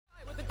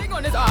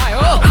Yes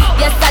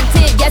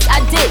I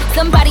did.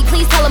 Somebody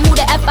please tell him who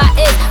the F I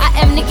is. I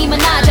am Nicki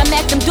Minaj, I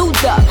mack them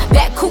dudes up.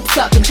 Back coops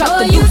up and truck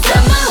the dudes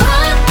up. My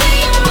heart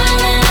beat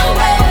running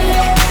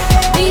away.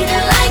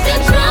 Beating like a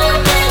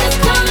drum and it's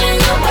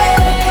coming your way.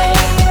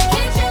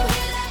 Can't you hear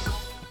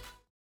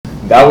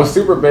that? That was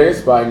Super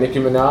Bass by Nicki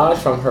Minaj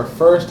from her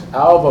first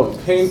album,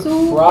 Pink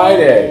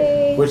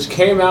Friday, which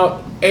came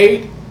out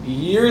 8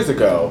 years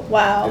ago.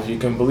 Wow. If you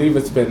can believe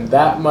it's been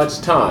that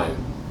much time.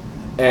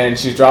 And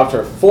she's dropped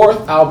her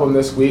 4th album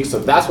this week, so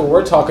that's what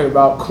we're talking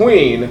about,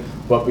 Queen.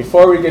 But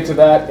before we get to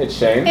that, it's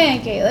Shane.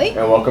 And Kaylee.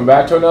 And welcome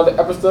back to another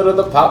episode of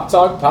the Pop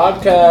Talk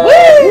Podcast.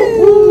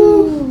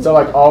 Woo! So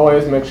like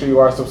always, make sure you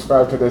are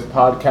subscribed to this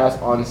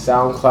podcast on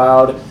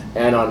SoundCloud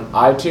and on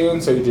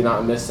iTunes so you do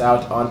not miss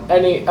out on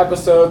any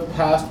episode,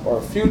 past or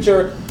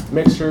future.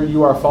 Make sure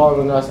you are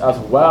following us as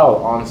well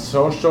on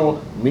social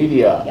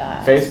media.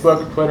 Yes.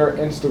 Facebook, Twitter,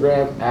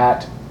 Instagram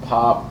at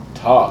Pop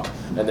Talk.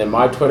 And then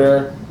my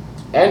Twitter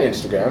and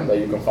Instagram that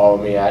you can follow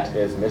me at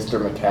is Mr.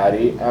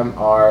 McCatty,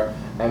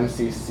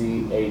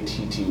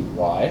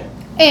 MrMCCATTY.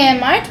 And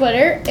my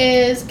Twitter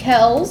is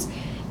Kells,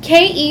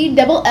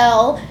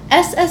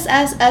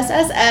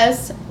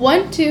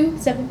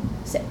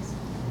 KELLSSSSS1276.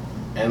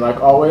 And like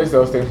always,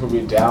 those things will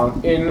be down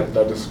in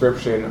the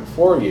description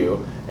for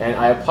you. And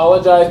I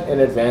apologize in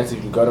advance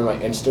if you go to my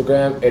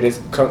Instagram. It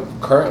is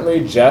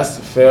currently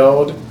just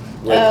filled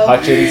with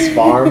Hutchins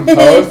Farm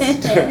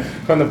posts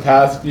from the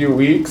past few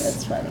weeks.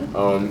 That's funny.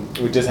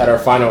 We just had our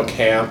final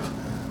camp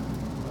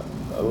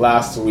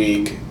last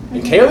week.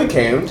 And Kaylee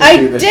came to I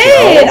see the show.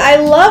 did. I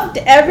loved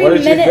every What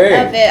did minute you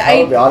think? of it.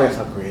 Tell the audience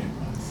how great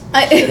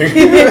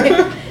it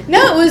was.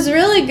 No, it was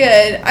really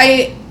good.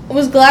 I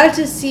was glad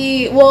to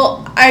see.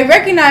 Well, I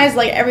recognized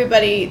like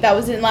everybody that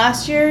was in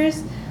last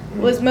year's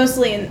was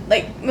mostly in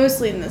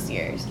this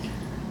year's.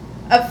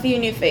 A few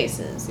new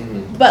faces,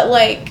 but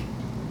like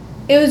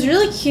it was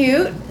really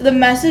cute. The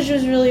message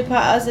was really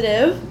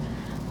positive.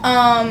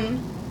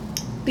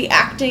 The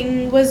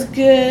acting was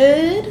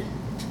good.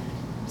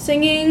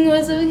 Singing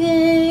was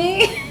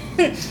okay.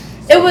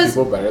 It was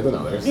people better than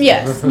others.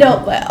 Yes, no,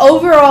 but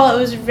overall it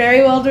was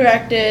very well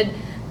directed.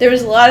 There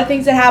was a lot of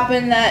things that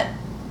happened that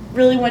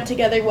really went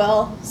together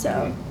well.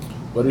 So,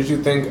 What did you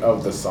think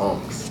of the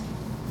songs?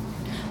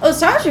 oh, the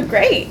songs were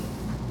great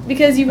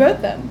because you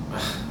wrote them.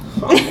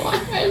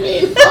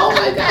 Oh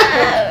my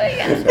god!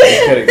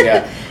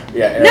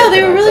 Yeah. No,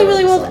 they were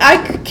really well.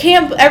 I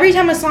can't. Every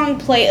time a song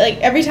played, like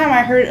every time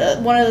I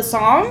heard one of the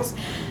songs,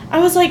 I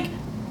was like,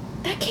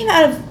 that came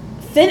out of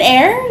thin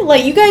air.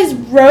 Like you guys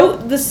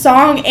wrote the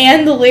song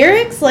and the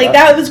lyrics. Like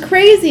that was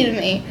crazy to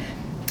me.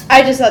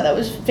 I just thought that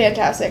was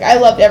fantastic. I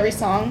loved every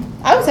song.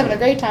 I was having a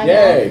great time.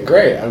 Yay,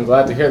 great. I'm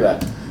glad to hear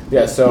that.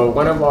 Yeah, so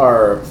one of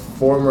our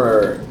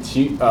former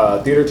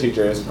theater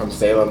teachers from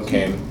Salem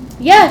came.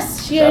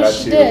 Yes, she Shout out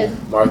to did.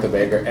 Martha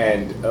Baker.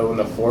 And when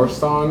the 4th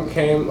song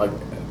came, like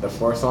the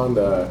 4th song,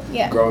 the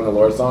Grow in the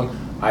Lord song,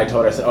 I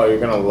told her, I said, oh, you're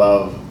going to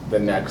love the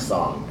next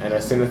song. And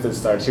as soon as it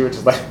started, she was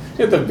just like,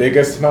 she had the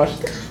biggest smile. She's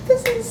like,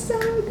 this is so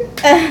good.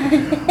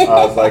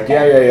 I was like,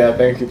 yeah,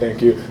 thank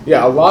you.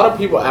 Yeah, a lot of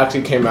people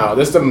actually came out.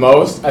 I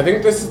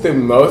think this is the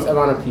most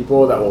amount of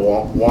people that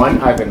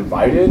one, I've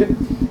invited,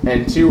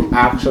 and 2,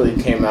 actually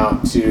came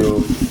out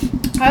to,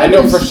 I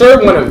know for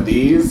sure one of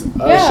these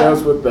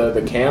shows with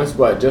the camps,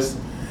 but just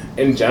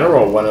in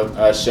general,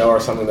 a show or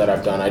something that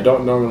I've done. I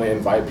don't normally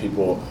invite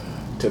people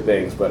to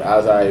things, but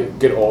as I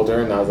get older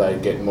and as I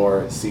get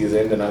more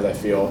seasoned and as I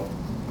feel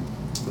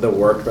the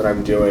work that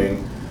I'm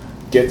doing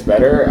gets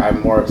better,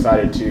 I'm more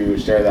excited to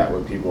share that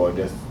with people and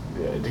just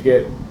to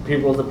get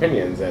people's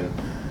opinions and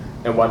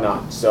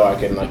whatnot, so I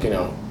can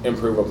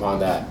improve upon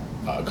that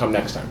come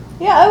next time.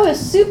 Yeah, I was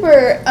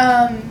super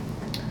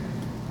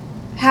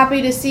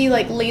happy to see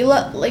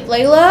Layla.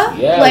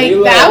 Yeah,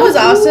 Layla. That was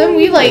awesome.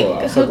 We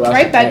hooked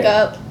right back came.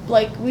 up.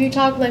 We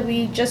talked like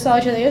we just saw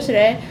each other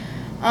yesterday.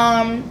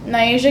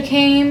 Naija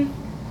came.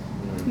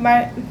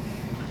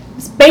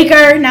 Miss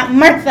Baker, not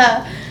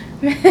Martha.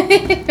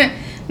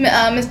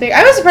 Miss Baker.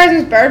 I was surprised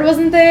Miss Bird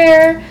wasn't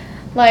there.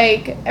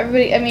 Like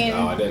everybody, I mean.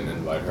 No, I didn't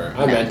invite her.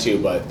 I meant to,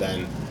 but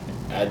then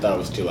I thought it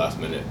was too last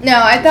minute. No,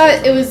 I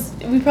thought it was.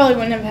 We probably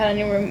wouldn't have had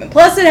any room.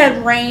 Plus, it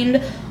had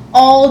rained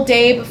all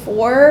day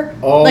before,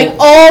 all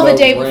the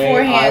day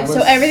beforehand.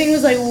 So everything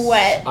was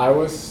wet. I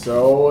was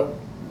so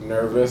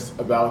nervous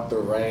about the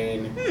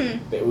rain.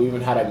 That we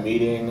even had a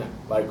meeting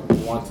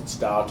once it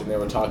stopped, and they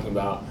were talking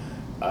about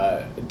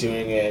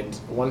doing it.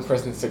 One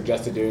person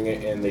suggested doing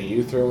it in the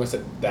youth room. I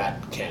said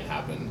that can't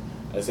happen.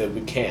 I said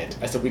we can't.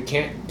 We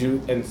can't do.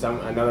 And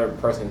another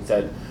person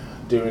said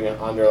doing it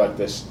under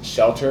this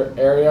shelter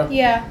area.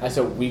 Yeah. I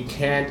said we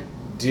can't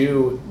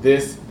do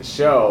this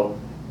show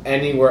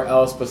anywhere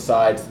else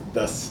besides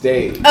the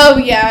stage. Oh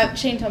yeah,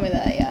 Shane told me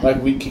that. Yeah.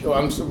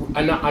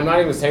 I'm not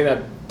even saying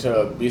that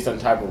to be some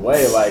type of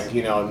way.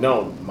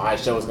 No, my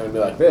show is going to be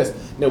like this.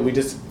 No, we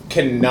just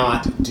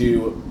cannot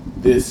do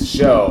this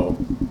show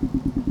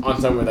on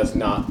somewhere that's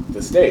not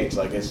the stage.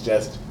 It's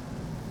just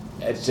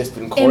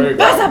been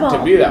choreographed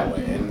to be that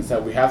way, and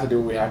so we have to do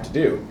what we have to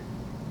do.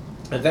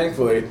 And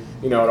thankfully,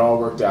 you know, it all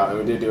worked out, and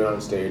we did do it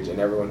on stage, and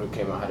everyone who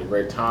came out had a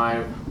great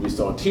time. We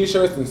sold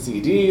T-shirts and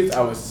CDs.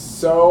 I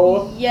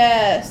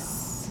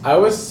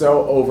was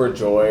so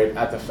overjoyed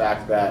at the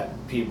fact that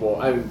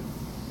people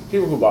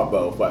who bought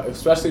both, but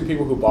especially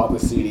people who bought the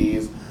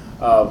CDs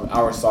of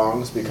our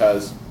songs,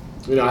 because,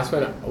 you know,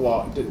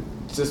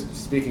 just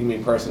speaking me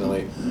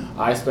personally,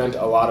 I spent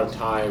a lot of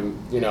time,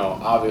 you know,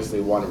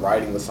 obviously, one,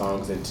 writing the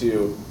songs, and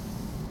two,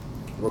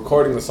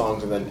 recording the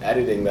songs and then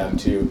editing them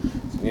to,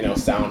 you know,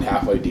 sound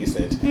halfway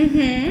decent.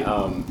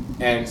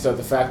 Mm-hmm. And so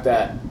the fact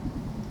that,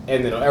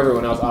 and then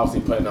everyone else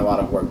obviously put in a lot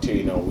of work too.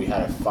 You know, we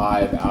had a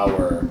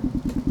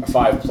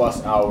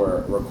 5+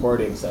 hour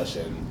recording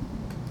session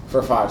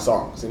for 5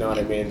 songs. You know what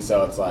I mean?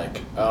 So it's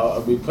like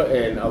we put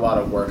in a lot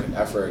of work and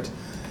effort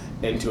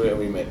into it.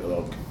 We made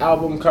little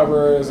album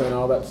covers and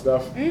all that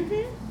stuff.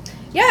 Mm-hmm.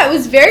 Yeah, it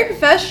was very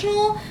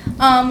professional.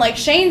 Like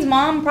Shane's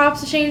mom, props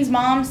to Shane's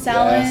mom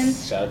selling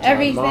shout out to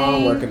everything. My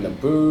mom working the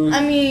booth. I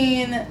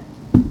mean,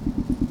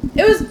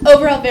 it was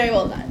overall very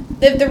well done.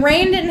 If the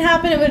rain didn't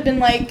happen, it would have been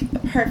like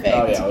perfect.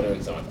 Oh yeah, it would have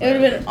been so much better. It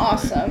would have been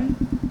awesome.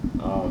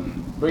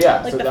 But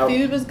yeah, like so the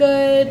food was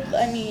good.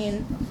 I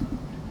mean,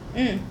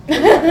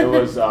 it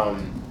was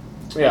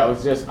yeah, it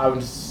was just I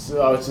was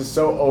just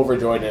so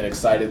overjoyed and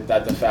excited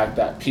that the fact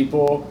that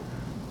people,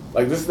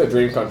 like, this is the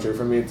dream come true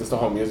for me, just the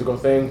whole musical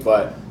thing,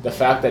 but the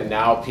fact that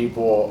now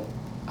people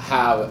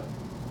have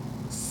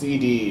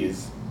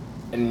CDs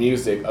and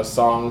music of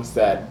songs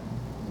that,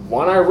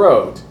 one, I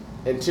wrote,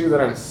 and 2,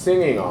 that I'm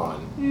singing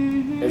on,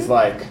 is,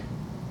 like,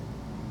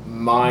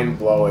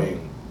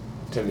 mind-blowing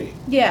to me.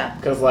 Yeah.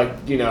 Because, like,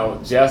 you know,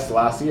 just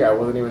last year, I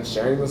wasn't even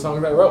sharing the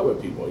songs I wrote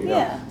with people, you know?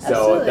 Yeah,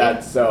 absolutely.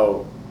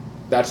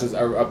 That's just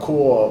a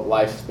cool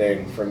life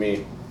thing for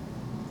me.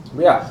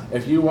 But yeah,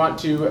 if you want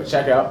to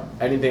check out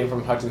anything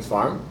from Hutchins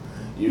Farm,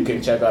 you can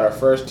check out our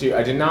first 2.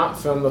 I did not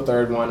film the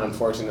 3rd one,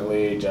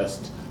 unfortunately,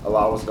 just a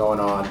lot was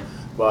going on.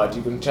 But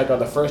you can check out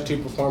the first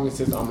 2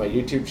 performances on my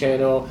YouTube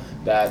channel.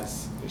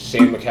 That's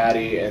Shane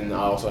McCaddy, and I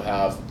also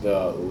have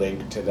the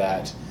link to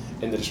that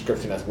in the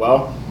description as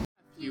well.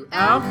 You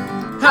out,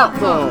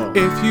 helpful.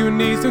 If you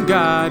need some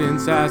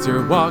guidance as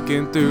you're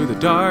walking through the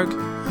dark,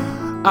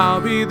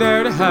 I'll be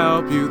there to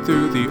help you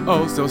through the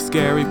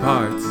oh-so-scary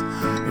parts.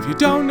 If you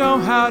don't know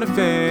how to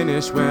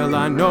finish, well,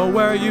 I know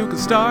where you can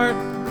start.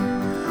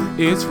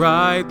 It's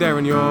right there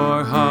in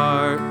your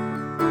heart.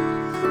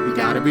 You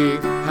gotta be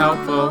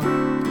helpful.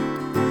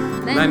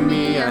 Lend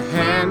me a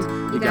hand.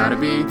 You gotta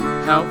be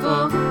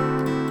helpful.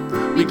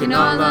 We can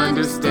all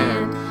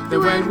understand that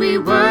when we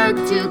work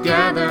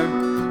together,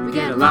 we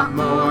get a lot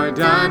more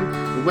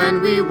done. When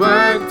we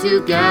work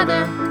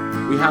together,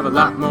 we have a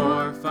lot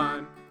more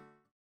fun.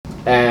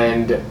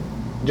 And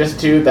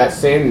just to that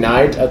same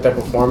night at the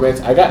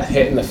performance, I got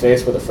hit in the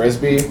face with a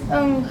frisbee.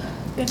 Oh,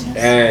 goodness.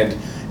 And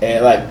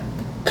it, like,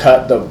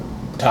 cut the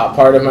top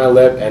part of my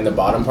lip and the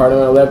bottom part of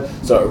my lip.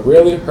 So it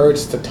really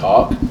hurts to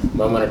talk.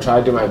 But I'm going to try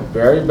to do my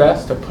very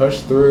best to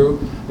push through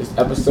this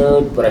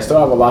episode. But I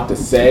still have a lot to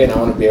say, and I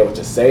want to be able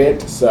to say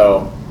it.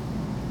 So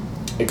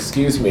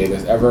excuse me if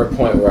there's ever a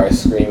point where I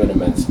scream in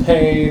immense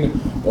pain,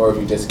 or if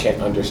you just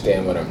can't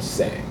understand what I'm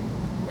saying.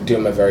 I'm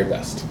doing my very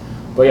best.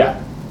 But yeah.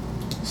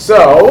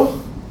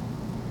 So,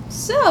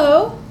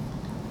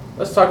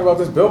 let's talk about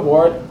this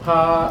Billboard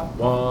Hot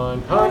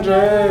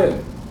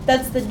 100.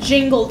 That's the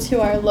jingle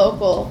to our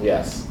local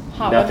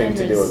Hot nothing 100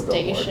 to do with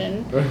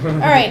station. All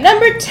right,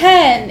 number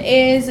 10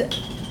 is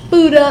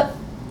Boot Up,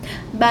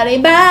 Body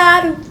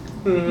Bad,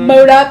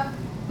 Boot Up.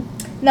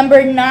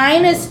 Number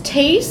 9 is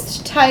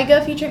Taste,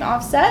 Tyga featuring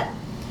Offset.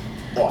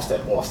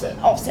 Offset.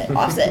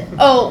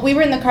 Oh, we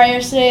were in the car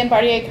yesterday and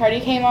Bartier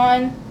Cardi came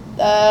on.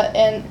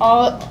 And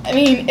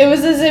it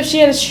was as if she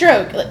had a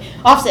stroke. Like,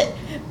 Offset,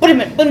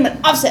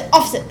 Offset.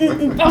 I was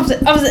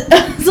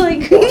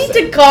like, we need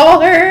to call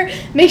her,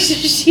 make sure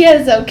she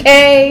is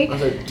okay. I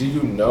was like, do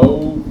you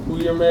know who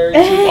you're married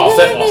to?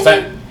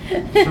 Offset.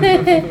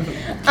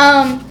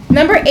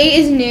 Number 8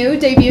 is new.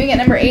 Debuting at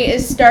number 8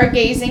 is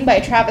Stargazing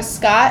by Travis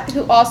Scott,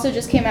 who also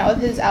just came out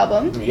with his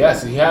album.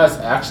 Yes, he has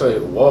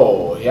actually,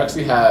 he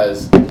actually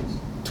has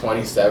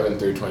 27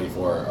 through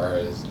 24 are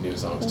his new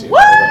songs too.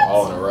 What? They're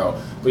all in a row.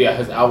 But yeah,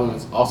 his album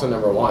is also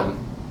number 1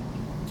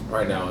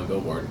 right now on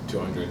Billboard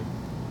 200.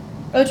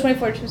 Oh,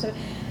 24, 27.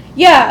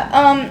 Yeah,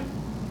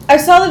 I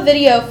saw the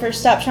video for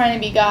Stop Trying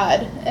to Be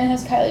God, and it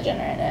has Kylie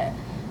Jenner in it.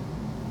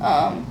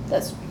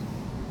 That's...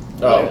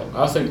 Oh,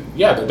 I was like,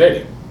 yeah, they're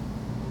dating.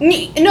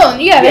 They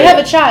have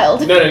a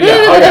child. No.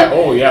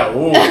 Oh, yeah.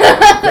 Oh,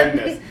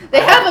 goodness.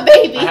 They have a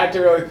baby. I had to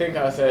really think.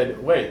 I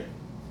said, wait,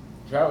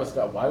 Travis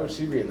Scott, why would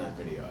she be in that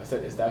video? I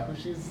said, is that who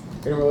she's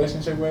in a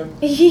relationship with?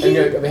 And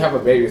they have a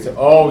baby. I said,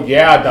 oh,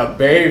 yeah, the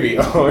baby.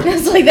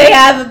 It's like they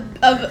have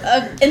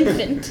an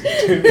infant.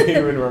 Didn't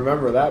even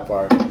remember that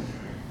part.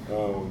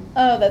 Oh,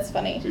 that's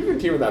funny. She's been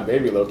keeping that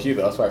baby low key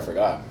though. That's why I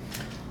forgot.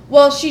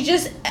 Well, she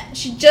just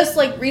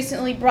like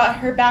recently brought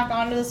her back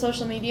onto the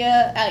social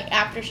media, like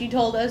after she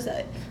told us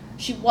that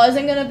she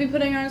wasn't going to be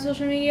putting her on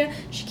social media.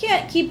 She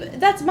can't keep,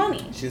 that's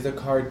money. She's a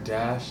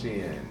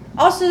Kardashian.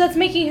 Also, that's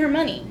making her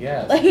money.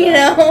 Yes. Like, you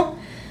know.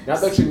 Not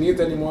that she needs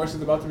anymore.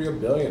 She's about to be a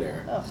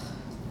billionaire. Ugh.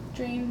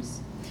 Dreams.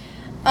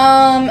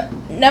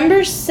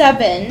 Number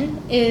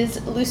 7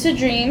 is Lucid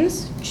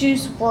Dreams,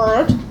 Juice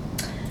WRLD.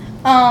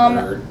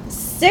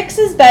 6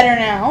 is Better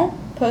Now,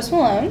 Post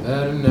Malone.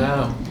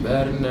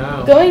 Better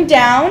now. Going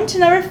down to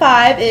number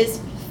 5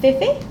 is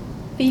Fifi.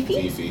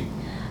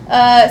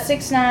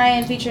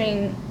 6ix9ine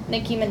featuring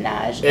Nicki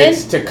Minaj.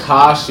 It's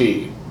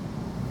Tekashi.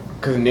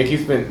 Because Nicki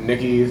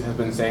has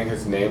been saying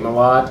his name a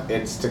lot.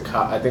 It's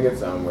Tekashi. I think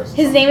it's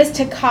his name is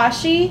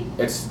Tekashi.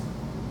 It's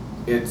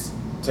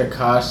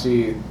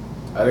Tekashi.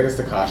 I think it's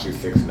Tekashi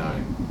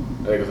 6ix9ine.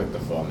 I think it's like the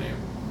full name.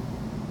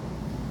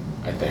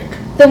 I think.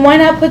 Then why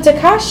not put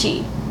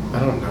Tekashi? I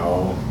don't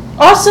know.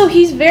 Also,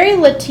 he's very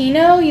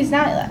Latino. He's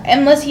not,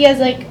 unless he has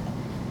like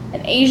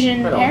an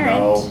Asian parent.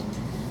 Know.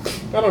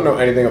 I don't know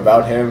anything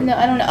about him. No,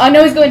 I don't know. I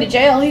know he's going to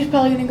jail. He's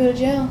probably going to go to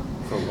jail.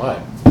 For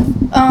what?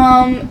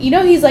 You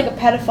know he's like a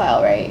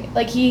pedophile, right?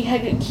 Like he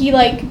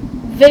like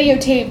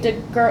videotaped a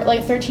girl,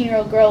 like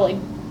 13-year-old girl, like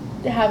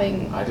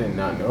having. I did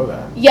not know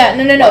that. Yeah,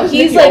 no. Why does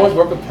He's Nicki always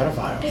work with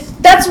pedophiles.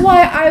 That's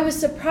why I was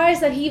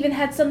surprised that he even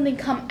had something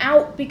come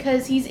out,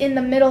 because he's in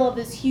the middle of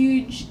this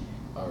huge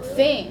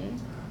thing.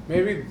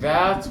 Maybe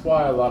that's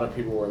why a lot of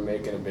people were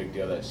making a big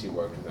deal that she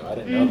worked with him. I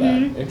didn't know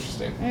that.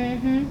 Interesting.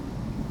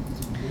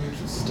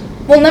 Interesting.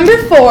 Well, number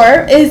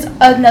 4 is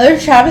another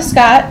Travis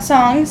Scott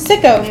song,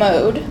 Sicko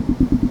Mode.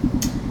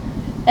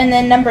 And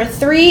then number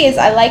 3 is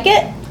I Like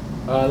It.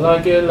 I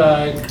like it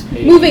like.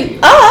 Moving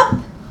up.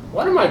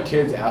 One of my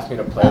kids asked me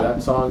to play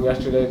that song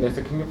yesterday. They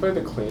said, "Can you play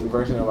the clean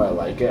version of I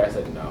Like It?" I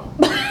said, "No."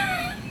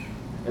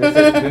 And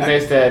then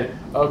they said,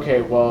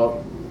 "Okay,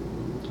 well,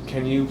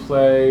 can you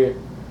play?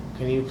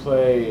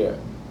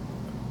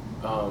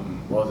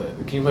 What was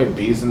it? Can you play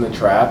Bees in the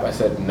Trap?" I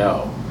said,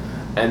 "No."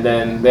 And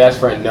then they asked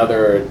for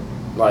another,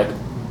 like,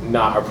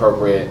 not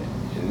appropriate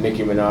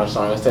Nicki Minaj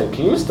song. I said,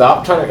 "Can you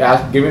stop trying to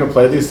get me to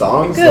play these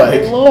songs?"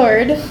 Good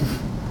Lord.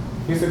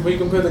 He said, "Well, you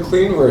can play the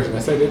clean version." I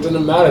said, "It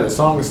doesn't matter. The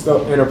song is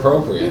still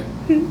inappropriate."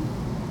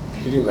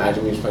 Could you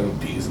imagine me just playing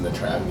Bees in the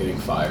Trap and getting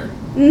fired?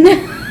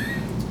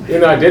 You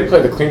know, I did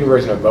play the clean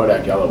version of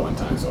Bodak Yellow one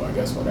time, so I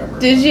guess whatever.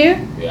 Did you?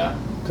 Yeah.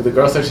 Because the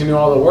girl said she knew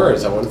all the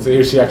words. I wanted to see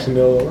if she actually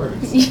knew all the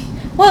words.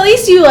 Well, at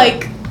least you,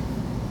 like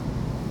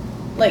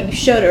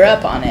showed her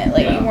up on it.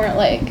 Like, you weren't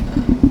like,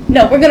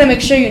 no, we're going to make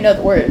sure you know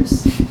the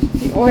words.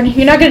 Or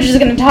you're not just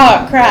going to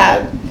talk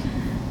crap.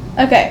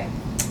 Okay.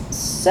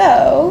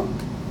 So,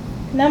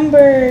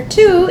 number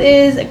 2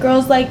 is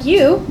Girls Like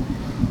You.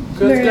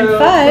 Number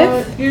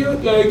 5. Like you,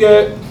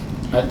 yeah.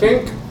 I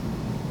think,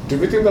 do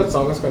we think that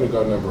song is going to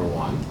go number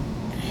 1?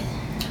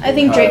 I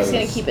think Drake's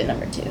going to keep it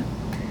number 2.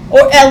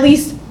 Or at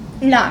least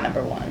not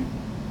number 1.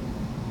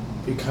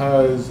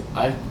 Because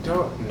I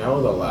don't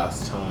know the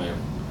last time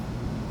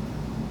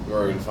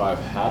Maroon 5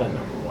 had a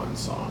number 1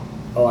 song.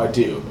 Oh, I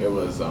do. It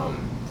was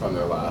from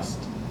their last.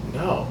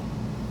 No.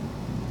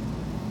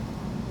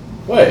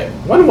 Wait,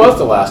 when was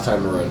the last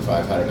time Maroon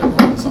 5 had a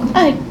number 1 song?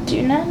 I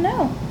do not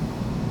know.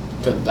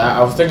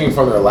 I was thinking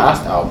from their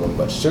last album,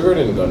 but Sugar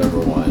didn't go number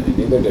 1, and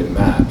neither did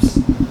Maps.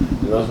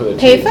 And those were the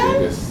 2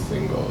 biggest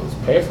singles.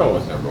 Payphone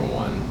was number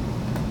 1,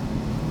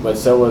 but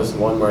so was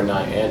One More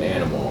Night and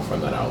Animal from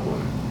that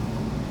album.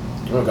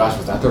 Oh my gosh,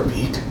 was that their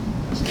peak?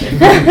 Just kidding.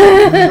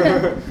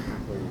 5.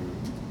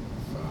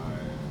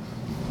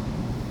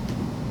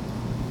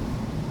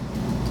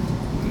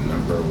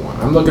 Number 1.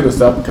 I'm looking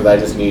this up because I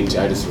just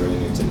really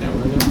need to know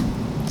right now.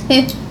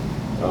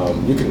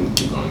 You can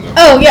keep going though.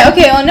 Oh yeah,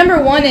 okay. Well,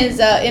 number 1 is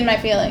In My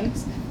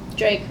Feelings,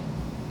 Drake.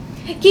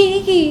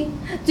 Kiki,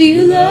 do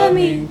you love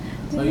me?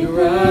 Are you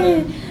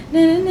riding?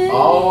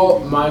 All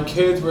my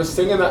kids were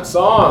singing that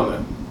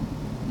song.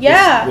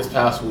 Yeah. This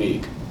past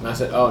week. And I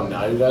said, "Oh,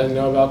 now you guys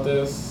know about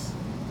this?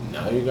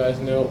 Now you guys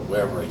know?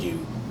 Where were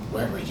you?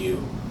 Where were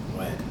you?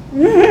 When?"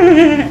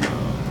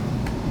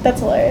 That's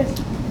hilarious.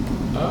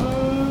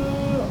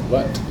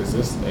 What? Is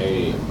this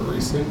a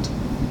recent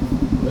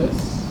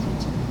list?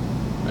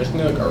 I just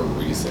need like a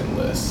recent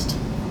list.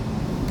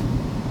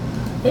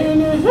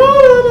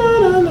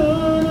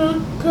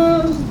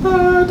 Cause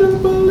I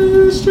don't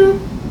believe it's true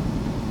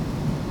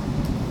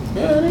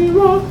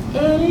anymore.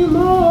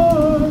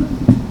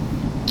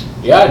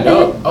 Yeah,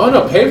 no. Oh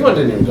no, Payphone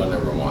didn't even go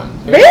number 1.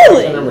 Payphone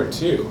Really? Got number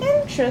 2.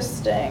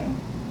 Interesting.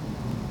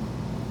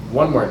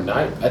 One More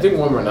Night. I think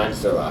One More Night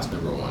is their last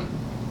number 1.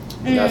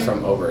 And that's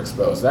from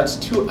Overexposed. That's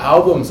 2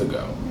 albums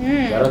ago.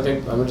 I don't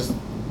think. Let me just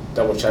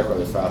double check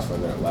really fast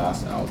from their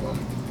last album,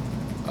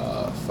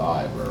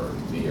 5 or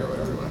V or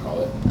whatever you want to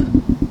call it.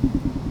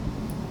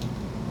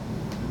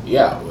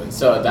 Yeah,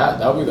 so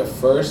that'll be the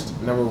first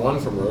number 1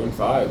 for Maroon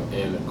 5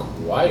 in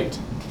quite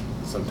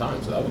some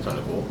time. So that'll be kind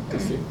of cool.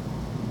 Let's see.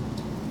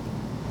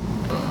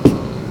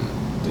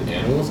 Did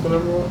Animals go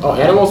number 1? Oh,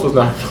 Animals was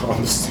not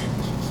on the same.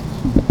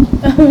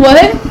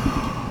 What?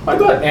 I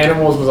thought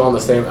Animals was on the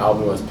same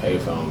album as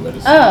Payphone, but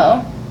it's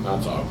not.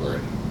 That's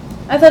awkward.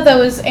 I thought that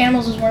was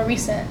Animals was more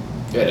recent.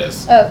 It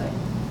is. Oh, okay.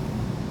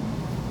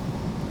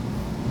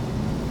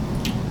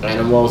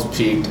 Animals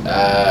peaked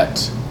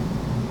at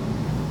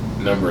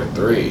number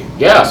 3.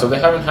 Yeah, so they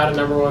haven't had a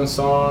number 1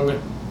 song,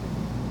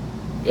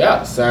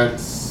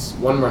 since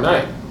One More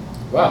Night.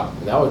 Wow,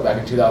 and that was back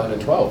in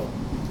 2012.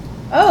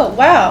 Oh,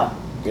 wow.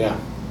 Yeah.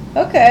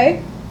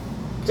 Okay.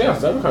 Yeah,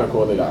 so that'd be kind of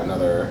cool. They got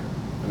another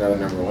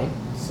number 1.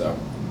 So.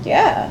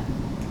 Yeah.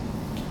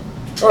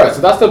 All right,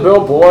 so that's the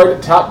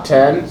Billboard Top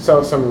 10.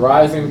 So some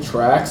rising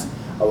tracks.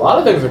 A lot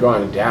of things are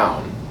going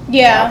down.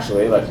 Yeah.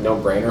 Actually, like No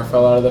Brainer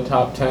fell out of the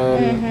top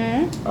 10.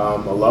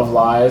 Mm-hmm. Love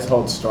Lies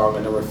holds strong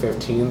at number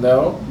 15,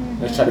 though.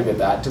 Mm-hmm. Let's try to get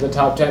that to the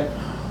top 10.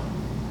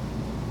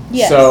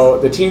 Yes. So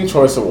the Teen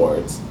Choice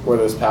Awards were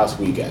this past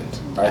weekend,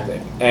 I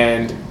think.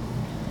 And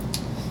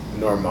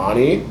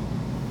Normani,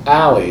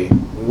 Allie,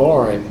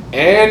 Lauren,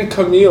 and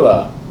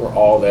Camila were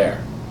all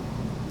there.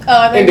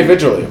 Oh,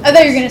 individually. I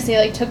thought you were gonna say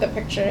like took a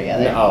picture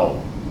together. No.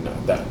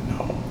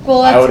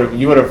 Well,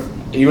 you would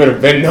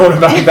have been known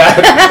about that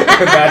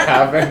if that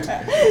happened.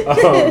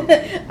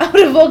 I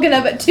would have woken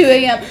up at 2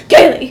 a.m.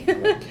 Kaylee.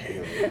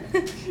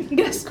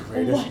 Guess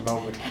greatest what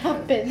moment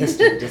happened?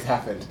 History just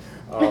happened.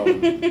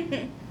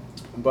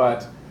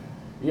 But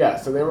yeah,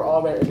 so they were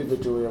all there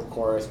individually, of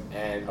course,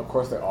 and of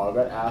course they all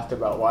got asked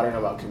about. Well, I don't know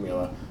about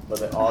Camila, but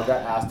they all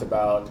got asked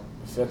about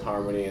Fifth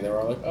Harmony, and they were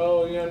all like,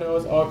 "Oh, yeah, no,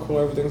 it's all cool,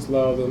 everything's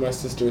love, they're my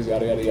sisters,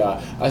 yada yada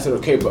yada." I said,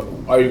 "Okay, but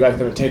are you guys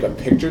gonna take a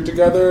picture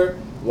together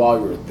while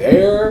you're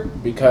there?"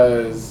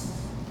 Because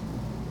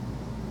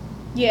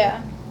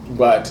yeah.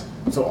 But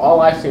so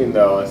all I've seen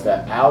though is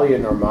that Allie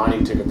and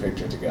Normani took a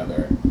picture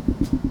together.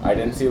 I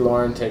didn't see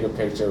Lauren take a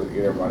picture with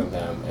either one of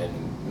them, and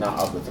not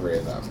of the 3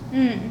 of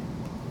them.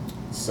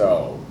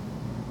 So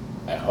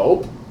I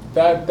hope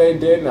that they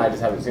did, and I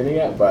just haven't seen it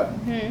yet. But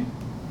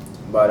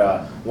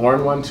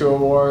Lauren won 2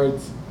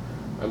 awards.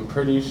 I'm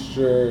pretty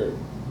sure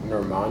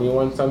Normani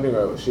won something,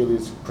 or she at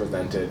least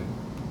presented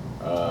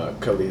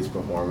Khalid's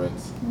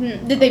performance.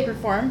 Did they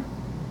perform?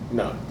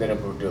 No, they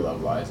didn't do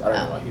Love Lies. I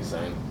don't know what he's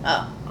saying.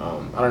 Oh.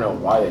 I don't know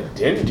why they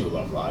didn't do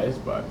Love Lies,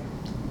 but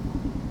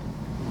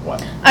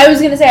what? I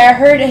was gonna say I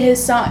heard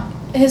his song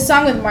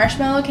with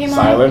Marshmello came on.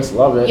 Silence,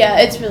 love it. Yeah,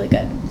 it's really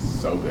good.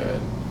 So good.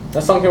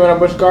 That song came out at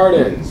Busch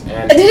Gardens,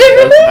 and did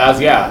it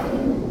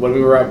really? When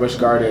we were at Busch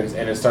Gardens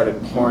and it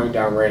started pouring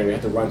down rain, we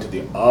had to run to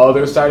the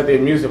other side of the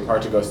amusement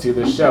park to go see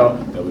this show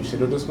that we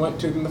should have just went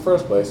to in the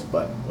first place,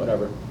 but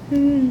whatever.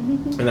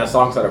 And that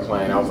song started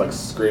playing. I was like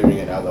screaming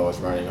it as I was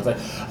running. I was like,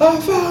 "I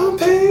found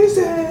peace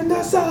and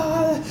that's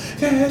all it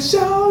can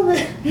show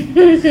me."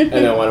 And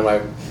then one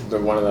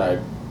of my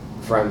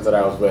friends that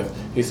I was with,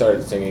 he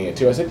started singing it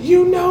too. I said,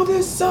 "You know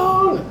this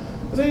song?"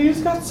 I said, "You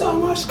just got so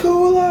much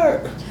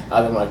cooler."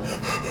 I'm like.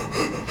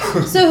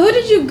 So who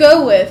did you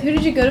go with? Who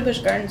did you go to Busch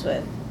Gardens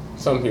with?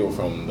 Some people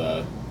from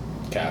the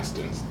cast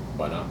and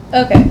whatnot.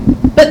 Okay,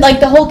 but like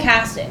the whole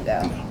cast didn't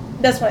go. No.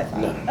 That's what I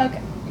thought. No.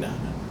 Okay. No.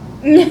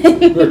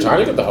 We were trying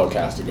to get the whole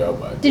cast to go,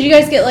 but. Did you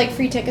guys get like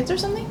free tickets or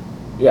something?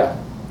 Yeah.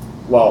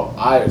 Well,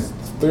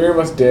 3 of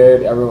us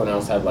did. Everyone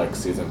else had like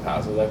season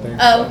passes, I think.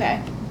 Oh,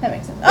 okay, that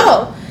makes sense.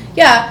 Oh,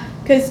 yeah,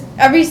 because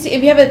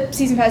if you have a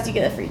season pass, you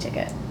get a free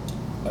ticket.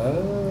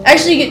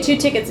 Actually, you get 2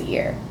 tickets a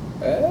year,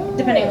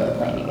 depending on the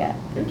plan you get.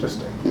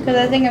 Interesting. Because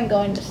I think I'm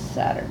going to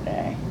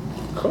Saturday.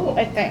 Cool.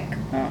 I think.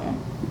 I don't know.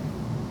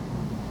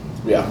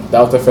 Yeah, that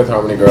was the Fifth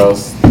Harmony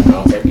girls. And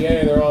I was like,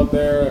 yay, they're all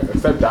there.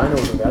 Except Dinah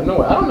wasn't there. I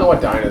don't know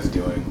what Dinah's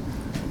doing.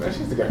 Maybe she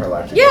needs to get her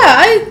life together. Yeah,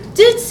 I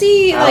did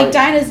see like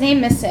Dinah's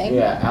name missing.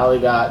 Yeah, Allie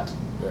got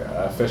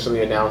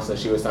officially announced that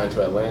she was signed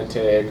to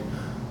Atlantic.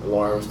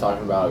 Lauren was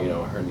talking about,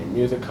 her new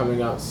music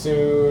coming out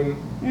soon.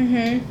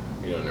 Mm-hmm.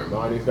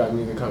 Normani's got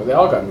music coming. They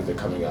all got music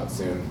coming out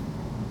soon.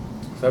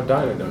 Except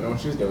Dinah, don't know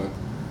what she's doing.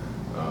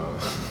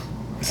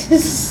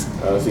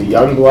 Let's see,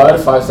 Youngblood,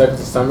 5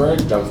 Seconds of Summer,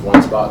 jumps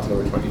 1 spot to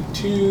number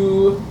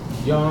 22.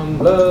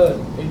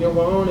 Youngblood, and you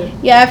want it.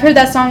 Yeah, I've heard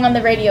that song on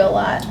the radio a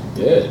lot.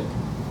 Did.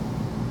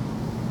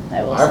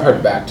 I've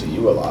heard Back to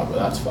You a lot, but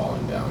that's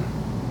falling down.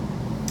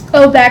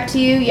 Oh, Back to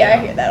You? Yeah,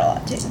 I hear that a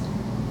lot too.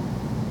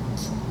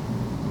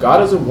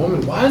 God is a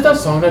Woman. Why is that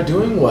song not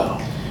doing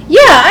well? Yeah,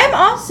 I'm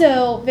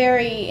also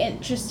very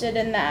interested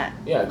in that.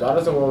 Yeah, God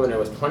is a Woman. It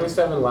was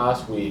 27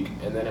 last week,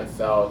 and then it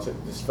fell to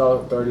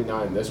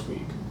 39 this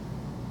week.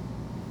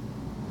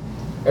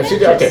 If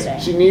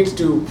she needs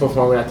to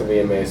perform it at the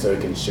VMA so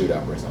it can shoot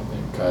up or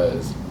something,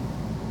 because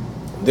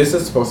this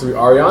is supposed to be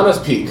Ariana's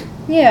peak.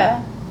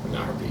 Yeah.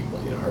 Not her peak,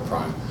 but her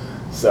prime.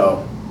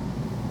 So,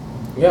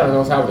 yeah, I don't know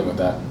what's happening with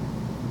that.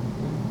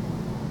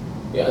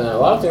 Yeah, and a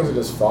lot of things are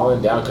just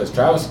falling down because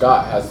Travis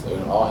Scott has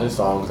all his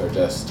songs are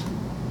just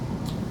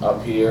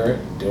up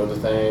here doing the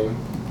thing.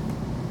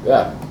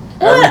 Yeah,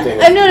 everything.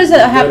 I've noticed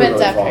that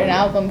happens after an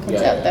album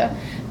comes out, though.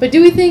 But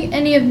do we think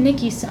any of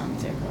Nicki's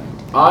songs are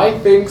going to? I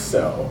think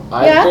so.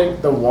 I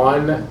think the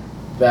one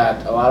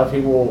that a lot of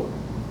people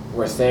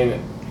were saying,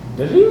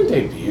 did it even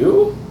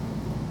debut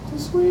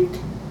this week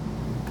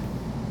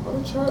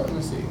on the chart? Let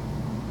me see.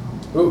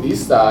 Ooh,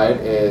 East Side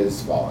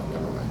is falling.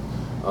 Never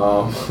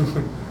mind.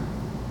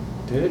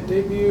 Did it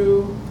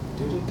debut?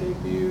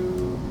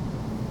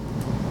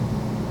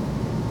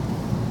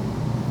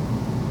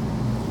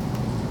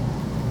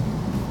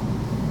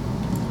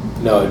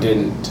 No, it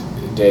didn't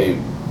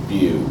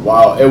debut.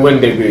 Wow, it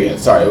wouldn't debut yet.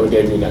 Sorry, it would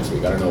debut next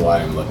week. I don't know why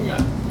I'm looking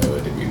at it. It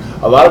would debut.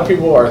 A lot of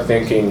people are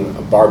thinking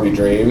Barbie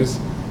Dreams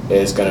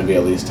is going to be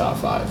at least top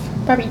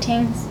 5. Barbie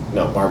Tings?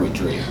 No, Barbie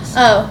Dreams.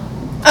 Oh.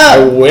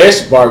 I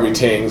wish Barbie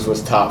Tings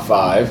was top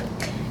 5.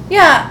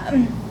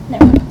 Yeah.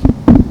 Never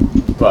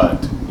mind.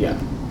 But, yeah.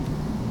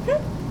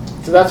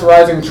 So that's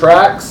Rising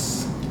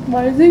Tracks.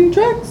 Rising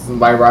Tracks?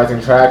 By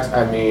Rising Tracks,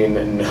 I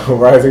mean no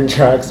Rising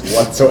Tracks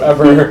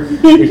whatsoever.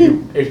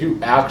 if you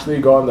actually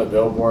go on the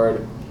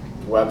Billboard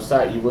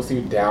website, you will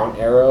see down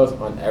arrows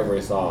on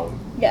every song.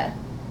 Yeah.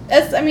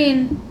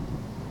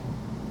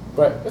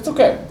 But it's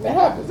okay. It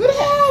happens. It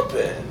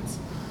happens.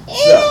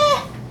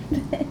 Yeah. So,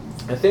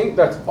 I think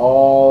that's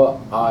all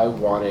I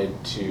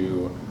wanted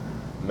to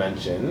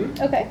mention.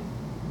 Okay.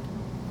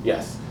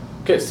 Yes.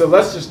 Okay, so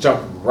let's just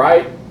jump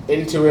right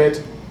into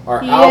it.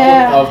 Our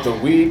album of the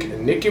week,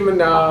 Nicki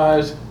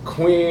Minaj,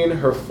 Queen,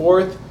 her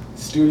 4th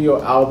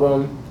studio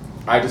album.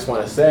 I just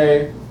want to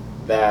say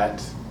that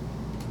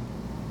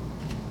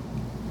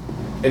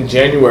in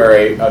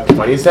January of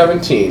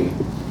 2017,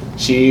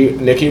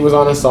 Nicki was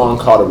on a song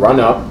called Run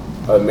Up,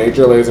 a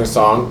Major Lazer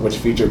song, which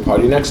featured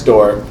Party Next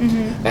Door,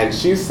 and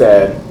she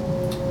said,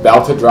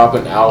 about to drop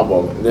an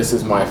album, this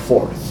is my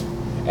 4th.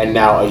 And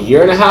now, a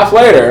year and a half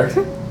later,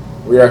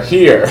 we are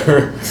here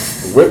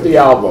with the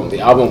album. The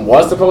album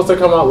was supposed to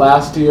come out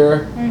last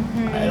year.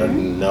 I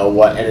don't know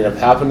what ended up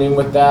happening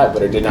with that,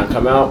 but it did not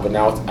come out, but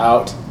now it's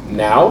out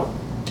now.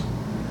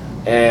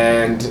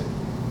 And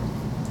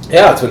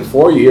yeah, it's been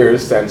 4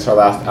 years since her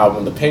last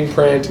album, The Pink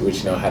Print,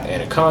 which had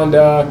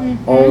Anaconda,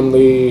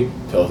 Only,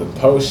 Pills and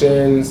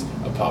Potions,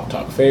 a Pop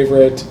Talk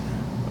favorite,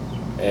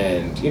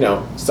 and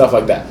stuff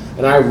like that.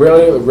 And I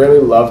really, really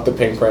loved The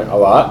Pink Print a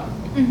lot.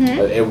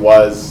 It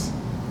was,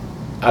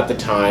 at the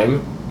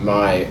time,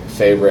 my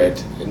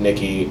favorite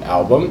Nicki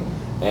album.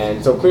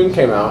 And so Queen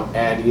came out,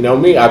 and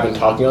me, I've been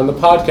talking on the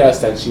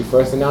podcast since she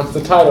first announced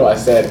the title. I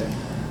said,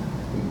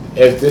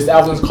 if this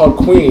album's called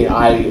Queen,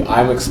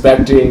 I'm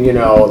expecting,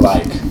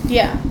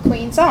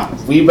 Queen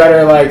songs. We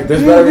better,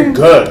 this better be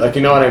good,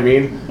 you know what I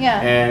mean?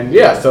 Yeah. And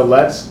yeah, so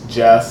let's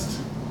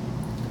just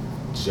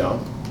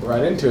jump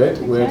right into it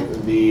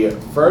with the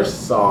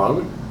first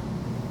song,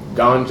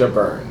 Ganja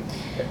Burn.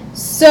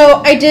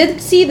 So, I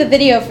did see the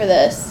video for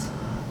this.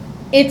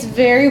 It's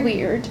very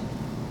weird.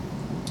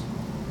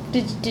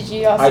 Did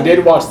you also? I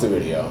did watch the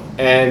video,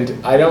 and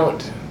I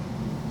don't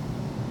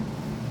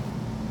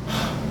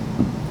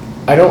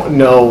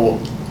know,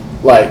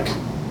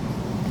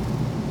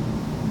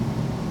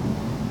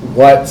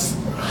 what's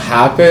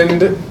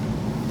happened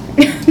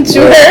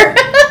Sure.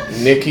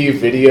 Nicki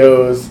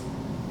videos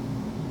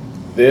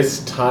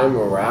this time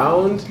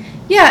around.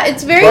 Yeah,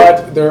 it's very...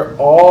 But they're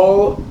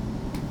all,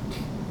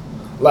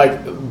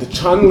 the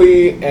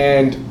Chun-Li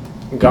and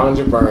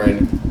Ganja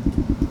Burn,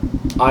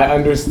 I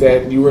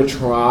understand you were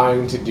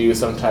trying to do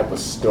some type of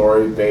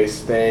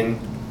story-based thing.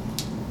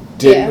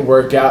 Didn't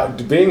work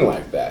out being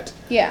like that.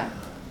 Yeah.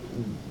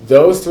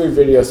 Those 3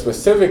 videos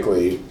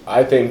specifically,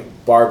 I think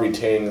Barbie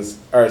Tings,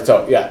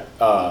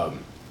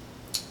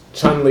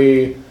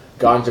 Chun-Li,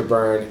 Ganja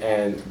Burn,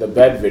 and the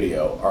bed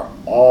video are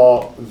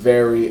all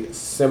very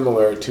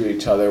similar to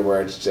each other,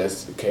 where it's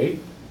just, okay,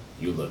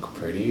 you look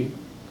pretty,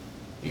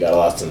 you got a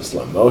lot of some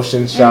slow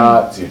motion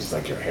shots, you're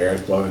just your hair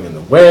is blowing in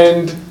the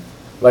wind,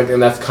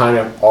 and that's kind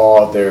of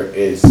all there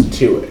is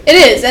to it. It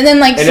is, and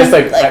then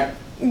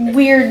and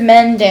weird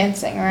men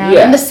dancing around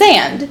in the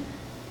sand.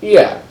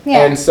 Yeah.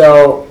 And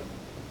so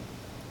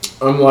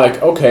I'm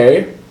like,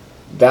 okay,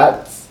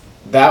 that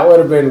would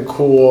have been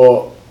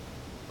cool,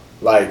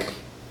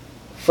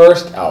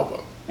 first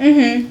album.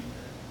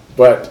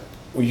 But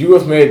you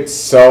have made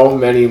so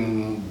many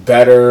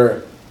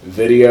better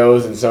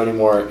videos and so many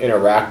more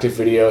interactive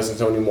videos and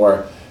so many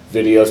more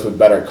videos with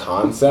better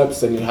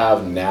concepts than you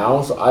have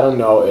now. So I don't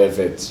know if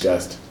it's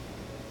just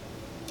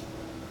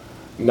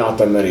not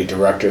that many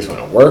directors want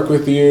to work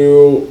with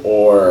you,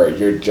 or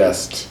you're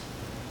just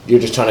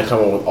trying to come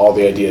up with all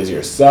the ideas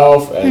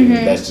yourself, and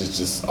that's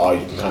just all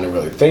you can kind of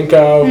really think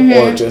of,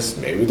 or just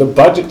maybe the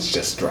budget's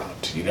just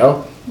dropped,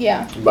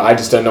 Yeah. But I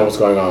just don't know what's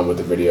going on with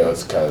the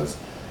videos, because,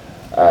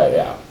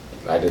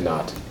 I did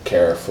not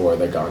care for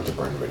the Ganja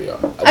Burn video.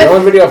 The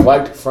only video I've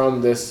liked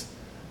from this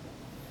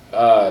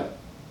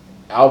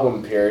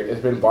album period has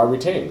been Barbie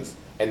Tings,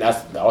 and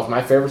that was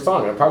my favorite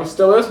song, and it probably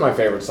still is my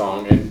favorite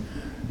song, and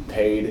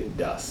Paid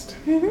Dust.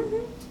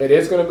 It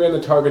is going to be in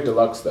the Target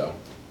Deluxe, though.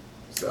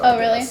 So oh,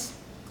 really?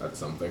 That's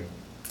something.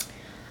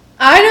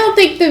 I don't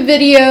think the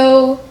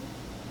video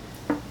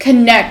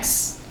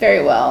connects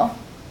very well.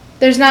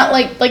 There's not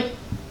like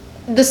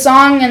the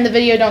song and the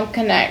video don't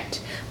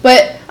connect.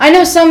 But I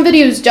know some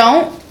videos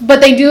don't,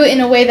 but they do it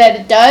in a way that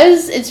it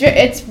does. It's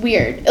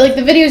weird.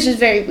 The video is just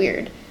very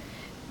weird.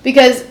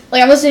 Because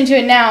I'm listening to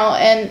it now,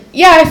 and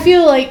yeah, I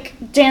feel like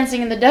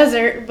dancing in the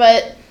desert,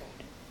 but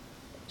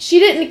she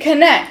didn't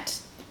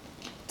connect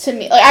to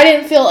me. I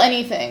didn't feel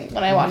anything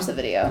when I watched the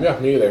video. Yeah,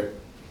 me either.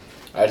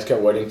 I just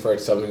kept waiting for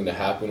something to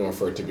happen or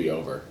for it to be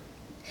over.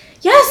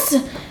 Yes!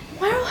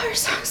 Why are her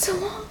songs so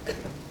long?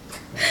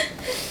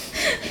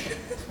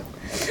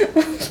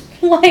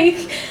 Like,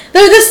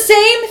 they're the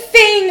same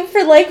thing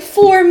for like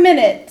 4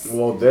 minutes.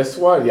 Well, this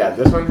one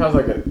has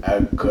like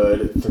a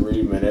good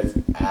 3 minutes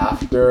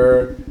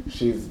after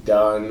she's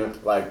done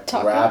like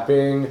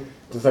rapping.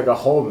 Just like a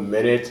whole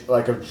minute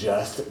like of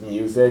just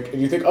music,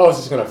 and you think, oh, it's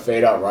just gonna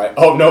fade out, right?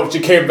 Oh no, she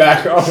came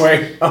back. Oh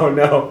wait, oh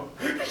no,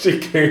 she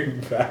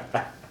came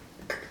back.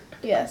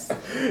 Yes.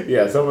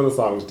 Yeah, some of the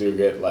songs do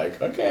get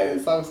like, okay,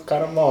 this song's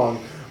kind of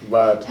long,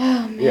 but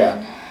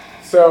yeah.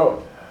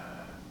 So,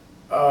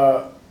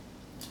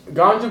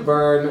 Ganja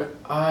Burn,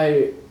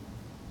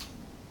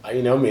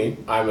 you know me,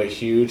 I'm a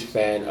huge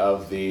fan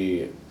of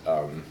the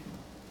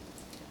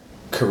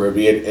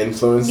Caribbean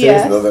influences.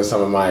 Yes. Those are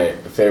some of my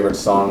favorite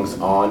songs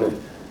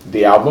on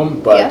the album,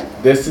 but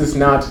this is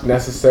not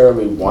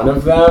necessarily one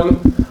of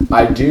them.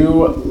 I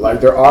do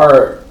like, there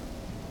are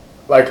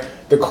like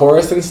the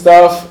chorus and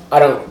stuff. I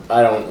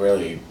don't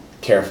really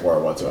care for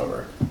it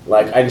whatsoever.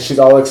 Like, she's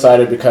all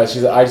excited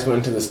because I just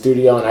went to the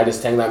studio and I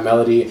just sang that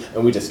melody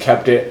and we just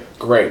kept it.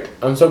 Great.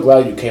 I'm so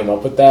glad you came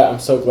up with that. I'm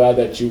so glad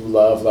that you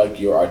love like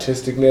your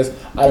artisticness.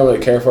 I don't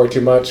really care for it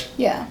too much.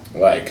 Yeah.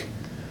 Like,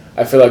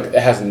 I feel like it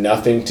has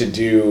nothing to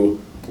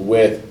do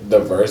with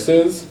the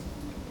verses.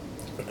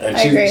 And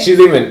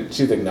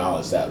she's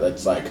acknowledged that.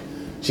 That's like,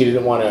 she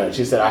didn't want to,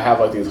 she said, I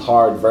have like these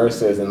hard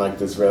verses and like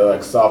this really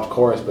like soft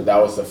chorus, but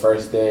that was the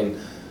first thing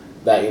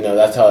that, you know,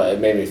 that's how it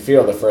made me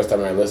feel the first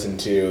time I listened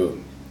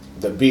to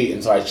the beat,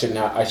 and so I shouldn't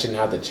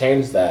have to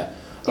change that.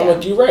 I'm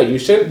like, you're right, you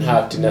shouldn't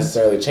have to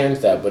necessarily change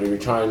that, but if you're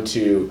trying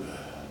to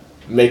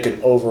make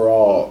an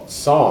overall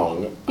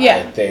song,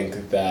 I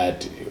think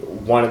that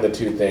one of the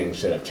two things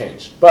should have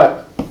changed.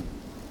 But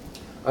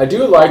I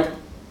do like,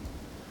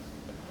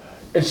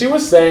 and she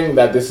was saying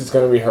that this is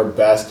going to be her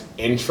best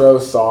intro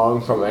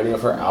song from any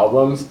of her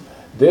albums.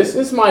 This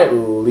is my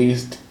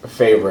least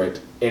favorite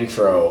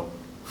intro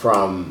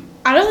from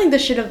I don't think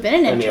this should have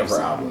been an any intro of her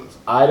song. albums.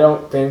 I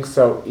don't think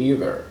so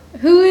either.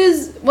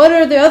 What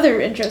are the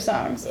other intro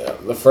songs?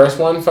 The first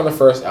one from the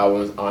first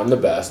album is I'm the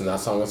Best, and that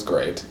song is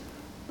great.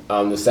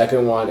 The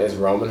second one is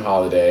Roman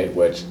Holiday,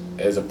 which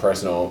is a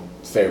personal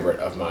favorite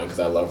of mine because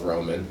I love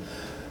Roman.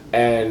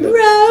 And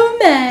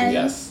Roman!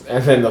 Yes.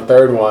 And then the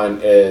third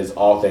one is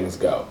All Things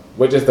Go,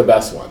 which is the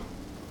best one.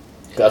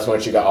 That's when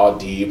she got all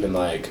deep and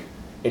like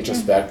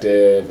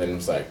introspective and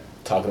was like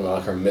talking about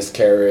like her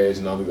miscarriage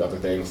and all these other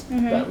things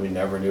that we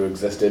never knew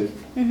existed.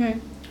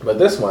 But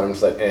this one, I'm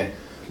just like, eh.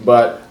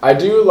 But I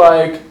do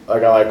like I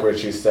like where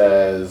she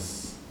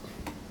says,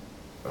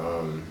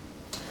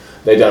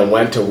 they done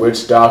went to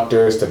witch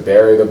doctors to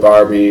bury the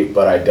Barbie,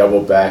 but I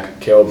double back,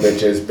 kill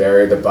bitches,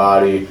 bury the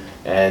body,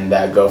 and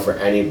that go for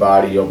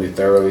anybody, you'll be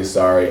thoroughly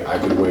sorry. I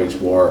could wage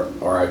war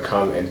or I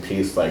come in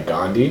peace like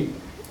Gandhi.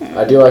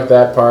 I do like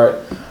that part,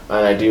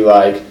 and I do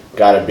like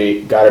gotta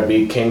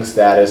be king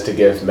status to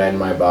give men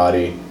my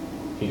body.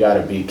 You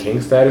gotta be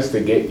king status to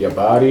get your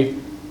body?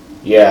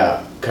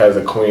 Yeah, because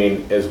a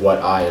queen is what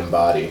I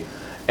embody.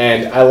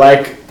 And I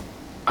like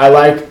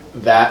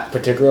that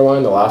particular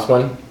one, the last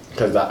one,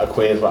 because a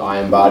queen is what I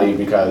embody,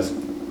 because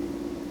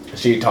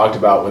she talked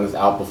about when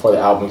before the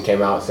album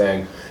came out,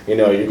 saying, you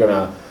know, you're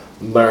gonna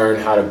learn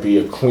how to be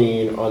a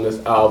queen on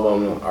this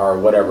album, or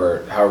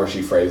whatever, however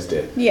she phrased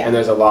it. Yeah. And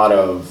there's a lot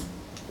of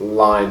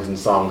lines and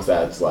songs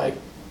that's like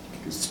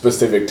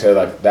specific to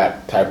like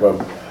that type of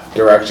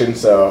direction,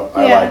 so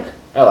I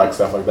like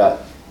stuff like that.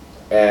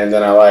 And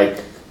then I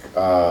like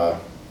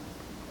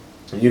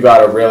you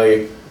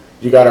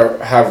gotta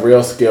have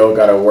real skill,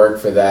 gotta work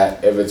for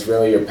that. If it's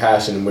really your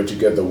passion, would you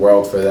give the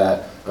world for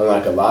that?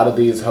 Unlike a lot of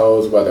these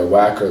hoes, whether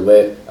whack or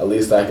lit, at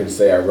least I can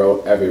say I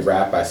wrote every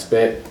rap I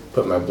spit,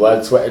 put my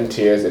blood, sweat, and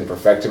tears in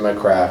perfecting my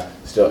craft,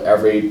 still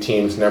every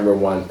team's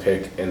 #1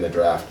 pick in the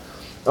draft.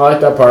 I like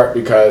that part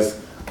because,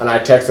 and I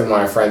texted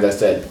my friend that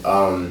said,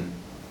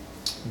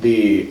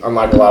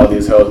 unlike a lot of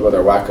these hoes,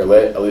 whether whack or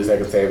lit, at least I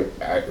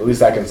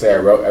can say I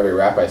wrote every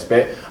rap I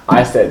spit.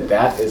 I said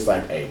that is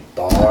like a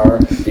bar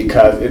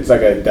because it's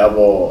like a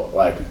double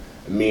like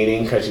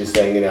meaning, because she's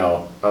saying, you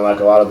know, unlike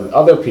a lot of the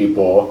other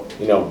people,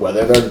 you know,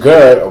 whether they're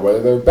good or whether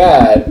they're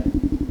bad,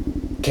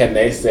 can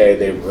they say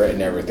they've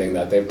written everything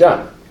that they've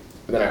done?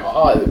 And then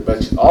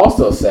but she's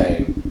also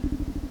saying,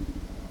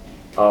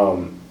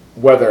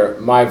 whether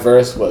my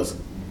verse was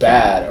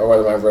bad or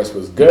whether my verse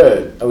was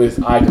good, at least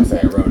I can say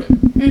I wrote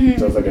it.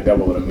 So it's like a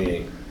double little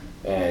meaning,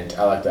 and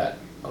I like that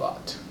a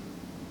lot.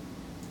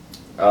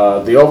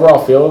 The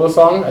overall feel of the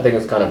song, I think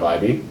it's kind of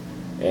vibey.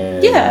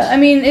 And yeah, I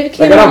mean, it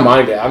came I don't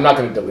mind it. I'm not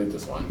going to delete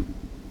this one.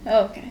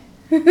 Oh, okay.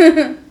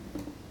 It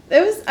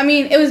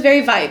was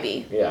very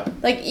vibey. Yeah.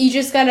 Like, you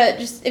just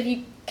gotta, if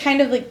you kind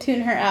of, like,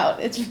 tune her out,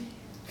 it's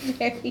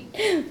very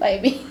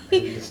vibey.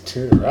 Just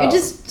tune her out.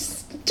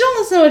 Just don't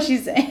listen to what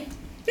she's saying.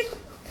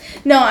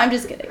 No, I'm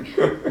just kidding.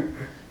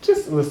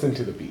 Just listen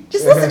to the beat.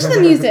 Just listen to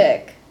the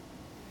music.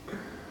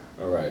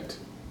 All right.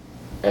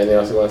 Anything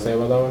else you want to say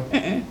about that one?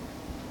 Mm-mm.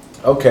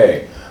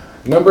 Okay.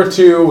 Number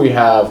 2, we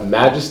have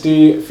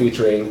Majesty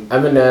featuring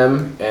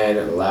Eminem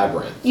and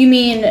Labyrinth. You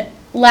mean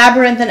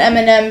Labyrinth and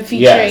Eminem featuring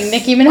Yes,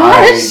 Nicki Minaj.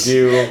 I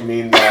do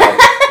mean that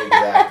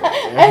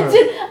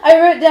exactly.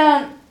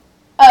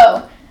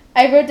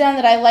 I wrote down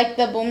that I like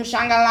the boom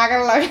shanga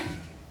laga laga.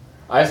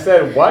 I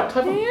said, what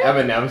type of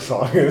Eminem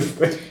song is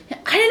this?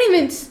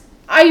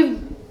 I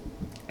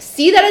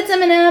see that it's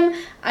Eminem.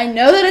 I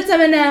know that it's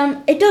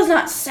Eminem. It does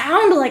not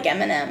sound like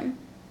Eminem.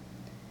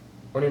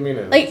 What do you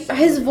mean? Like,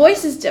 his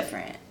voice is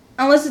different.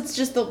 Unless it's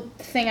just the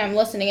thing I'm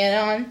listening in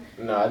on.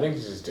 No, I think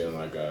he's just doing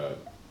like a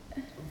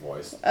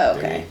voice. Oh,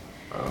 okay.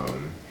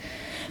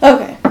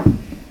 Okay.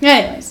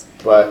 Anyways.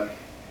 But,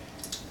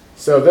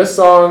 so this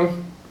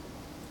song,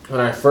 when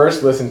I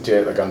first listened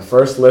to it, like on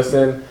first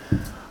listen,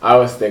 I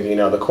was thinking,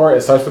 the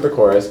chorus, it starts with the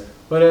chorus.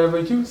 Whatever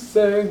you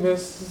say,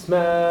 Mrs.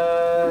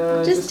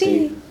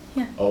 Majesty.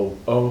 Yeah.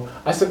 Oh.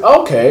 I said,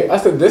 okay. I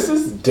said, this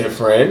is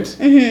different.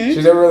 Mm-hmm.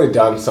 She's never really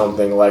done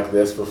something like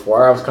this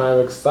before. I was kind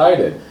of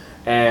excited.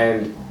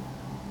 And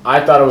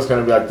I thought it was going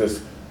to be like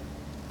this.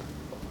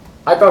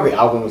 I thought the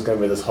album was going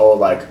to be this whole,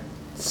 like,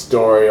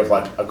 story of,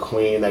 like, a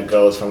queen that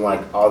goes from,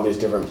 like, all these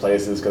different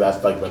places, because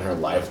that's, like, been her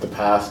life the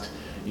past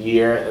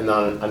year. And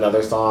then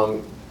another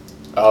song,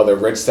 the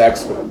Rich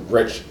Sex,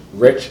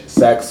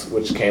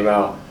 which came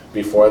out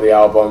before the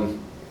album.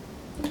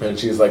 And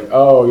she's like,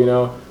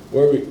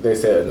 they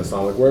say it in the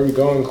song, like, where are we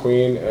going,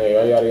 queen?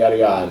 Yada, yada,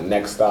 yada.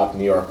 Next stop,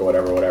 New York, or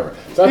whatever.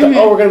 So I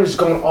thought, we're going to be just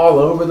going all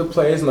over the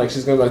place, and, like,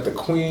 she's going to be, like, the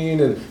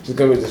queen, and she's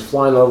going to be just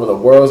flying all over the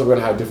world, so we're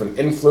going to have different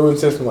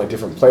influences from, like,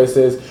 different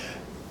places.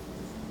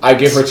 I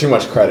give her too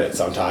much credit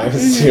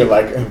sometimes to,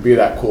 like, be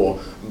that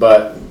cool.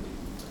 But,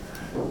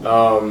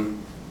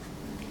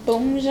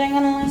 Boom, so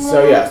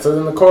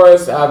then the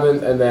chorus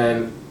happens, and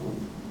then,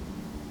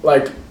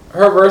 like,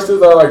 her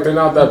verses are, like, they're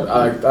not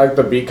that, like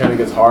the beat kind of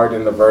gets hard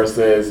in the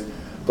verses.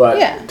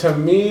 But to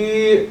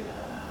me,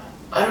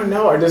 I don't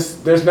know.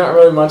 There's not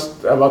really much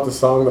about the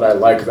song that I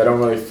like, because I don't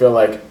really feel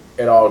like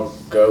it all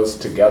goes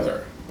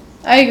together.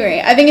 I agree.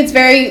 I think it's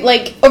very,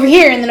 like, over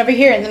here, and then over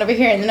here, and then over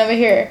here, and then over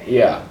here.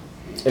 Yeah.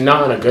 And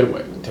not in a good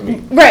way, to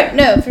me. Right.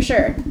 No, for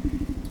sure.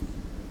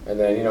 And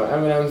then,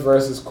 Eminem's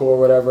verse is cool,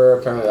 whatever.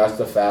 Apparently that's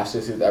the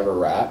fastest he's ever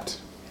rapped.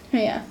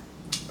 Yeah.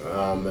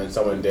 And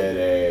someone did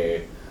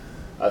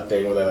a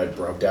thing where they, like,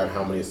 broke down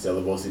how many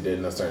syllables he did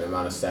in a certain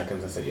amount of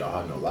seconds. I said, y'all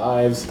have no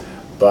lives.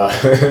 But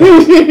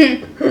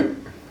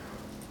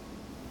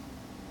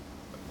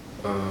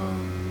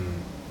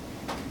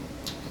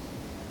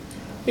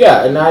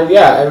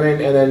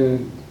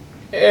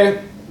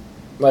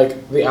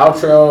like the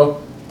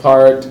outro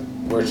part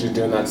where she's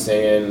doing that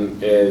singing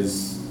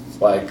is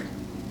like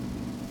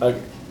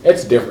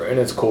it's different and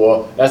it's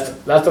cool. That's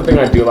the thing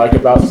I do like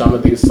about some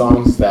of these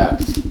songs, that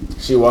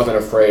she wasn't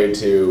afraid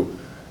to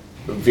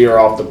veer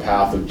off the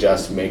path of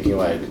just making,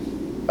 like,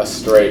 a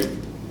straight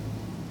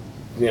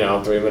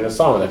 3-minute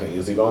song that can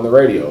easily go on the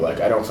radio.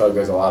 Like, I don't feel like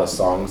there's a lot of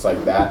songs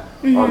like that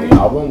on the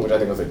album, which I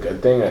think is a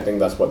good thing. I think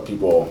that's what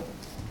people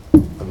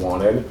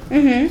wanted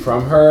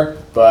from her,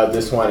 but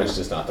this one is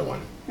just not the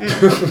one.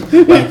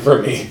 Like,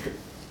 for me.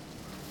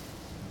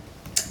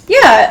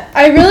 Yeah,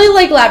 I really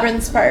like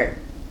Labyrinth's part.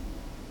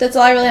 That's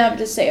all I really have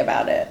to say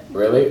about it.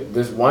 Really?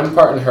 There's one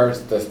part in her, I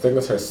think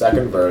it's her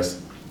second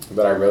verse,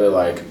 that I really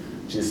like.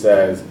 She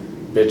says,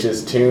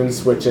 bitches tune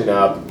switching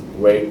up,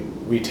 wait,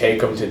 we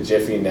take him to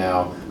Jiffy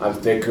now. I'm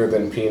thicker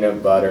than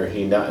peanut butter.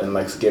 He nuttin'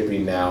 like Skippy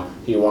now.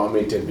 He want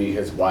me to be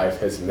his wife,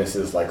 his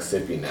missus like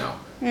Sippy now.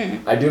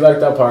 I do like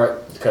that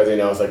part because,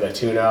 it's like a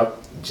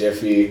tune-up,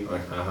 Jiffy,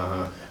 like,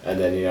 and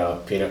then,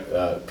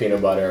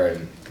 peanut butter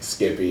and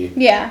Skippy.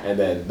 Yeah. And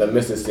then the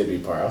Mississippi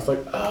part. I was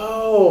like,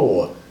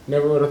 oh,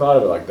 never would have thought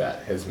of it like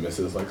that. His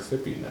missus like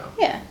Sippy now.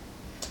 Yeah.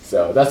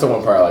 So that's the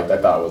one part I liked. I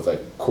thought it was,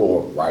 like,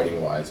 cool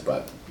writing-wise,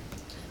 but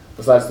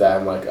besides that,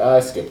 I'm like,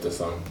 I skipped this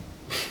song.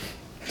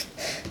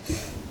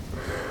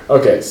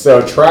 Okay,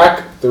 so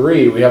track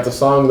 3, we have the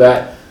song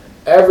that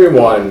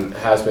everyone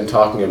has been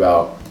talking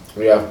about.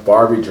 We have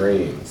Barbie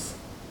Dreams.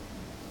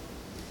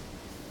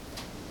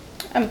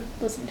 I'm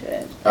listening to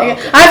it. Oh,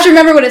 okay. I have to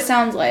remember what it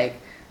sounds like.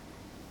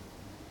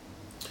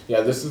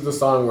 Yeah, this is the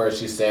song where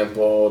she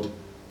sampled,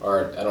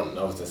 or I don't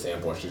know if it's a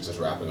sample or she's just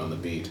rapping on the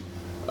beat,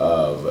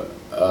 of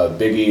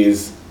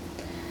Biggie's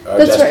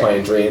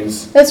Plain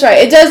Dreams. That's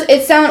right.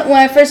 It sound, when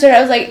I first heard it,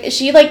 I was like, is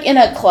she, like, in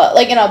a club,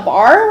 like in a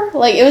bar?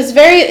 Like, it was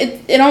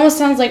it almost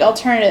sounds like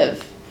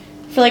alternative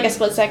for, like, a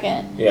split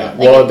second. Yeah,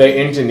 like,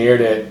 they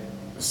engineered it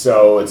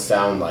so it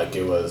sounded like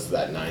it was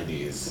that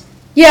 90s.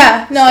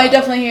 Yeah, no, style. I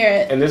definitely hear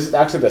it. And this is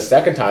actually the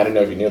second time, I don't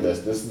know if you knew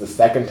this is the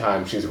second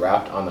time she's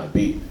rapped on that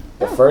beat.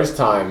 The first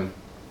time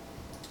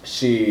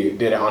she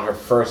did it on her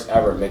first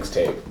ever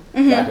mixtape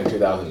back in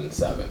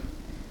 2007.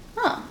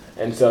 Huh.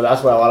 And so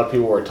that's why a lot of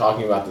people were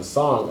talking about this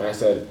song. And I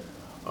said,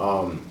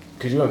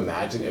 could you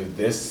imagine if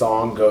this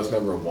song goes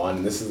number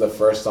 1? This is the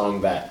first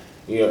song that,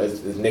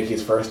 is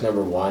Nicki's first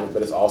number 1,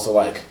 but it's also,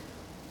 like,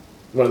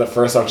 one of the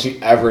first songs she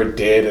ever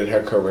did in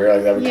her career.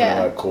 Like, that would kind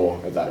of, like, cool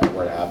if that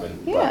were to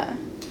happen. Yeah. But,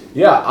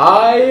 yeah,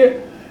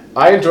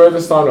 I enjoyed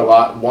this song a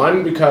lot.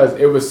 One, because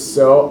it was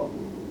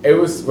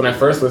when I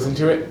first listened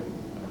to it,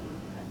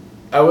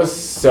 I was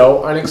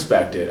so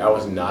unexpected. I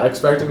was not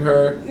expecting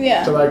her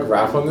to like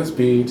rap on this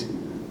beat.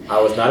 I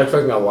was not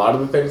expecting a lot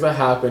of the things that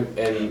happened,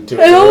 and it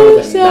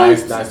was a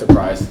nice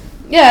surprise.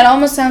 Yeah, it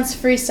almost sounds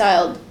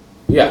freestyled.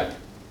 Yeah,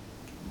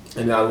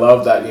 and I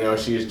love that, you know,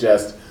 she's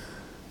just,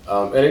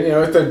 and you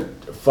know, it's a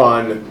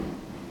fun,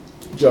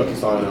 jokey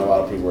song. I know a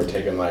lot of people were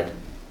taking like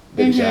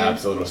the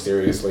jabs a little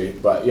seriously,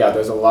 but yeah,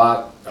 there's a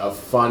lot of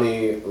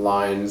funny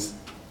lines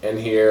in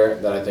here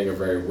that I think are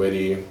very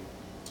witty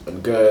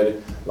and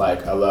good.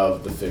 Like, I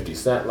love the 50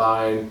 Cent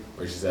line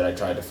where she said, I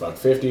tried to fuck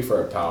 50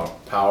 for a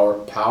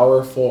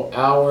powerful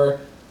hour,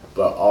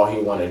 but all he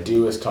want to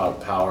do is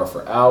talk power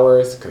for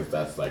hours, because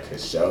that's like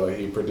his show that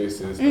he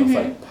produces. And it's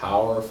like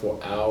powerful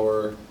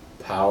hour,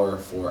 power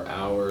for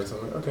hours.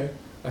 I'm like, okay,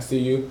 I see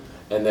you.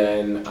 And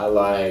then I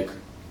like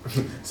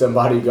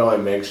somebody go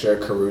and make sure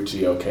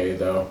Karrueche okay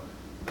though.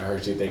 I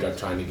heard you think I'm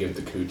trying to give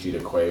the coochie to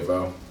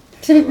Quavo.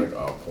 I'm like,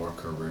 oh, poor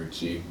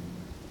Karrueche.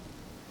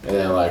 And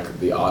then like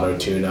the auto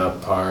tune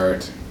up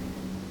part.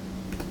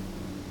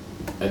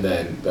 And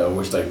then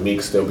which like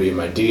Meek still be in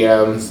my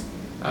DMs.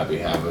 I be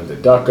having to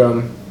duck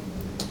them.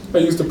 I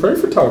used to pray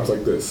for times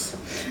like this.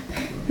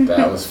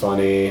 That was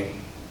funny.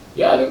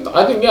 Yeah,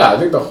 I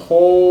think the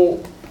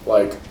whole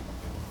like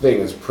thing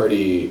is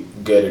pretty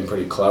good and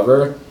pretty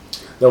clever.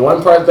 The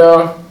one part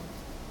though,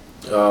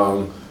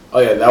 oh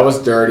yeah, that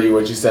was dirty.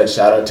 When you said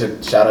shout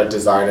out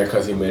designer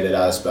because he made it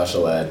out of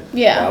special ed.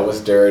 Yeah, that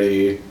was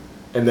dirty.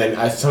 And then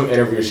at some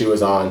interview she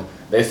was on,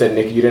 they said,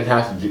 Nicki, you didn't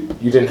have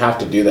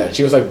to do that. And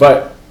she was like,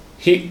 but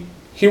he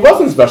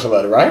wasn't special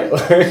ed, right?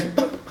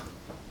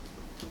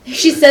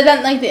 She said that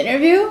in like the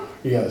interview?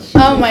 Yes.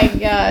 Oh my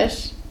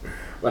gosh.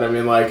 But I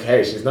mean, like,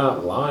 hey, she's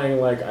not lying.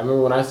 Like, I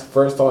remember when I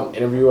first saw an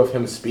interview of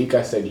him speak,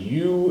 I said,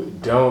 you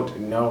don't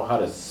know how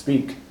to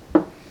speak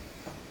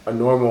a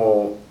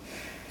normal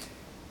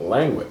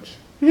language.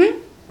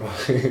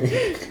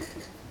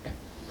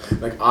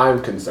 Like,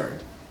 I'm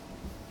concerned.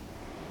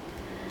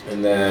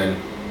 And then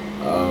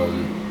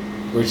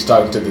we're just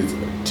talking to these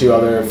two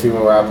other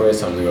female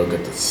rappers. I'm gonna go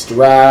get the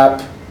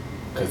strap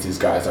because these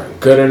guys aren't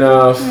good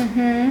enough.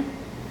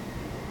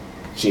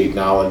 She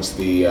acknowledged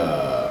the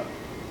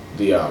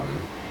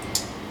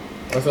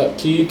what's that?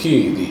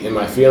 Kiki, the In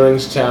My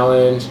Feelings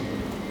challenge.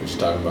 We're just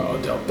talking about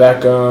Odell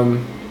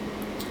Beckham.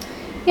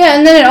 Yeah,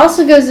 and then it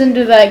also goes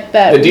into like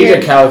that. The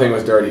DJ Khaled thing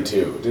was dirty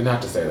too. Didn't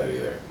have to say that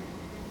either.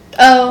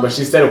 Oh. But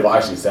she said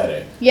why she said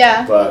it.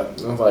 Yeah. But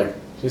I was like,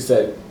 she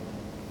said.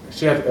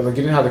 She had like,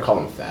 you didn't have to call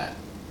him fat.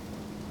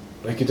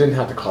 Like, you didn't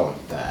have to call him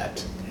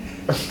fat.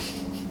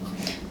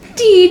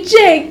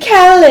 DJ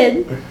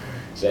Khaled.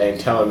 She ain't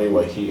telling me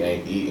what he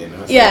ain't eating. I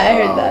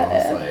heard that.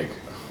 I was like,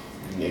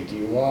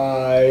 Nicki,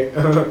 why?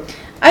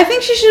 I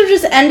think she should have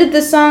just ended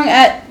the song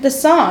at the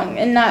song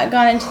and not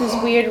gone into this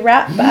weird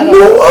rap battle.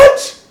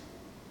 What?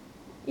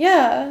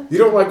 Yeah. You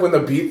don't like when the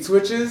beat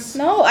switches?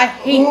 No, I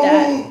hate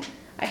that.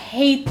 I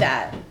hate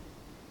that.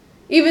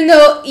 Even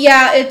though,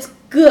 yeah, it's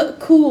good,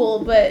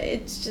 cool, but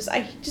it's just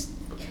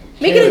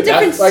make it a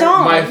different song. That's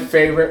song. Like my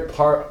favorite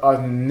part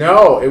of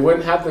no, it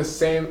wouldn't have the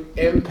same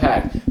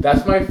impact.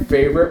 That's my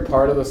favorite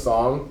part of the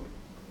song,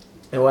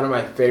 and one of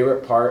my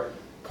favorite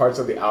parts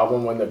of the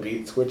album when the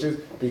beat switches,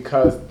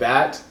 because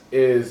that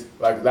is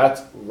like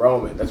that's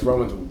Roman. That's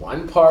Roman's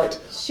one part.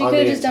 She could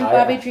have just done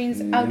Bobby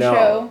Dream's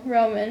outro,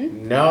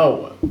 Roman.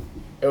 No.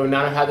 It would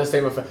not have had the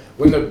same effect.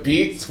 When the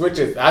beat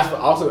switches, that's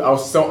also, I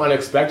was so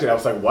unexpected. I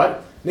was like,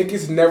 what?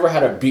 Nicki's never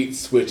had a beat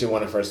switch in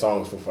one of her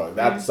songs before.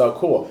 That's so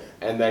cool.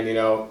 And then, you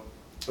know,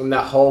 and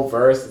that whole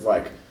verse is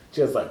like,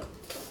 she has like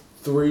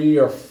 3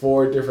 or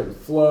 4 different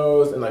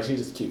flows, and like she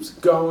just keeps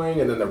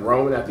going. And then the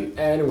Roman at the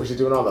end, where she's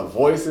doing all the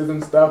voices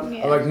and stuff.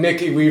 Yeah. I'm like,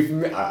 Nicki, we've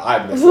missed you.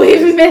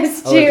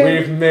 Like,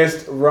 we've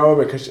missed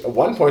Roman. Because at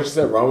one point she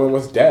said Roman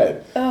was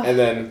dead. Ugh. And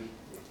then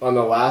on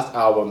the last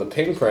album, the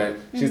Pink Print,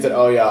 she said,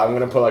 oh yeah, I'm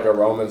going to put like a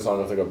Roman song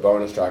with like a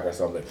bonus track or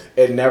something.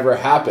 It never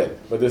happened.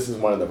 But this is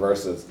one of the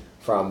verses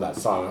from that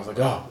song. I was like,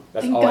 oh,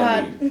 that's all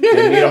I need.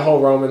 Didn't need a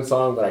whole Roman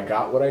song, but I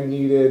got what I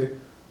needed.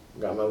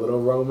 Got my little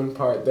Roman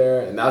part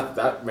there. And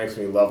that makes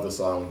me love the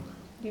song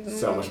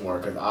so much more.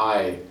 Because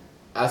I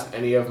asked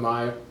any of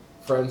my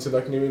friends who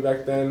like knew me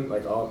back then,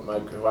 like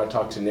who I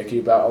talked to Nicki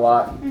about a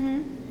lot,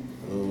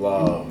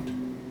 loved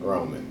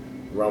Roman.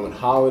 Roman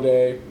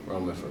Holiday,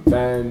 Roman's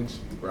Revenge,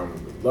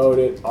 Roman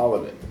Reloaded, all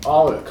of it.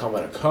 All of it. Come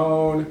at a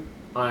Cone,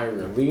 I Am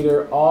Your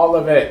Leader, all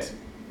of it.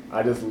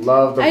 I just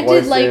love the voices. I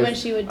did like when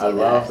she would do that. I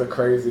love the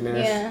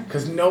craziness. Yeah.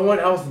 Because no one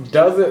else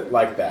does it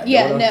like that.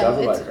 Yeah, no one else does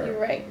it like her. You're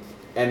right.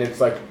 And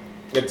it's like,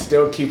 it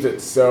still keeps it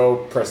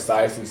so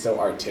precise and so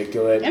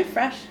articulate. And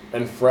fresh.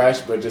 And fresh,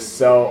 but just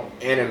so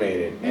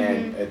animated.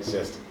 And it's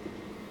just,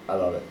 I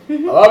love it. I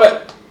love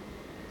it.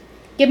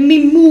 Give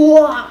me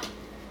more.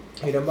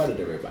 Hey, don't bother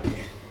everybody.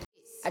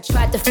 I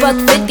tried to fuck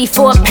 50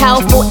 for a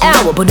powerful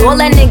hour, but all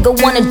that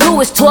nigga wanna do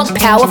is talk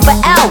power for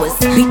hours.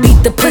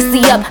 Beat the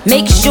pussy up,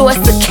 make sure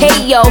it's a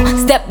KO.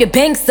 Step your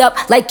banks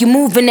up like you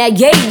moving that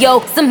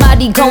yayo.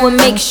 Somebody go and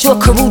make sure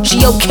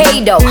Karrueche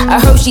okay though. I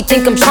heard she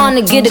think I'm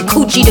trying to get a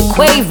coochie to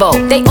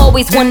Quavo. They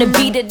always wanna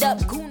beat it up.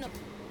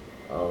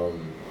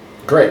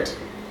 Great.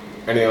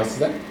 Anything else to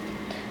say?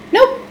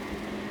 Nope.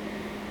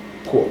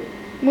 Cool.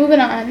 Moving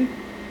on.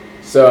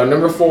 So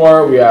number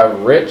 4, we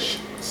have Rich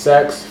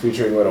Sex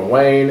featuring Lil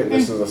Wayne.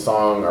 This is a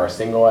song or a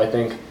single, I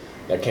think,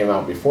 that came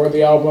out before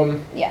the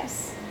album.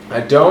 Yes. I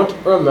don't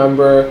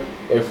remember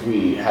if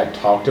we had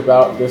talked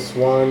about this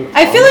one.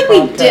 I feel like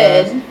we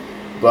did.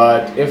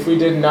 But if we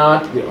did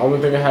not, the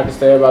only thing I had to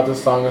say about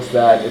this song is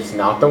that it's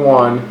not the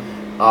one.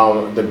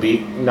 The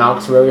beat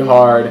knocks really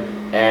hard,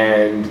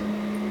 and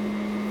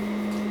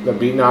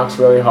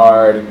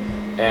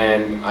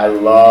I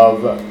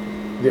love.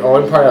 The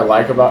only part I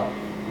like about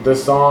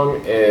this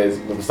song is,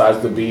 besides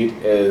the beat,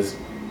 is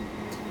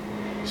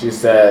she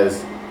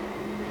says,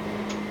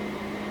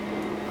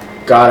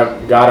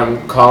 Got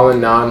him calling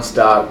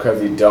nonstop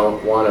because he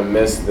don't want to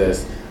miss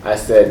this. I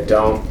said,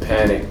 don't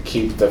panic,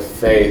 keep the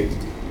faith.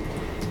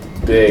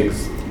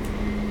 Big's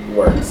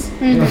words.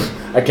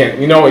 Mm-hmm. I can't.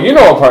 You know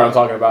what part I'm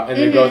talking about. And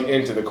it goes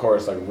into the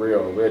chorus like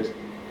real Rich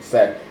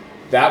said.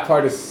 That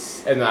part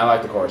is, and I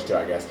like the chorus too,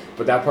 I guess.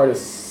 But that part is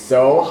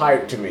so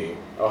hyped to me.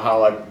 Of how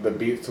like the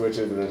beat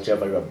switches and then she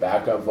has like the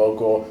backup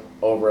vocal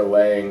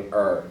overlapping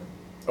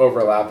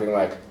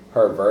like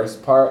her verse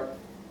part.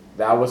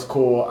 That was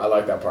cool. I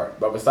like that part.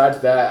 But besides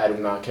that, I do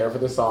not care for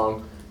the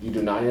song. You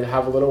do not need to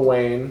have a Lil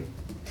Wayne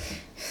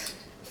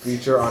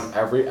feature on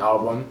every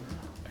album.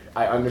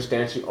 I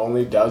understand she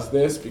only does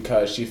this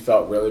because she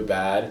felt really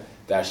bad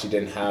that she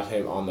didn't have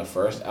him on the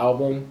first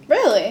album.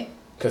 Really?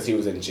 Because he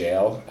was in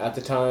jail at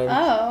the time.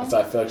 Oh. So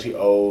I feel like she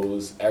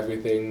owes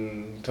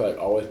everything to like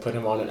always put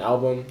him on an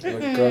album. I'm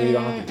like, girl, you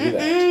don't have to do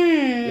that.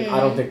 And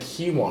I don't think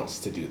he wants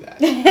to do that.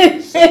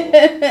 So.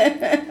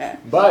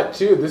 But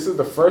too, this is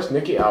the first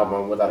Nicki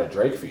album without a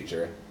Drake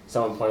feature.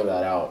 Someone pointed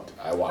that out.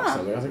 I watched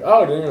something. I was like,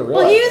 oh, I didn't even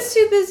realize. Well, he was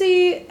too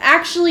busy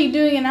actually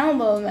doing an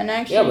album and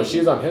actually. Yeah, but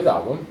she's on his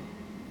album.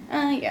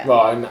 Yeah. Well,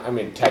 I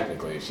mean,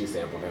 technically, she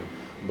sampled him,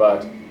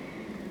 but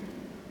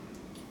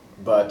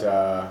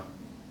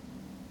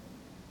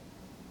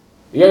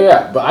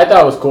yeah. But I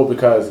thought it was cool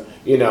because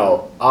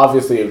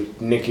obviously,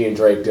 if Nicki and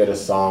Drake did a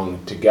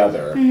song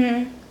together,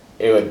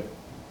 it would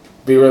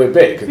be really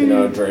big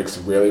because Drake's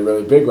really,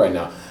 really big right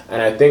now, and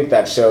I think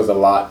that shows a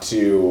lot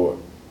to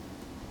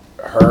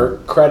her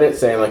credit,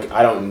 saying like,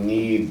 I don't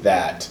need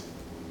that,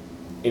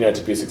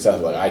 to be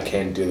successful. Like I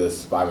can do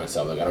this by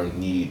myself. Like I don't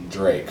need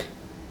Drake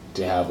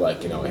to have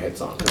like a hit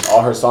song, because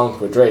all her songs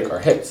with Drake are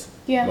hits.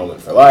 Yeah.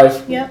 Moment for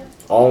Life. Yep.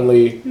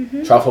 Only.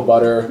 Truffle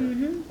Butter.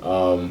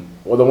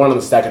 Well, the one on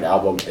the second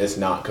album is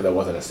not because it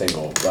wasn't a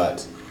single,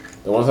 but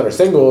the ones that are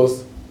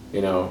singles,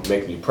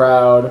 Make Me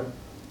Proud,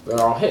 they're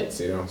all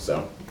hits.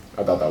 So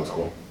I thought that was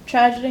cool.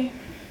 Tragedy.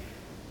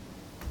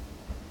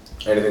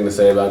 Anything to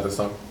say about this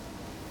song?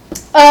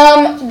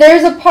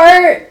 There's a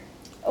part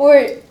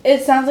where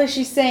it sounds like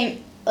she's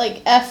saying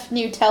like F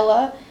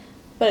Nutella,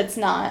 but it's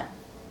not.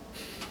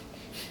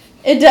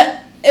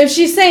 If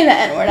she's saying the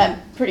N word,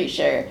 I'm pretty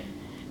sure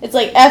it's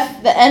like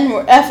F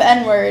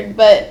N word,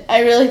 but I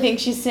really think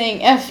she's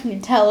saying F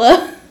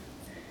Nutella.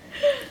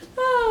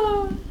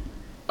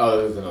 Oh,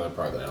 there's another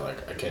part that I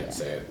like. I can't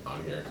say it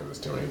on here because it's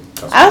too many.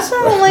 I also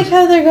don't like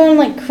how they're going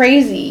like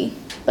crazy,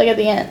 like at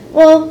the end.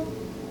 Well.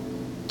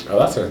 Oh,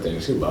 that's her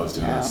thing. She loves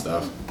doing that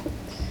stuff.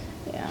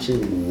 Yeah. She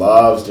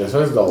loves just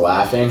the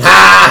laughing.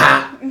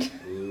 She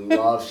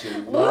loves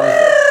it.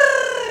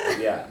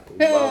 Yeah,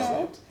 loves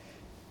it.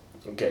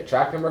 Okay,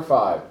 track number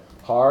 5,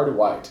 Hard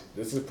White.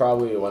 This is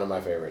probably one of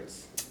my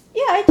favorites.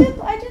 Yeah, I did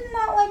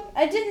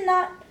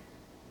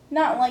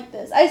not like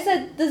this. I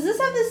said, does this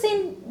have the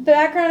same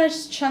background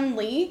as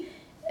Chun-Li?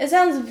 It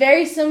sounds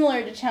very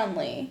similar to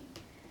Chun-Li.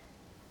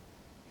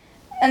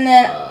 And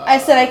then I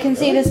said I can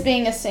see this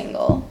being a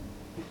single.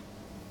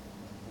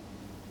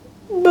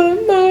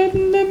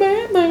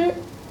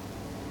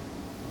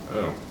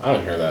 I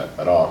don't hear that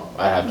at all.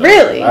 I'd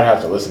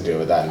have to listen to it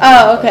with that.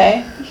 Oh,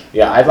 okay.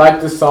 Yeah, I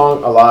like this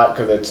song a lot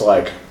because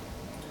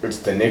it's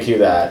the Nicki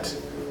that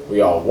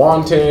we all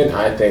wanted.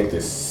 I think the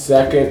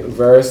second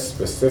verse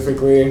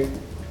specifically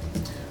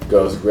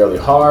goes really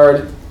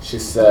hard. She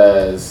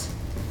says,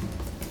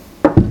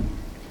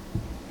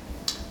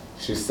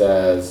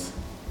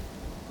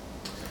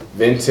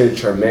 Vintage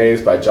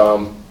Hermes by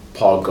Jean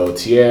Paul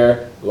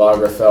Gaultier.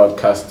 Lagerfeld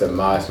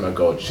customized my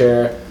gold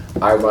chair.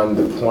 I run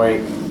the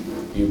point.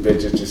 You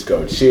bitches just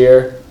go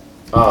cheer.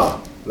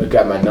 Look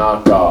at my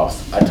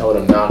knockoffs. I told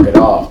him knock it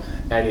off.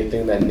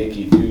 Anything that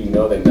Nicki do,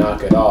 they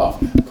knock it off.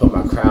 Put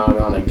my crown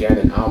on again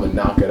and I'ma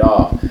knock it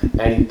off.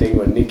 Anything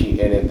with Nicki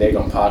in it, they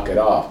gon' pocket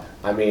off.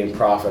 I mean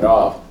profit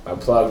off. My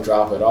plug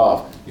drop it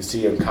off. You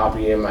see him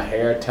copying my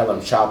hair, tell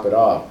him chop it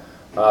off.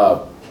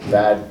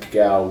 Bad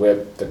gal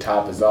whip, the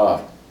top is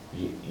off.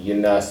 You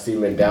not see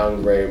me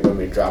downgrade when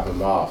we drop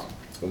him off.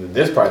 And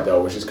this part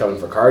though, which is coming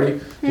for Cardi,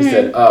 he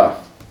said, I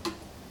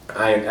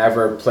ain't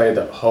ever play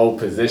the whole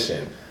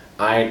position.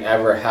 I ain't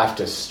ever have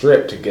to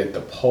strip to get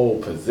the pole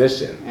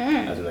position.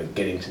 As in like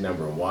getting to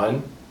number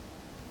 1.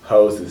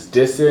 Hoes is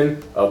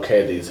dissing.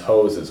 Okay, these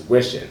hoes is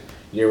wishing.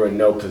 You're in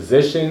no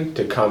position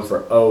to come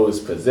for O's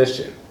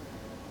position.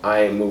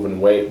 I ain't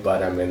moving weight,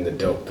 but I'm in the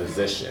dope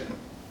position.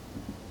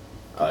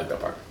 I like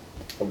that part.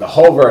 The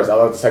whole verse, I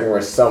love the second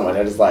verse so much.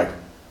 I just like,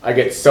 I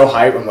get so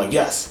hyped. I'm like,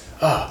 yes.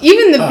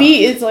 Even the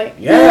beat is like.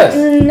 Yes.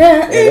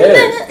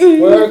 It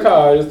is. Work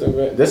hard.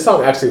 This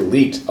song actually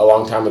leaked a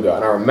long time ago,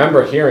 and I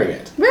remember hearing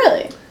it.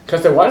 Really?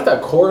 Because why does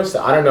that chorus?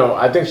 I don't know.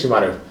 I think she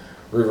might have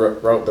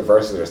rewrote the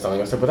verses or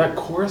something. I said, but that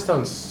chorus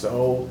sounds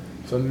so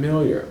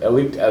familiar. It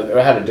leaked. It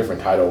had a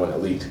different title when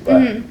it leaked,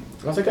 but I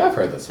was like, I've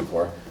heard this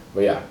before.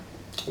 But yeah,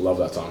 love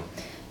that song.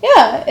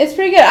 Yeah, it's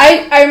pretty good.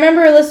 I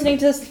remember listening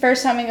to this the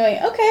first time and going,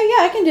 okay,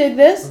 yeah, I can dig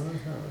this.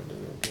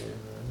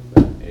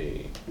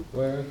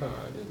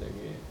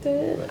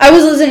 I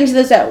was listening to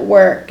this at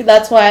work.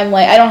 That's why I'm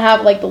like, I don't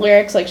have like the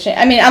lyrics like shit.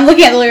 I mean, I'm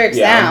looking at the lyrics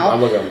now.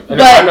 I'm looking at them.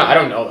 But I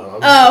don't know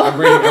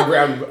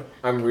them.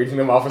 I'm reading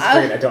them off a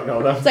screen. I don't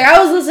know them. It's like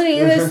I was listening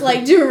to this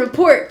like doing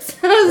reports.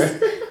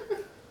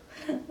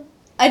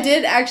 I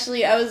did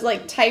actually. I was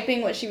like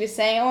typing what she was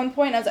saying at one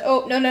point. And I was like,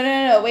 oh no,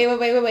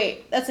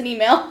 wait. That's an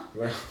email.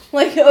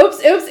 Like oops.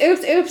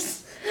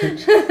 It's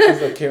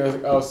okay. I was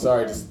like, oh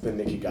sorry, just the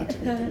Nicki got to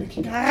me.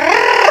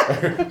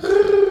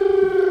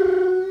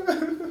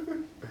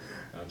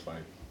 That's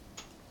fine.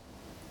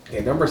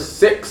 Okay, number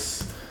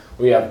 6,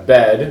 we have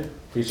Bed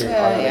featuring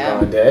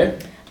Ariana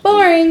Grande.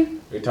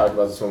 Boring. We talked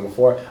about this one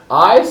before.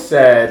 I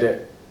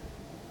said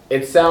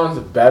it sounds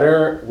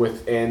better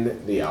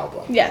within the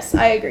album. Yes,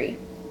 I agree.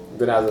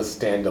 Than as a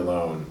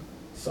standalone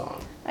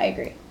song. I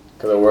agree.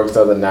 Because it works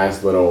as a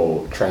nice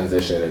little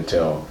transition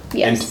into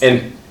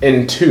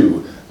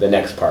the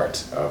next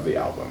part of the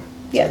album.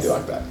 So yes. I do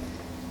like that.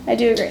 I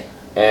do agree.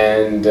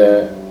 And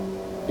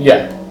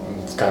yeah,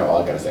 that's kind of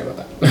all I gotta say about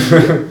that.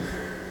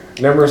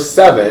 Number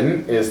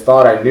 7 is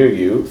Thought I Knew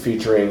You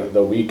featuring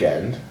The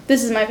Weeknd.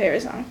 This is my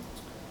favorite song.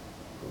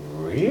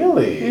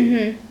 Really?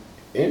 Mm-hmm.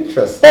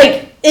 Interesting.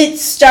 Like, it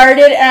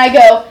started and I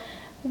go,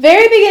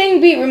 very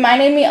beginning beat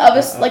reminded me of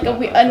a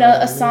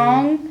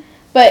song,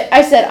 but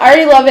I said, I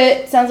already love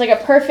it. Sounds like a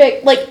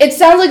perfect, like, it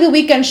sounds like The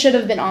Weeknd should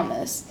have been on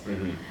this.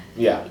 Mm-hmm.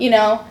 Yeah. You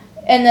know?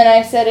 And then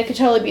I said it could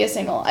totally be a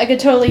single. I could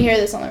totally hear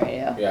this on the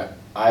radio. Yeah.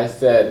 I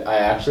said I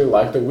actually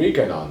like The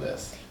Weeknd on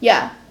this.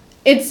 Yeah.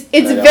 It's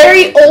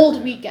very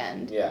old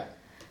Weeknd. Yeah.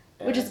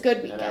 Which is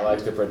good Weeknd. And I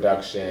like the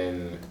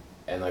production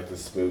and like the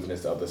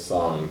smoothness of the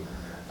song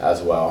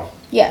as well.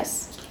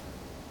 Yes.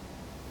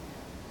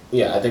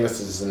 Yeah, I think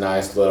this is a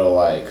nice little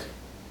like.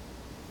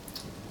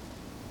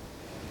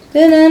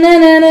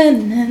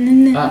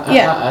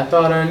 I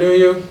thought I knew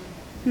you.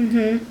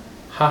 Mhm.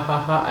 Ha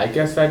ha ha! I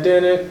guess I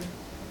didn't.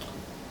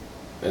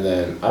 And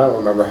then I don't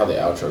remember how the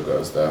outro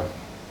goes though.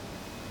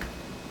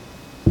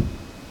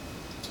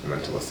 I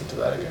meant to listen to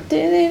that again.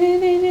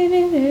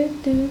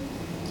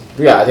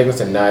 But yeah, I think it's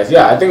a nice.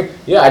 Yeah, I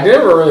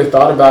never really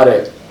thought about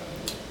it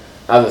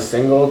as a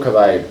single because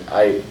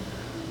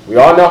we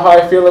all know how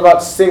I feel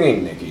about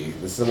singing, Nicki.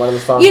 This is one of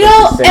the songs. You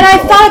know, and I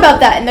thought about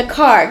that in the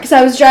car because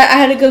I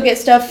had to go get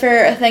stuff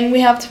for a thing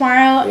we have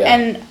tomorrow,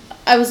 and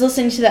I was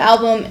listening to the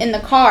album in the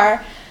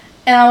car,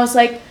 and I was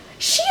like,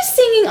 she's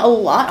singing a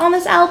lot on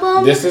this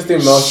album. This is the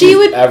most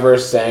she's ever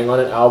sang on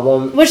an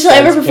album. Which she'll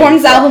ever perform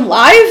this album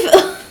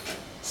live?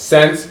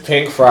 Since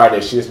Pink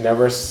Friday, she's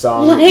never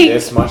sung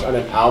this much on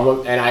an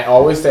album. And I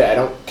always say I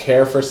don't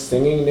care for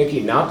singing Nicki.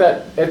 Not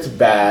that it's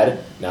bad,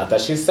 not that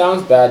she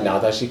sounds bad,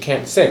 not that she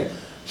can't sing.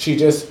 She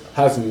just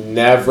has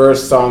never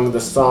sung the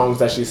songs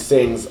that she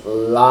sings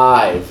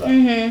live.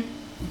 Mm-hmm.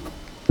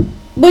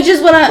 Which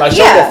is what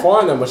she'll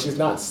perform them, but she's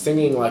not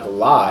singing like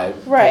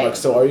live. Right. I'm like,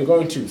 so are you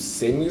going to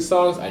sing these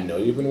songs? I know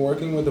you've been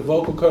working with a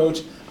vocal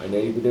coach. I know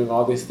you've been doing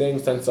all these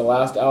things since the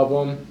last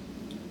album.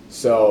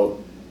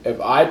 So if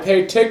I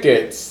pay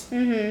tickets,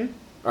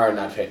 or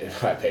not pay,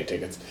 if I pay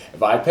tickets,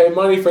 if I pay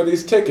money for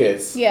these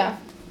tickets,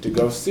 to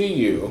go see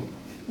you,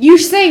 you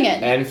sing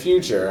it, and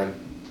Future,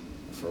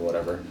 for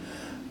whatever,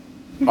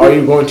 are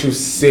you going to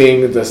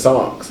sing the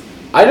songs?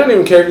 I don't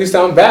even care if you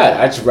sound bad.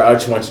 I just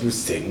want you to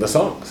sing the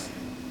songs.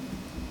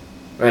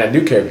 I mean, I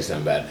do care if you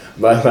sound bad,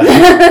 but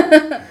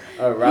I'd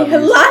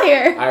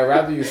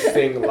rather you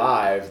sing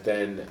live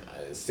than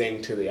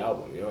sing to the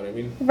album. You know what I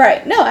mean?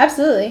 Right. No,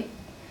 absolutely.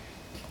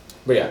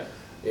 But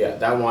yeah,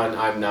 that one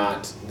I'm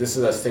not. This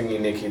is a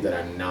singing Nicki that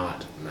I'm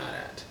not mad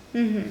at.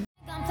 I'm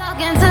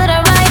talking to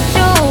the right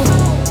dude.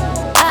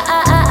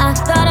 I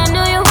thought I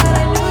knew you.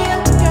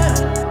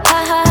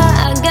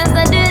 I guess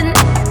I didn't.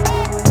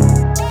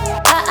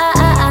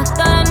 I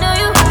thought I knew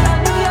you.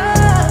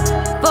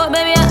 But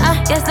baby,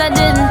 I guess I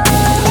didn't.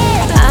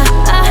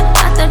 I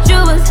thought you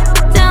was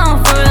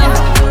down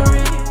for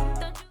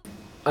real.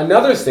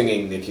 Another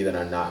singing Nicki that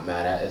I'm not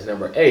mad at is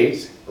number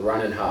 8,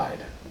 Run and Hide.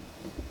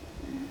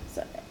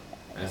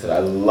 I said I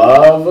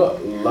love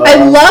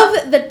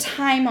the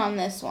time on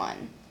this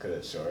one. Because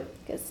it's short.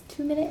 Because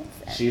 2 minutes.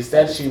 She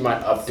said she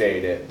might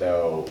update it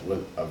though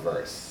with a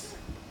verse,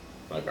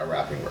 like a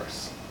rapping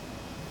verse.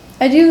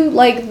 I do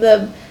like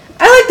I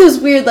like those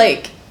weird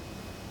like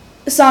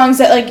songs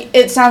that like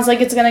it sounds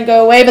like it's gonna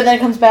go away, but then it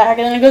comes back,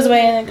 and then it goes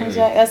away, and then it comes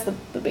back. That's the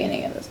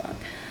beginning of the song.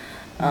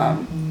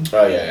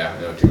 Oh yeah,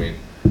 I know what you mean.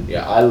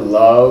 Yeah, I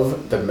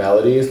love the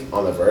melodies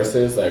on the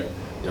verses, like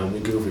Know me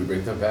goofy,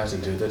 bring some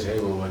passion to the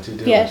table, what you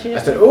do? Yeah, she I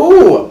said,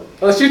 ooh!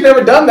 Well, she's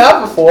never done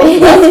that before, so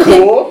that's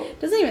cool.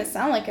 Doesn't even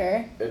sound like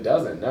her. It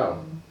doesn't,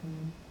 no.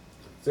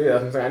 So yeah,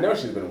 that's what I'm saying. I know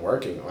she's been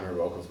working on her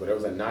vocals, but it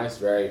was a nice,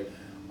 very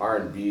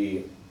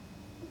R&B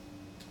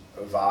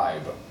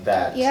vibe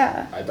that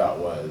I thought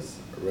was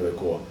really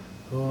cool.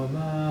 Who am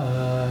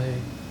I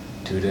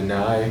to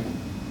deny?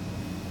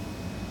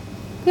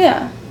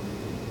 Yeah.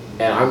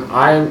 And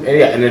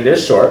and it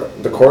is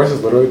short. The chorus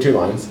is literally 2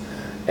 lines,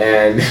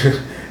 and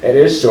it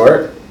is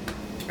short.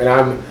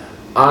 And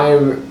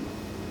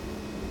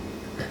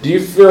do you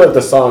feel that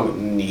the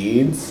song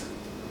needs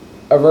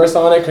a verse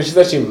on it? Because she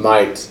said she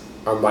might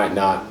or might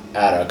not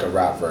add a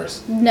rap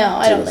verse. No,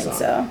 I don't think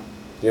so.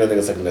 You don't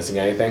think it's missing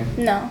anything?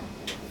 No.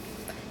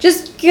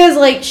 Just because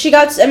it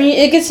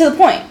gets to the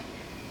point.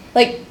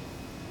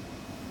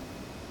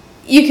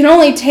 You can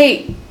only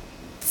take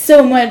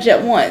so much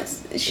at once.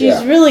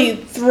 She's really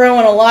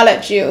throwing a lot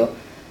at you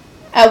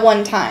at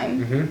one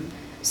time. Mm-hmm.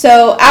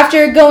 So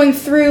after going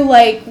through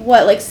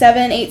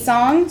 7, 8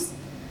 songs,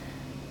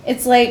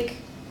 it's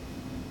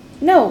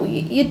no,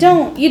 you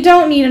don't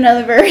need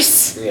another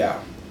verse. Yeah.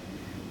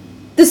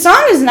 The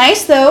song is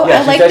nice though.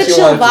 I like the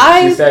chill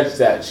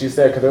vibe. She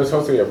said because there was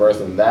supposed to be a verse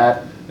on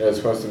that. There was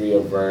supposed to be a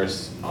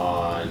verse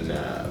on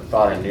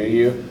Thought I Knew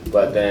You,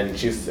 but then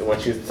when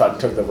she took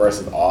the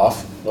verses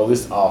off, well, at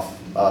least off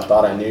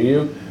Thought I Knew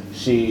You,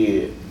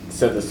 she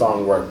said the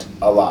song worked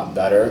a lot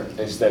better,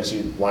 and she said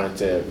she had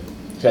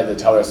to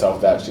tell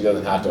herself that she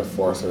doesn't have to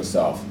force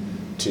herself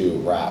to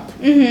rap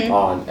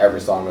on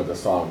every song, or the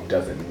song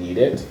doesn't need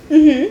it.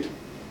 Mm-hmm.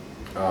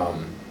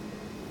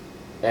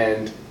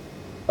 And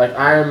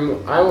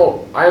I'm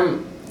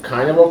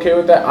kind of okay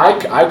with that.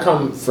 I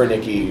come for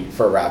Nicki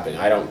for rapping.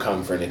 I don't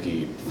come for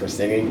Nicki for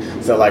singing.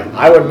 So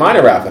I wouldn't mind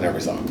a rap on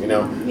every song,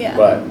 Yeah.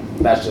 But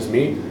that's just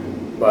me.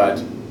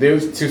 But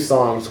those 2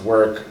 songs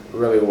work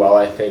really well,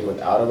 I think,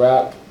 without a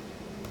rap.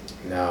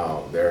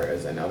 Now there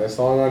is another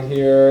song on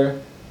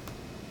here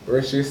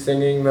where she's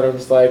singing that I'm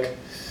just I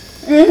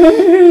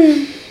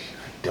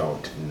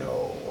don't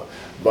know.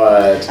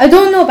 But I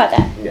don't know about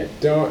that. Yeah,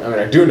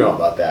 I do know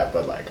about that,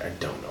 but I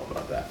don't know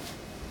about that.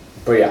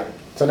 But yeah.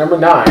 So number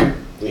 9,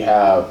 we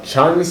have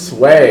Chun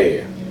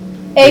Sway,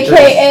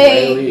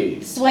 aka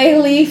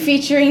Sway Lee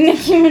featuring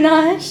Nicki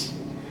Minaj.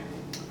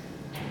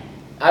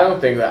 I don't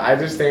think that. I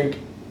just think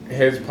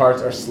his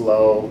parts are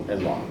slow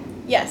and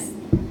long. Yes.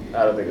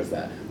 I don't think it's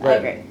that. But I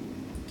agree.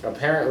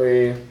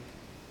 Apparently,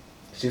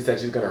 she said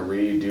she's gonna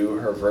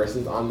redo her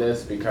verses on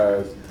this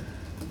because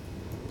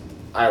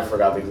I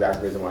forgot the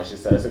exact reason why she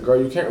said it. I said, girl,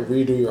 you can't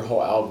redo your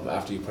whole album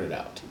after you put it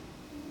out.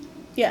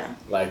 Yeah.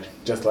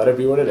 Just let it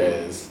be what it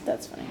is.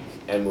 That's funny.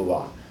 And move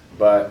on.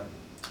 But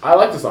I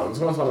like the song. This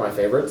one's one of my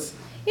favorites.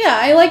 Yeah,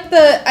 I like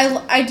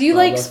I do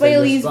like Sway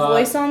Lee's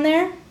voice on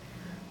there.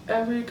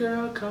 Every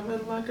girl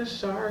coming like a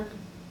shark.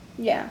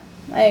 Yeah,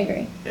 I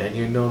agree. And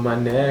you know my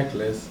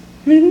necklace.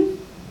 Mm-hmm.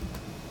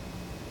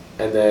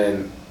 And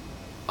then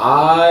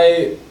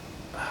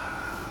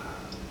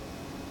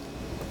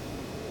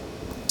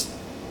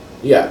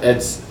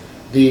it's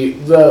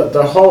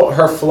the whole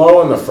her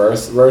flow in the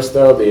first verse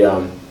though,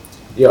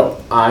 yo,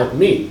 I'm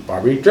me,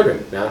 Barbie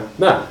dripping,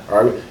 nah,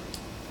 Barbie.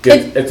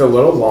 It's a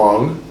little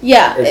long.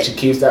 Yeah. And she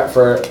keeps that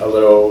for a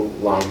little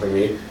long for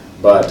me,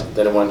 but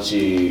then once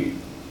she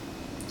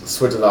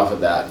switches off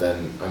of that,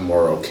 then I'm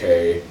more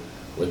okay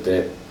with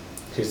it.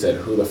 She said,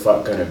 who the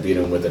fuck gonna beat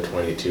him with a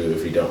 22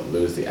 if you don't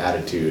lose the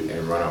attitude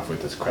and run off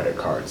with his credit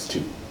cards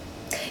too?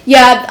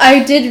 Yeah,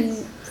 I did.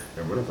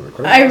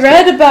 I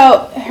read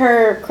about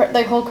her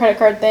whole credit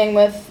card thing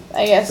with,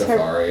 I guess,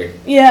 Safari. Her.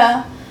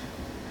 Yeah.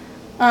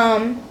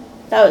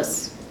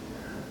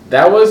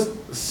 That was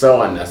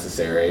so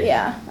unnecessary.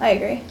 Yeah, I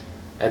agree.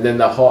 And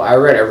then I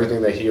read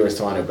everything that he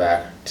responded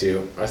back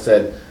to. I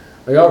said,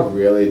 are y'all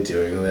really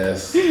doing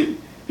this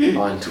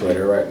on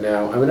Twitter right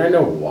now? I mean, I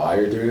know why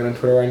you're doing it on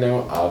Twitter right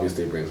now.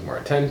 Obviously, it brings more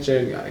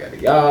attention, yada, yada,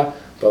 yada.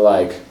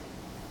 But,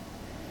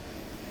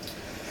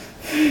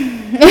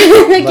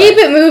 keep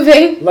it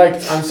moving.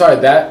 I'm sorry,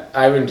 that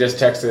I even just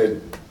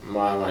texted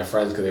my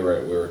friends because we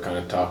were kind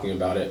of talking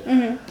about it.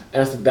 Mm-hmm.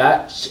 And I said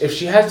that if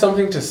she had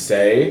something to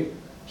say,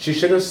 she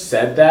should have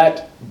said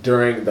that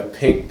during the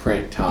Pink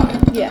Print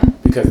time. Yeah.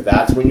 Because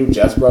that's when you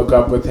just broke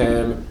up with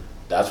him.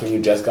 That's when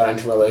you just got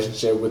into a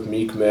relationship with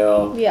Meek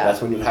Mill. Yeah.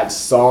 That's when you had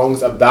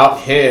songs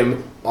about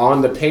him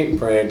on the Pink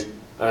Print.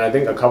 And I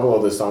think a couple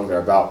of the songs are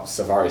about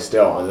Safari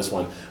still on this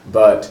one.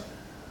 But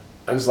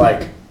I'm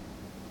just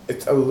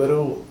it's a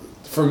little,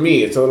 for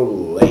me, it's a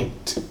little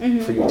late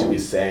for you to be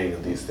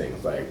saying these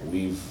things.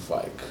 We've,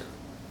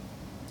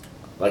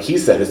 like he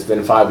said, it's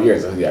been 5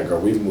 years. I was yeah, girl,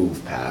 we've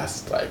moved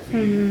past, bye.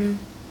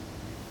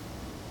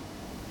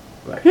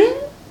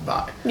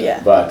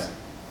 Yeah. But,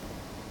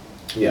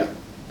 yeah,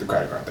 the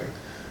credit card thing.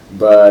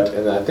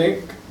 And I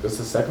think it's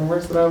the second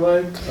verse that I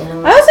like a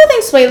lot. I also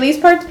think Sway Lee's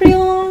part's pretty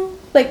long.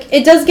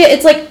 It does get,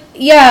 it's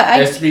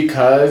It's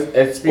because.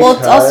 Well,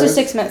 it's also a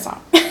 6-minute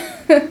song.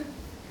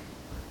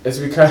 It's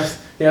because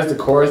he has the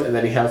chorus and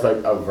then he has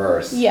a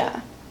verse.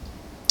 Yeah.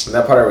 And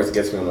that part always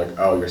gets me. I'm like,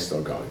 oh, you're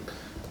still going.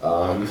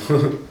 That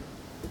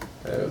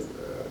was,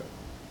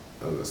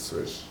 on the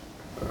Switch.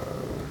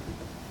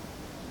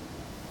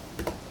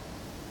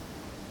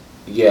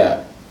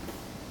 Yeah.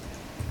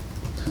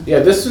 Yeah,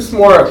 this was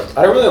more.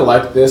 I don't really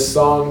like this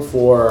song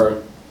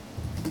for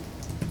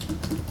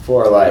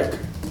like.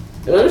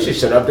 Maybe she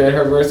should update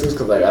her verses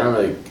because like I don't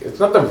really. It's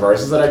not the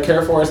verses that I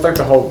care for. It's like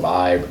the whole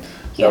vibe.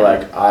 Yeah. That,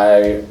 like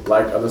I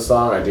like of the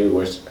song. I do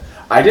wish.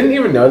 I didn't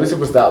even notice it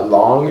was that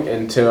long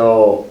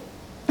until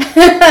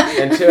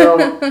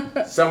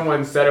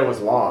someone said it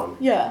was long.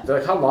 Yeah. They're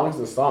like, "How long is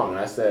the song?" And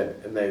I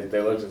said, and they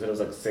looked and said it was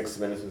like 6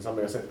 minutes and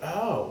something. I said,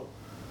 "Oh,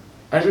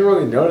 I didn't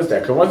really notice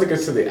that." Because once it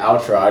gets to the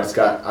outro, I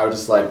was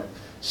just like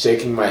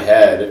shaking my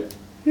head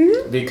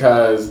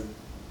because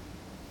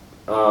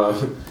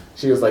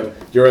she was like,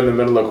 "You're in the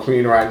middle of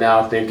Queen right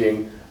now,"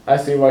 thinking, "I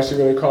see why she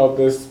really called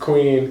this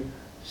Queen.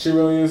 She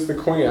really is the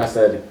Queen." I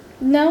said,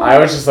 "No." I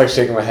was just like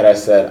shaking my head. I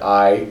said,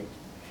 "I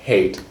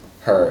hate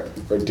her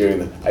for doing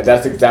that.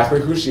 That's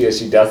exactly who she is.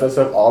 She does that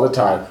stuff all the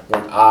time.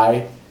 Like,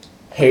 I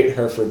hate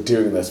her for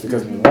doing this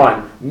because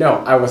one,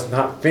 no, I was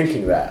not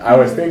thinking that. I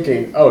was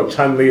thinking, oh,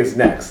 Chun-Li is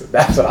next.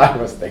 That's what I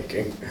was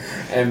thinking,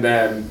 and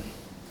then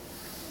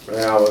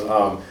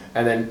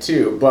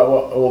two.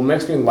 But what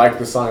makes me like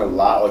the song a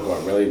lot, like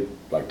what really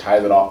like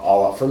ties it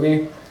all up for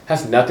me,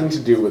 has nothing to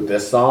do with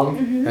this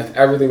song. Has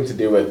everything to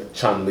do with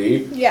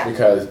Chun-Li. Yeah.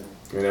 Because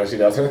she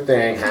does her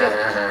thing.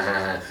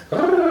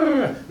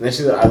 And then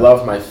she said, "I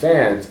love my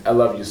fans. I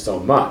love you so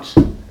much."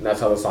 And that's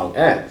how the song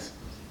ends.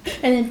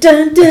 And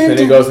then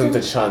it goes into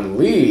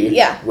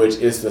Chun-Li, which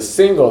is the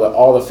single that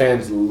all the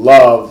fans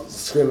love,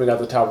 screaming at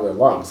the top of their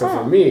lungs. So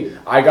for me,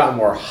 I got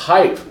more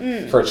hype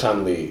for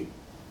Chun-Li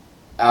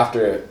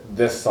after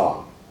this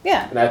song.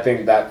 Yeah. And I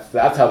think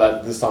that's how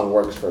this song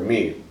works for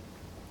me.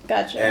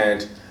 Gotcha.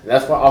 And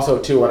that's why also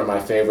too one of my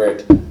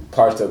favorite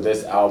parts of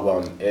this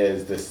album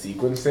is the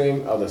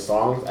sequencing of the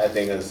songs. I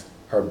think is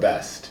her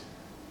best.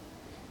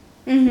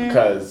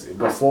 Because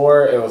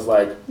before it was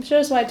like, I'm sure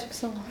that's why it took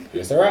so long.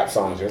 Here's the rap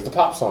songs, here's the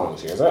pop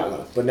songs, here's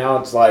that. But now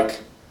it's like,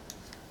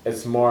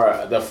 it's more,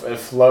 it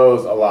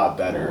flows a lot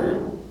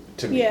better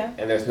to me. Yeah.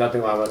 And there's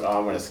nothing like, oh,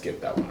 I'm going to skip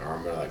that one. Or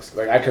I'm going to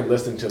like I could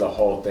listen to the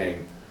whole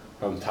thing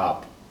from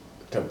top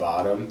to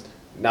bottom.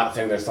 Not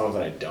saying there's songs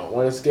that I don't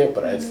want to skip,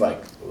 but it's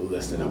like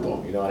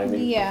listenable. You know what I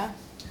mean? Yeah.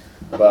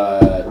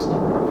 But,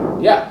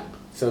 yeah.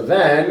 So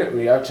then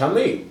we have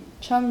Chun-Li.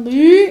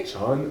 Chun-Li,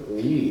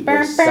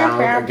 which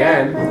sound,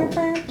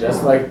 again,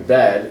 just like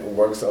Bed,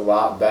 works a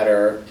lot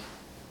better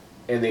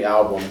in the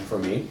album for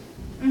me.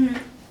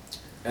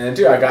 And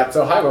dude, I got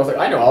so hyped, I was like,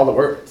 I know all the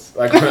words.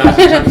 Like, when I was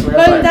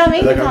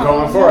like, I'm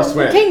going for a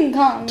swing. King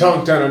Kong.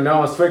 Dunk, dun,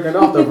 now I'm swinging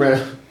off the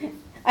rim.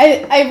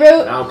 I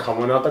wrote... Now I'm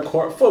coming out the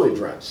court fully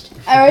drenched.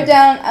 I wrote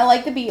down, I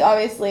like the beat,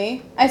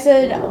 obviously. I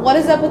said, what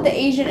is up with the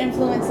Asian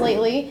influence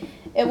lately?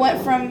 It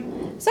went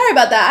from... Sorry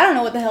about that, I don't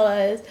know what the hell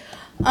that is.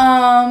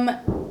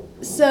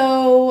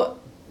 So,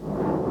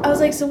 I was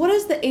like, so what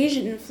is the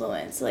Asian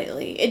influence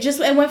lately? It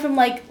went from,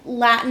 like,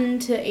 Latin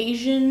to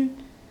Asian.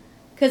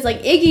 Because,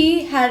 like,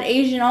 Iggy had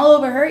Asian all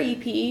over her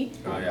EP.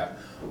 Oh, yeah.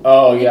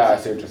 Oh, yeah, I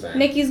see what you're saying.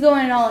 Nicki's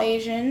going all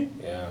Asian.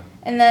 Yeah.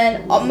 And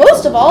then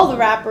most of all the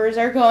rappers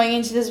are going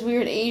into this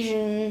weird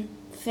Asian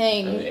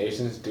thing. And the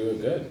Asians do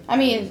it good. I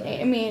mean,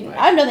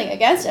 I have nothing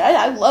against it.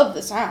 I love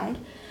the sound.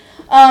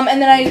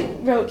 And then I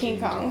wrote King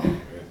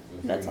Kong.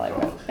 That's all I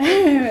wrote.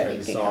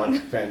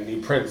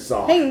 Prince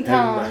song. King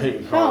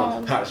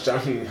Kong.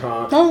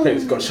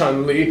 Prince go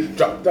Chun-Li,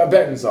 drop the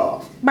buttons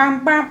off.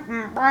 I'm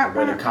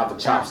gonna cop the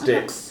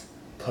chopsticks,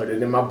 put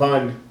it in my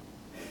bun.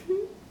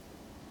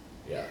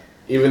 Yeah.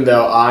 Even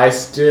though I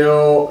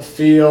still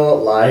feel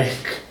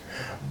like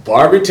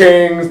Barbie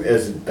Tings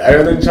is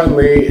better than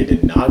Chun-Li, it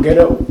did not get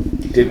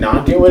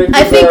what it deserved.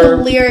 I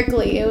think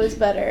lyrically it was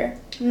better.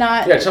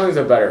 Yeah, Chun-Li's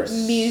a better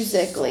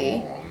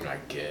musically song, I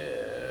guess.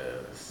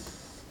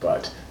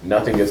 But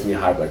nothing gets me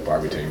hyped like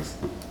Barbie Tings.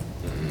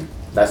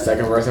 That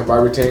second verse of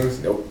Barbie Tings,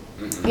 nope.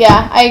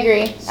 Yeah, I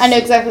agree. I know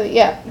exactly,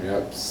 yeah.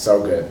 Yep, so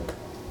good.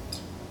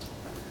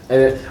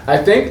 And I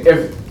think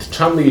if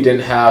Chun-Li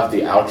didn't have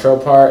the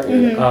outro part,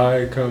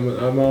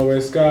 I'm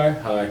always sky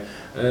high,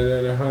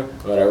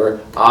 whatever,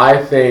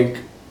 I think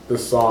the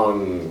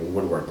song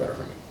would work better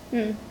for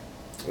me.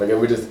 Like if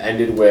we just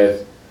ended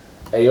with,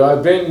 hey yo,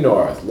 I've been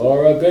north,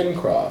 Laura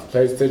Bencroft,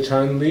 plays to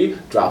Chun-Li,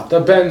 drop the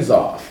bends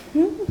off.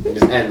 And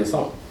just end the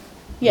song.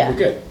 Yeah. We're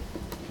good.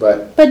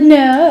 But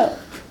no.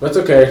 That's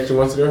okay. She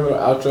wants to do her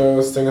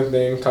outro, sing a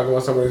thing, talk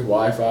about somebody's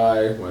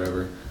Wi-Fi,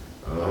 whatever.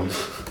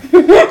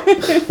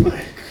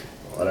 Like,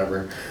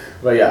 whatever.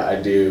 But yeah, I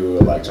do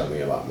like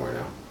Chun-Li a lot more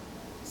now.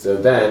 So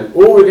then,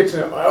 we get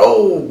to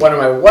one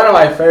of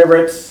my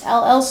favorites.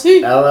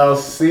 LLC.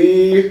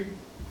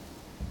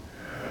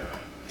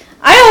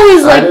 I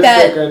always like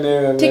that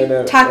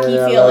tick-tocky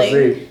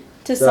feeling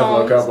to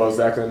songs. A couple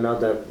seconds,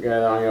 nothing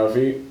get on your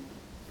feet.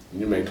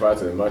 You make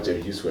twice as much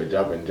if you switch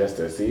up and just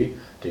to see.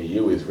 To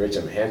you is rich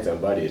and handsome,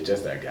 but he's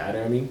just a guy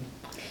to me.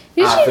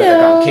 I feel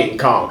like I'm King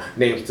Kong.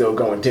 Name still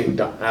going ding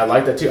dong. And I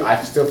like that too.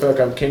 I still feel like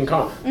I'm King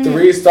Kong.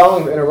 3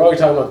 songs in a row you're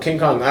talking about King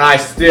Kong, and I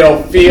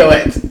still feel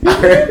it.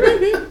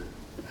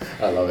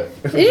 I love it.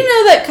 Did you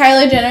know that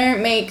Kylie Jenner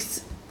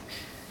makes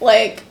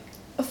like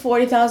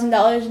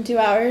 $40,000 in 2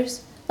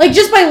 hours? Like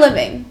just by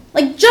living.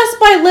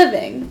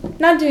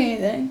 Not doing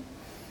anything.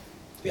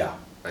 Yeah,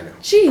 I know.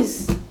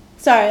 Jeez.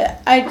 Sorry,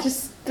 I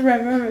just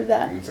remembered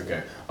that. It's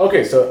okay.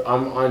 Okay, so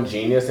I'm on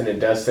Genius, and it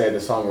does say the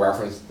song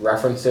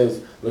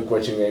references Look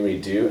What You Made Me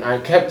Do. And I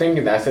kept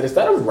thinking that. I said, is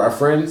that a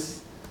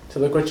reference to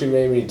Look What You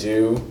Made Me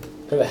Do?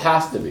 Because it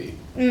has to be.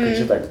 Because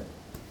she's like,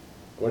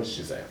 what did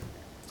she say?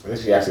 I think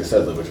she actually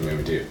said Look What You Made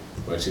Me Do.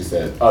 But she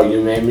said, oh,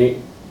 you made me?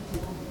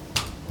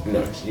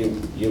 No,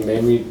 you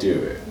made me do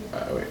it.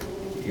 Wait,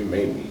 you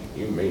made me.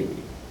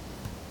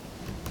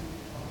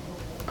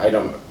 I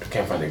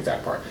can't find the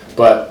exact part.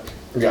 But,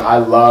 yeah,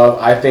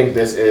 I think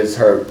this is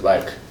her,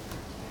 like,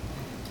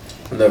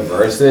 the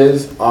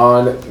verses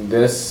on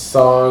this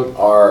song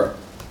are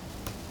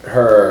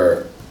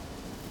her,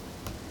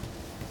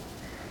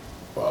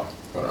 well,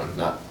 hold on,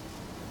 not,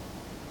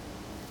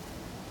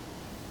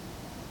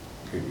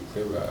 could you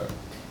clear that?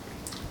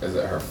 Is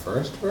it her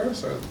first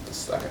verse or the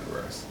second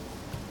verse?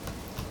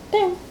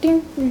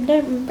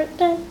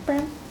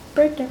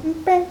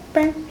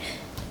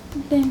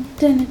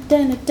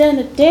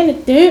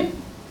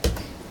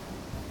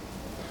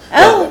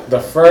 Oh. The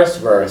first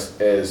verse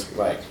is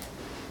like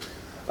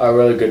a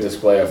really good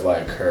display of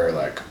like her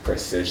like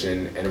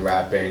precision in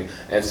rapping,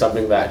 and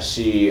something that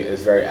she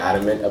is very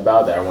adamant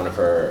about, that one of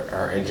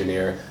her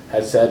engineer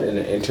had said in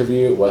an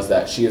interview, was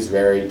that she is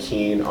very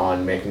keen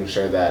on making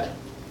sure that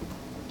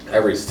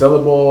every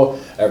syllable,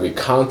 every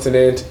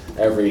consonant,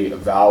 every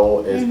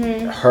vowel is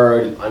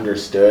heard and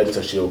understood,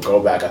 so she'll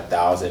go back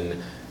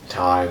 1,000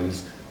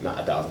 times, not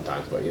 1,000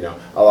 times, but you know,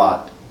 a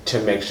lot, to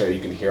make sure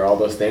you can hear all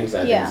those things.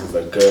 And I think this is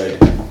a good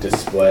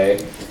display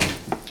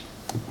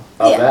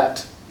of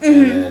that.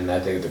 And then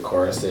I think the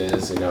chorus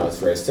is, you know, it's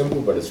very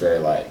simple, but it's very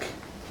like,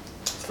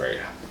 it's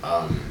very,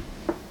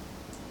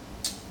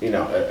 you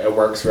know, it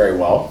works very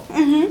well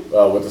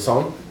with the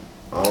song.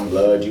 On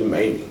Blood, you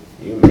made me,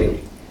 you made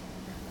me.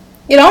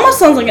 It almost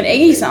sounds like an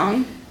Iggy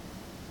song.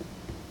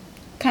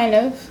 Kind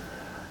of.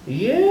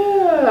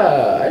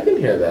 Yeah, I can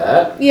hear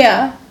that.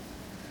 Yeah.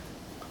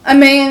 I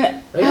mean,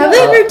 have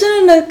they ever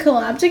done a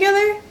collab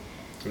together?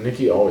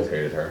 Nicki always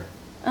hated her.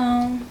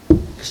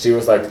 She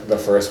was like the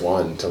first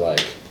one to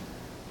like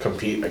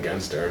compete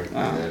against her.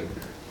 And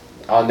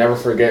I'll never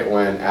forget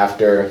when,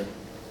 after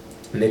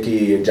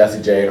Nicki,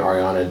 Jessie J, and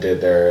Ariana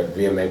did their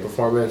VMA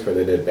performance where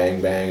they did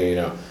Bang Bang, and you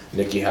know,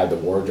 Nicki had the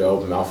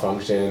wardrobe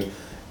malfunction,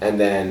 and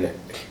then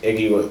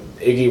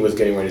Iggy was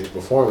getting ready to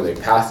perform, and they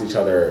passed each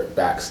other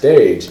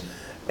backstage,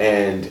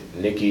 and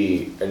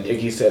Nicki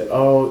said,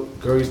 "Oh,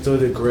 girl, you still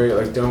did great.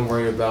 Like, don't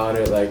worry about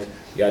it. Like,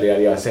 yada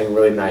yada yada," saying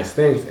really nice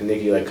things, and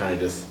Nicki like kind of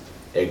just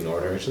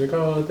ignored her. She's like,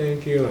 "Oh,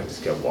 thank you," and I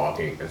just kept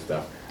walking and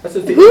stuff. That's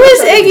the thing. Who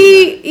is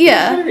Iggy?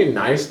 Yeah. She's trying to be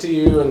nice to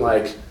you, and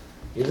like,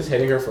 you're just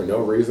hitting her for no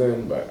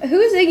reason. But who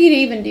is Iggy to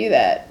even do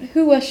that?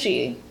 Who was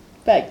she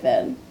back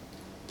then?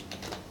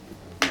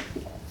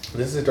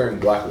 This is during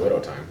Black Widow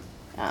time.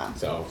 Oh.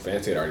 So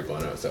Fancy had already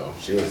blown up. So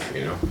she was,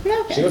 you know,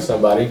 she was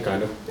somebody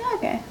kind of.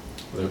 Okay.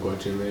 Look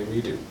what you made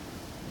me do.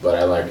 But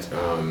I liked.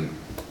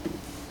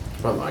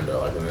 What line do I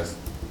like in this?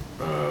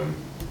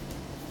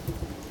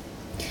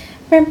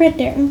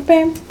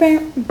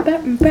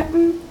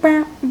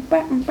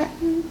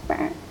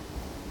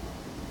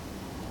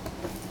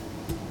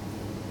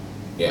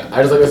 Yeah,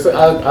 I just like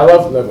I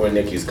love like when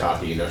Nicki's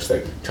cocky, you know, she's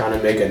like trying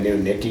to make a new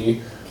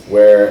Nicki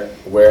where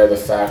the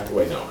fact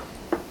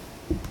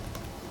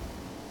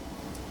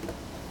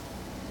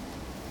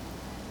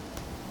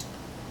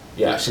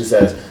Yeah, she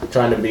says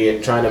trying to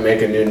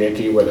make a new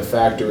Nicki where the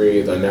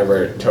factory, they'll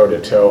never toe to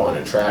toe on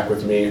a track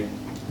with me.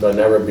 There'll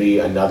never be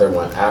another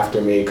one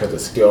after me because the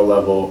skill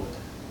level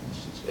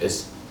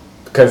is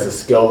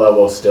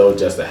still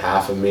just a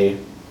half of me.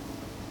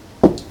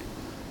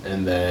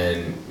 And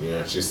then, you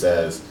know, she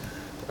says,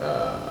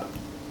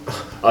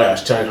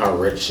 she's telling how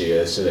rich she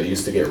is. She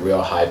used to get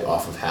real hype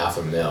off of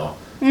 $500,000.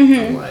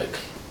 I'm like,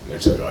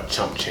 she's like,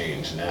 chump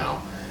change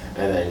now.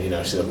 And then, you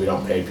know, she said, we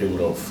don't pay people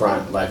to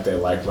front like they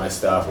like my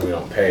stuff, and we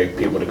don't pay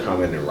people to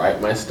come in and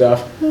write my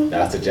stuff.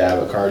 That's a jab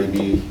at Cardi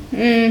B.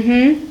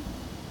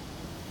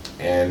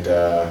 And,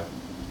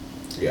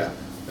 yeah,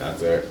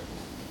 that's it.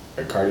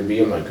 At Cardi B,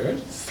 I'm like, good,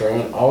 just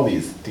throwing all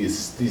these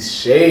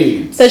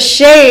shades. The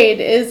shade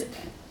is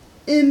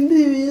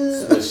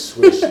imperial.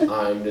 Swish,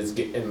 I'm just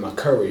getting my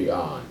curry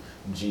on.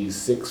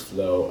 G6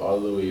 flow, all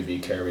Louis V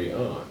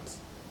carry-ons.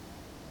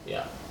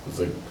 Yeah, it's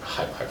like a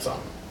hype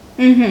song.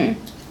 I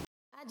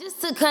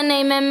just took her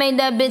name and made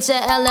that bitch a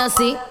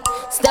LLC.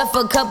 Stuff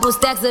a couple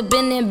stacks up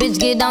in there, bitch,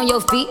 get on your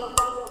feet.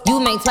 You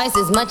make twice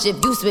as much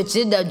if you switch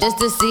it up just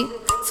to see.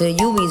 So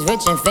you he's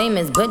rich and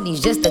famous, but he's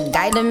just a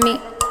guy to me.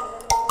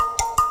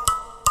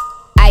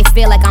 I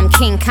feel like I'm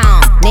King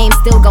Kong, name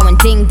still going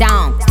ding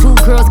dong. 2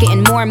 girls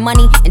getting more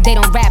money and they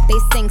don't rap, they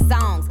sing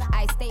songs.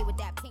 I stay with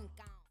that pink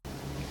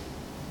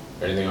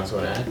Anything else you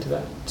want to add to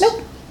that?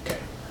 Nope. Okay.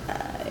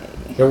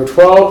 Number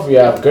 12, we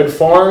have Good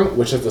Form,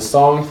 which is the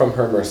song from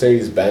her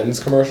Mercedes-Benz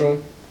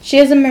commercial. She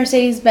has a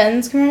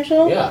Mercedes-Benz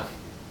commercial? Yeah.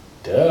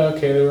 Duh,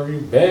 Kayla, where have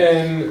you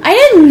been? I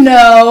didn't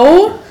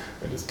know.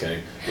 I'm just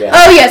kidding. Yeah.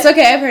 Oh, yes,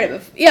 okay, I've heard it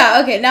before. Yeah,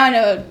 okay, now I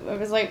know. I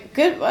was like,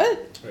 good, what?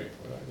 Wait,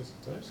 did I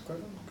just click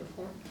on Good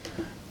Form?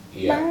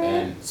 Yeah,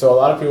 and so a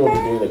lot of people have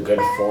been doing the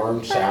Good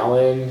Form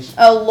challenge.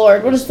 Oh,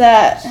 Lord, what is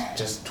that?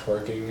 Just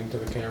twerking into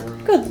the camera.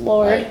 Good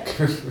Lord. Like,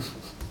 I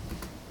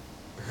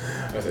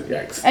said,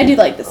 yikes. I do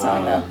like this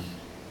song, though.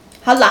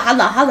 Holla,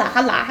 holla, holla,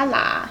 holla,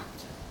 holla.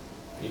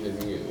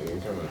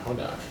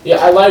 Yeah,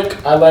 I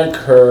like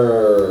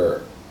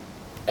her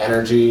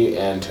energy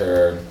and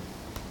her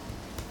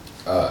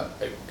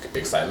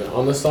excitement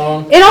on the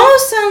song. It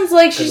almost sounds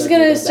like she's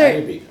gonna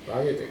start.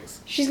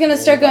 She's gonna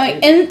start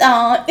going in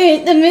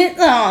the mid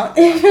Back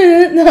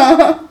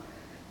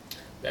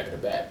of the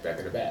back, back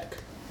of the back.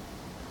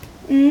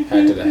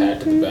 Hat to the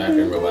back,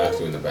 and relax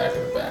you in the back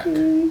of the back.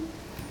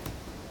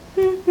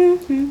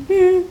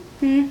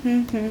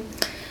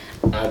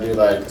 I do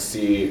like to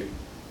see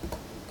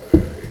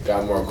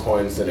got more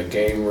coins than a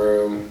game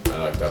room. I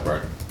like that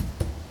part.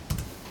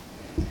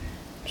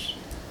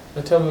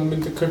 I tell him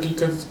eat the cookie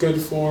because it's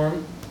good for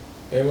him.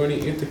 And when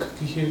he eat the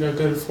cookie, he got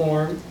good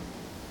for him.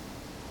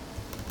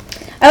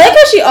 I like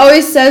how she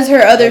always says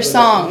her other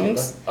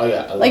songs. Oh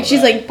yeah, I love like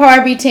she's that. like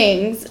Barbie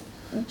Tings.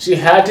 She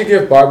had to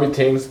give Barbie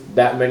Tings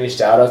that many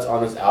shoutouts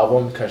on this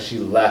album because she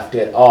left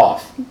it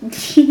off.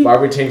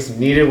 Barbie Tings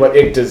needed what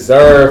it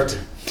deserved.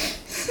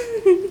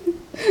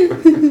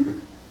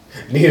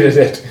 Needed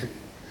it.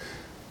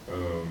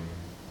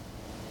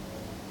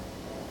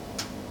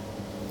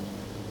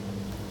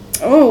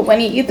 Oh, when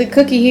he eat the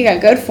cookie, he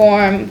got good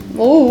form.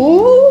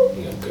 Ooh.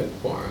 He got good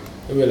form.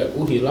 He'll be like,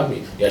 ooh, he loved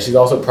me. Yeah, she's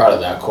also proud of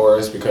that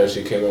chorus because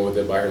she came in with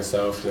it by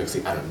herself. She's like,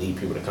 see, I don't need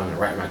people to come and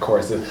write my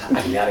choruses.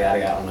 I yada yada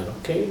yada. I'm like,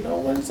 okay, no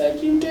one said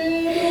you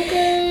did.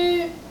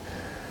 Okay.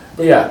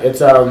 But yeah,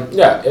 it's a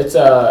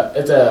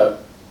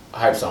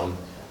hype song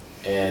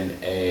and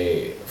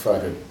for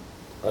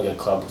like a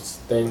club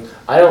thing.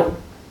 I don't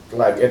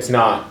like. It's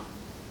not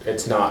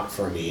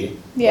for me.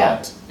 Yeah.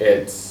 But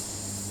it's.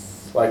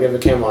 Like, if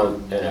it came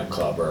on in a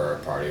club or a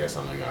party or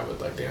something, I would,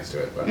 like, dance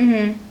to it, but...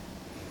 Mm-hmm.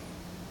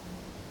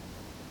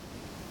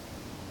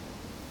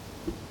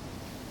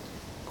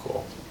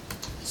 Cool.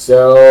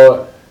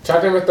 So,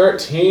 track number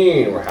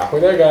 13. We're halfway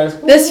there, guys.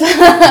 This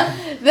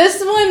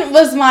one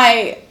was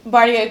my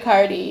Bardia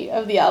Cardi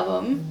of the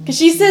album. Because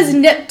she says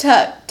nip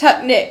tuck,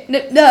 tuck nip,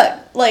 nip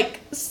tuck,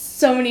 like,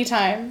 so many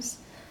times.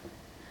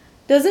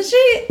 Doesn't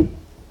she?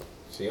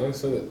 She only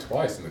said it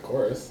twice in the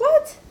chorus.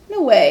 What?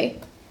 No way.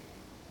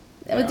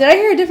 Yeah. Did I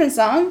hear a different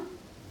song?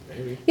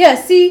 Maybe. Yeah,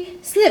 see?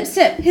 Snip,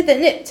 snip, hit the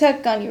nip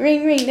tuck on you.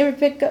 Ring, ring, never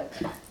pick up.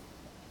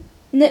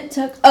 Nip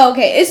tuck. Oh,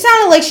 okay. It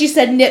sounded like she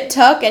said nip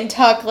tuck and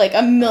tuck like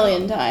a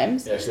million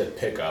times. Yeah, she said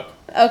pick up.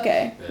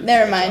 Okay,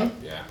 never mind.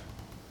 Yeah.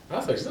 I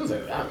was like, she doesn't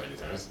say that many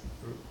times.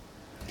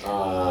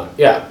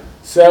 Yeah.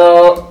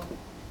 So,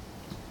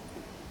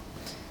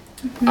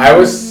 I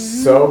was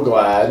so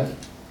glad.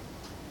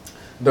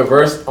 The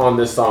verse on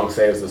this song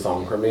saves the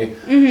song for me.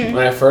 Mm-hmm.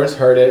 When I first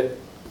heard it,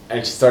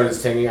 and she started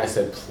singing, I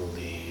said,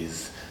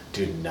 please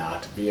do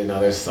not be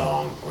another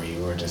song where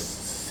you are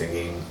just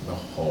singing the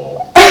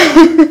whole.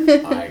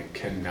 I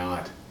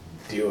cannot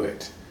do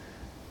it.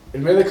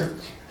 And mainly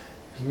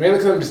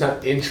because I'm just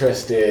not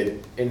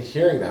interested in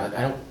hearing that.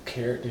 I don't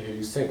care to hear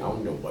you sing. I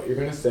want to know what you're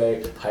going to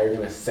say, how you're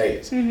going to say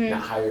it,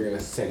 not how you're going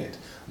to sing it.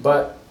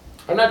 But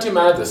I'm not too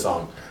mad at this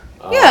song.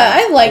 Yeah,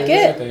 I like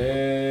it.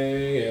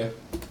 Yeah.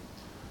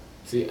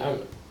 See,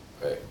 I'm...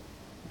 Wait.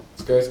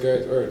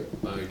 Skirt, word.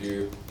 Like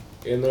you...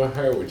 In the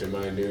hair, would you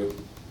mind do?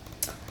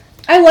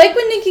 I like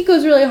when Nicki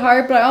goes really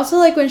hard, but I also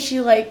like when she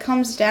like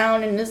comes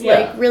down and is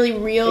like really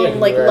real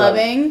and like very,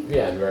 loving.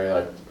 And very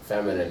like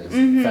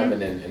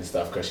feminine and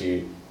stuff because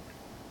she,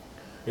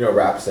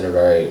 raps in a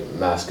very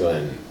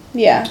masculine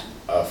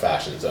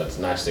fashion. So it's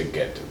nice to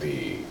get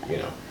the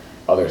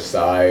other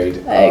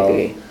side. I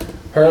agree.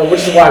 Her,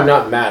 which is why I'm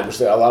not mad. Which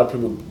a lot of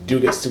people do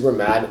get super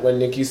mad when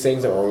Nicki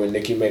sings or when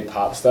Nicki made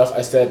pop stuff.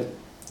 I said.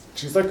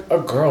 She's like a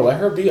girl.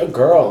 Let her be a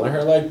girl. Let her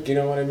you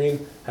know what I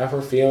mean? Have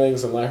her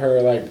feelings and let her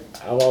have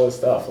all this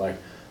stuff. Like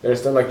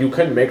there's stuff you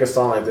couldn't make a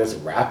song like this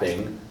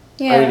rapping.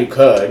 Yeah. I mean you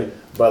could,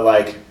 but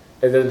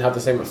it doesn't have the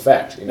same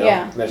effect,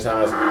 Yeah. And it's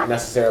not as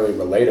necessarily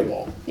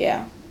relatable.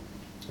 Yeah.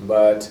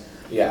 But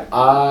yeah,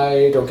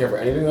 I don't care for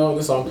anything though in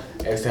the song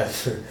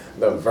except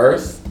the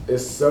verse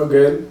is so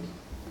good.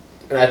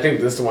 And I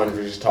think this one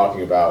we're just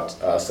talking about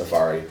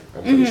Safari,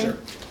 I'm pretty sure.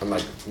 I'm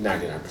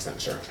 99%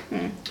 sure.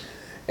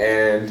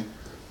 And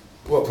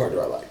what part do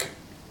I like?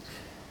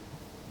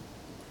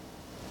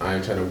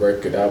 I'm trying to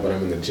work it out, but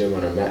I'm in the gym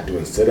on a mat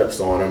doing sit-ups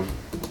on him.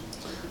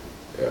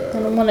 I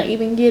don't want to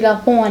even get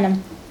up on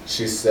him.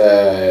 She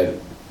said...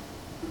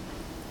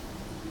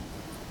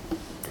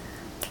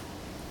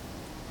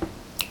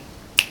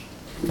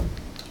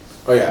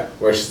 Oh yeah,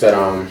 where she said,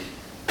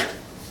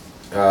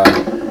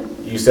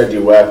 You said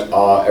you wept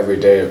all every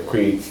day of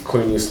queen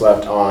you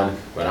slept on.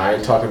 But I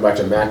ain't talking about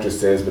your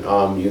mattresses,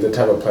 but you the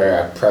type of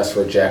player I press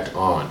reject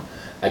on.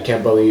 I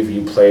can't believe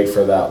you played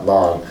for that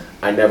long.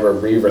 I never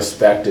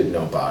respected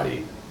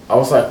nobody. I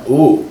was like,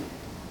 ooh,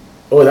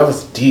 oh, that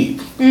was deep.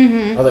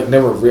 Mm-hmm. I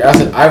was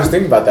like, I was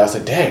thinking about that. I was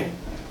like, dang.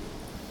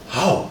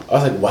 Oh, I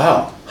was like,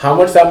 wow, how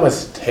much that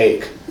must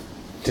take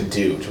to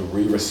do to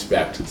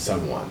respect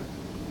someone.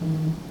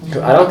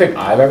 Because I don't think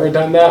I've ever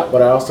done that,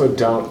 but I also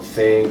don't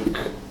think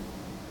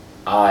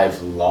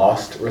I've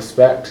lost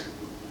respect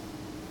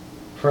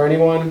for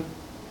anyone.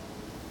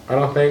 I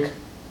don't think.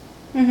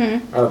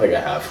 Mm-hmm. I don't think I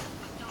have.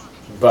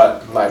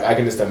 But, like, I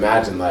can just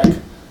imagine, like,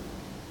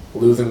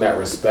 losing that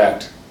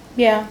respect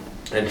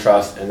and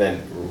trust and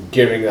then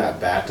giving that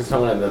back to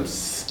someone and them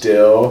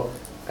still,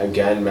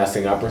 again,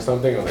 messing up or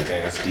something. I'm like,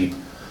 dang, that's deep.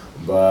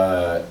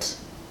 But...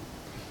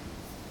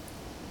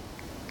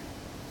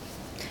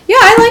 yeah,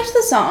 I liked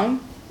the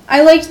song.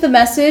 I liked the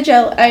message.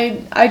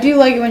 I do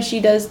like it when she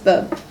does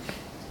the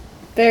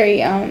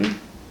very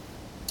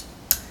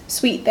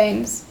sweet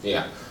things.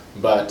 Yeah,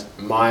 but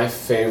my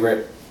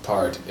favorite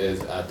part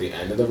is at the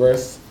end of the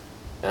verse.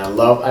 And I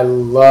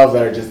love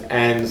that it just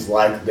ends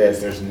like this.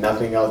 There's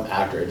nothing else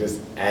after. It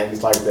just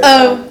ends like this.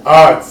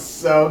 Oh, it's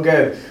so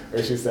good.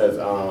 Where she says,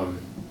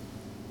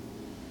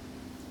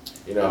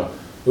 you know,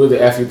 who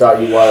the F you thought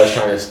you was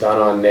trying to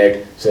stun on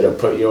Nick? Should have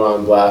put you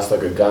on blast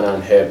like a gun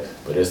on hip.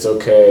 But it's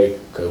okay,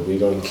 because we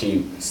gonna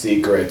keep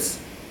secrets.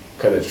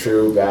 Because a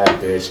true bad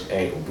bitch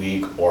ain't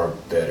weak or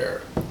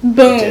bitter.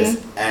 Boom. It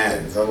just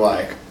ends. I'm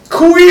like,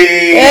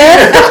 queen!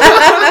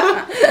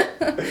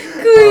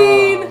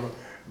 Queen!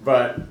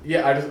 But,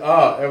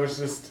 yeah, it was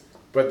just...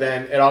 But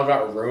then it all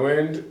got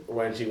ruined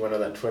when she went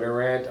on that Twitter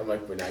rant. I'm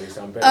like, but now you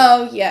sound bitter.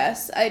 Oh,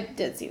 yes. I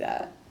did see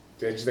that.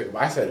 And she's like,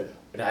 I said...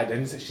 And I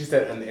didn't say, she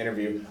said in the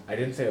interview, I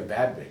didn't say a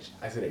bad bitch.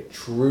 I said a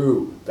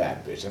true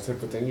bad bitch. I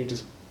said, but then you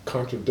just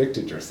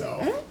contradicted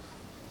yourself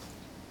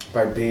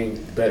by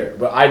being bitter.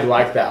 But I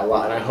like that a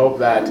lot. And I hope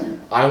that...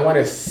 I want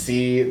to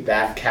see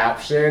that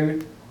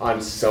caption... on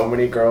so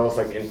many girls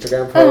like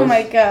Instagram posts. Oh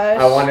my gosh.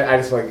 I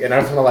just like, and I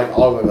just want to like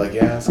all of them like,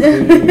 yes,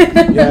 queen,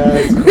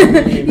 yes,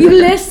 queen. You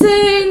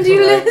listened,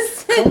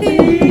 listened.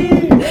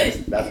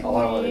 That's all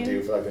I want to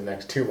do for like the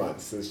next 2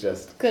 months is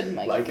just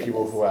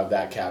people who have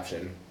that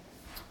caption.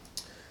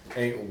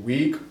 Ain't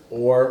weak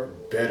or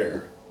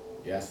bitter.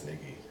 Yes,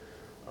 Nicki.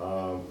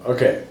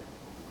 Okay.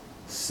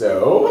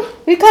 So.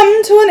 We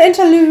come to an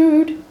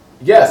interlude.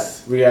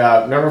 Yes, we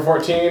have number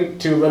 14,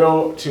 Too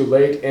Little, Too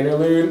Late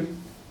interlude.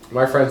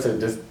 My friend said,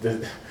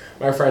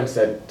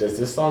 does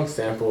this song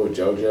sample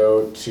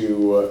JoJo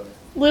to...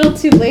 Little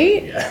Too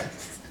Late?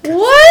 Yes.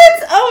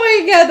 What? Oh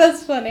my god,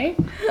 that's funny.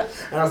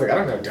 And I was like, I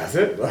don't know, does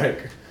it?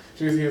 Like,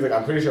 he was like,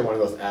 I'm pretty sure one of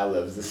those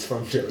ad-libs is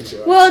from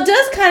JoJo. Well, it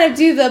does kind of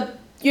do the,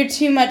 you're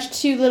too much,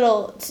 too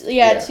little,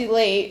 too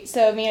late.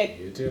 So, I mean...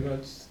 You're too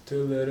much,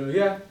 too little,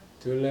 yeah,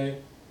 too late.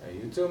 Are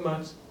you too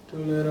much, too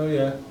little,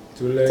 yeah,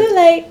 too late. Too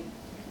late.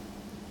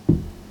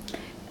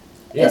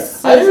 Yeah, I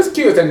think it's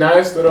cute. It's a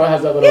nice little,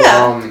 has that little,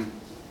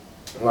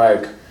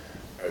 like,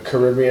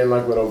 Caribbean,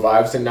 like, little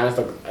vibes and nice,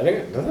 like, I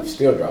think, does it have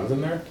steel drums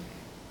in there?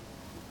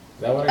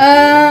 Is that what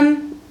I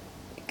see?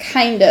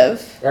 Kind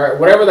of. Or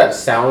whatever that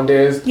sound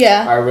is.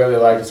 Yeah. I really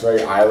like. It's very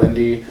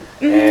islandy.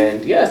 Mm-hmm.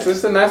 And, yeah, it's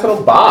just a nice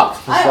little bop.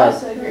 Just I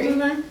also agree.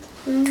 Said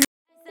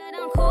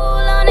I'm cool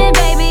on it,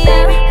 baby,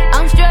 yeah.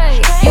 I'm straight.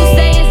 You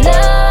say it's love,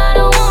 I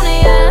don't want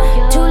it,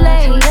 yeah. Too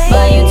late,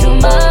 but you too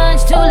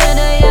much, too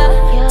little,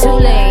 yeah. Too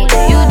late,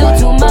 you do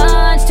too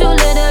much, too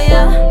little,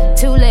 yeah.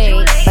 Too late,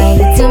 but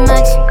you too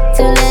much,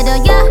 too little,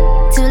 yeah.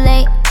 Too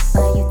late,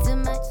 but you too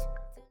much.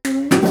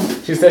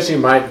 She said she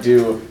might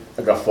do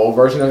like a full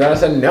version of that. I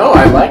said no,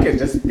 I like it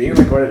just being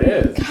like what it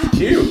is. It's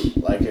cute,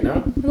 like, you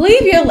know.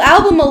 Leave your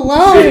album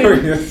alone.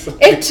 Seriously.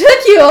 It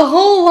took you a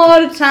whole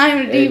lot of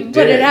time to even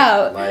put it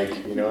out.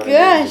 Like, you know what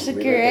Gosh I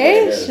mean?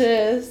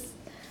 gracious.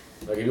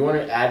 Like, if you want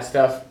to add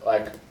stuff,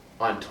 like,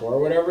 on tour or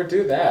whatever,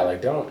 do that.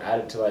 Like, don't add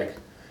it to, like...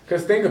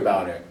 Because think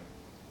about it.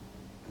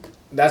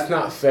 That's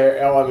not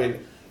fair. Oh, I mean,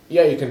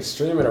 yeah, you can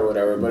stream it or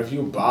whatever, but if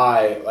you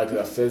buy, like,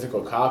 a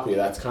physical copy,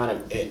 that's kind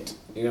of it.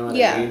 You know what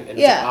I mean?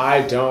 And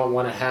I don't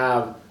want to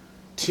have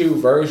 2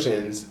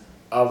 versions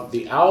of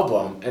the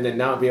album and then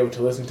not be able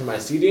to listen to my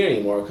CD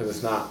anymore because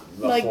it's not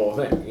the full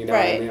thing. You know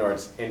what I mean? Or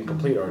it's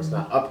incomplete or it's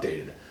not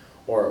updated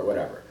or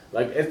whatever.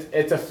 Like,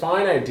 it's a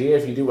fine idea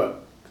if you do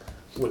what...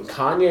 When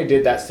Kanye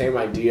did that same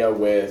idea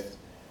with,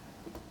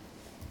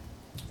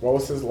 what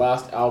was his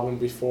last album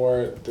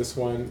before this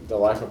one, The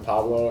Life of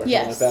Pablo or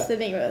something like that? Yes, I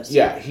think it was.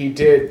 Yeah, he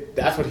did,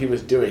 that's what he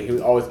was doing. He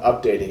was always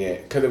updating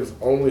it because it was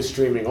only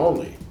streaming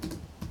only.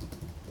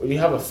 When you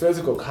have a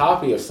physical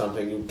copy of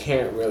something, you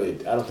can't really,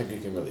 I don't think you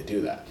can really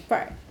do that.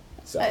 Right.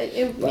 So,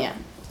 yeah.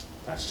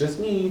 That's just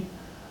me.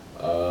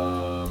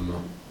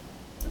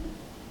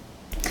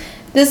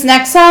 This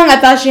next song, I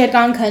thought she had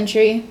gone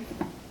country.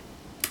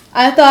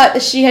 I thought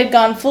that she had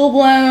gone full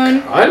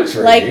blown.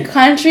 Country? Like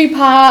country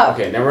pop.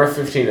 Okay, number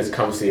 15 is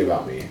Come See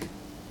About Me.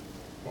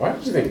 Why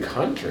did you think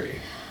country?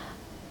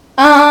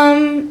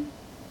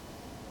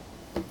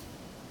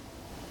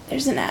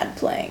 there's an ad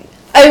playing.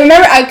 I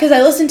remember because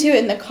I listened to it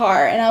in the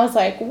car and I was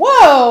like,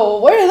 whoa,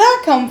 where did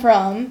that come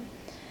from?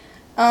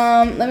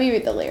 Let me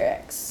read the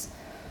lyrics.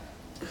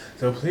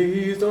 So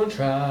please don't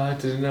try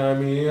to deny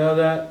me of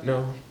that,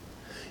 no.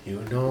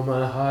 You know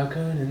my heart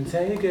couldn't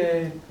take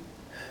it.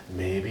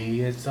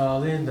 Maybe it's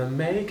all in the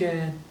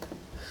making.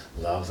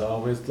 Love's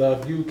always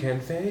love, you can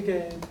fake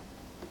it.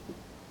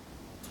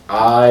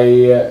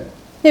 Here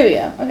we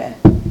go, okay.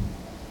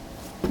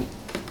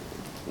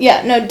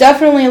 Yeah, no,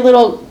 definitely a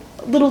little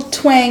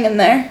twang in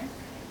there.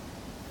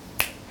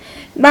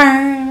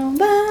 Bow,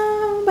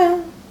 bow,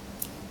 bow.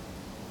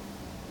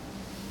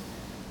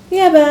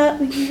 Yeah, but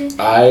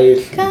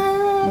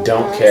I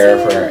don't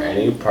care for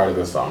any part of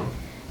the song.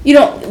 You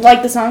don't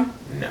like the song?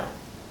 No.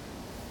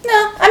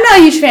 No, I'm not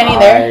a huge fan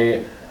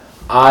either.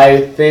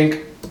 I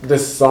think the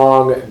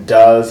song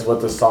does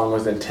what the song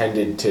was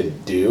intended to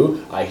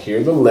do. I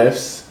hear the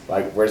lifts,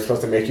 like we're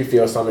supposed to make you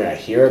feel something. I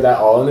hear that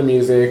all in the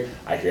music.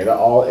 I hear that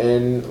all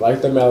in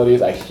like the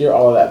melodies. I hear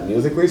all of that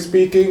musically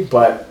speaking,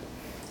 but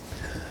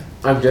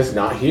I'm just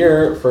not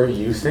here for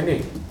you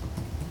singing.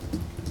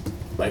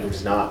 Like, I'm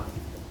just not.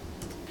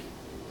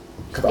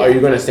 Cause are you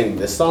gonna sing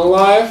this song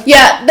live?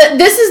 Yeah,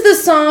 this is the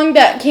song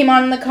that came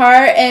on in the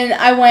car, and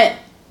I went,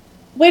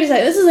 wait a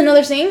second, this is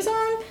another singing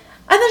song?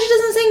 I thought she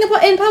doesn't sing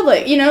in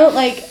public, you know,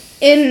 like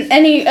in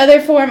any other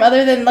form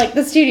other than like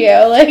the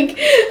studio, like.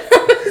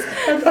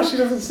 I thought she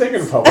doesn't sing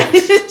in public.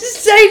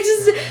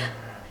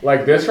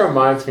 Like, this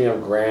reminds me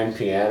of Grand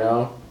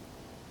Piano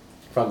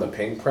from the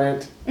Pink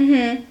Print.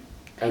 Mm-hmm.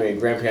 I mean,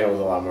 Grand Piano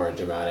was a lot more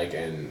dramatic,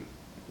 and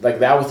like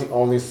that was the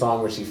only song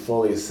where she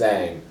fully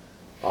sang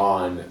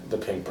on the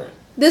Pink Print.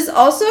 This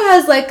also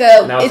has like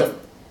a.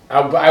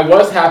 I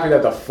was happy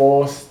that the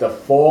full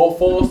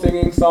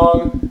singing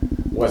song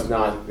was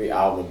not the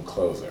album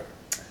closer.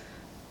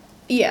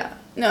 Yeah,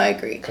 no, I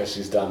agree. Because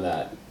she's done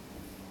that.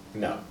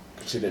 No,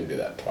 she didn't do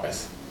that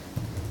twice.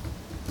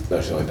 No,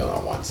 she only done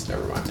that once.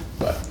 Never mind.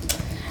 But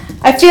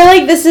I feel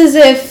like this is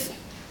if.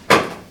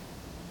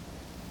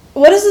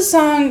 What is the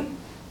song?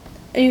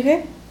 Are you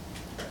okay?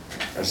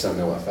 I just don't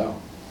know what fell.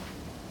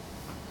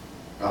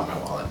 Oh, my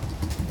wallet.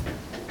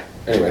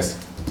 Anyways.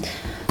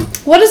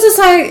 What is the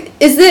song?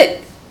 Is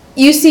it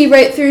You See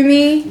Right Through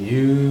Me?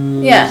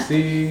 You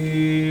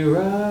see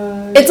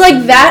right. It's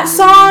like that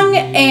song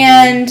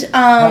and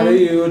how do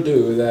you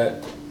do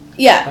that?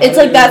 Yeah, it's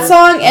like that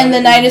song and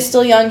The Night Is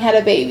Still Young Had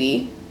a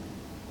Baby.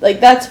 Like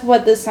that's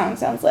what this song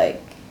sounds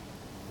like.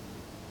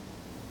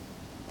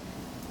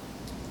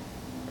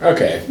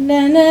 Okay.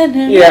 Na, na,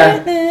 na,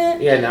 Yeah. na, na.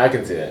 Yeah, no, I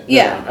can see it.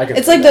 Yeah. No, I can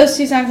it's see like that. those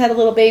two songs had a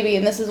little baby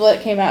and this is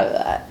what came out of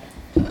that.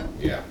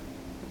 Yeah.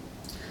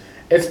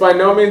 It's by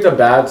no means a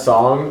bad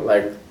song,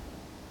 like,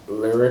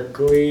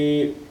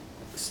 lyrically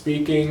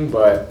speaking,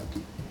 but,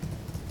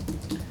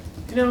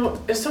 you know,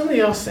 if somebody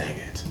else sang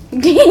it,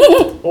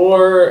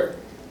 or,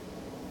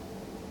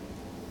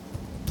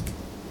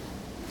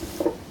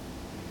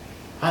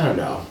 I don't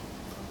know.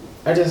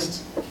 I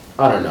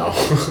don't know.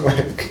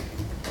 Like,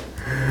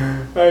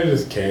 I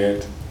just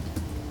can't.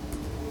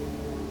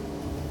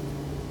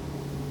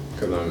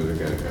 Because I'm just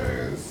gonna,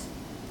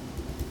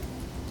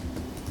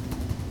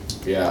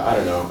 yeah, I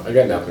don't know. I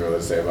got nothing really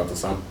to say about the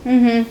song.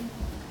 Mm-hmm.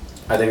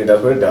 I think it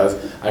does what it does.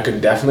 I could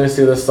definitely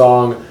see the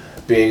song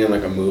being in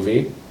like a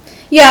movie.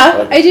 Yeah,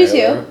 like I do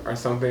too. Or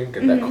something.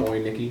 Get that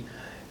coin, Nicki.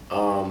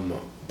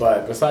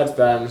 But besides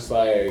that, I'm just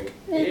like,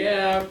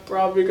 yeah,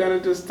 probably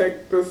gonna just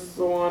take this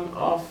one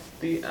off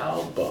the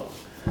album.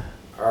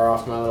 Or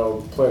off my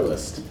little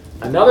playlist.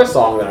 Another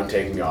song that I'm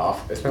taking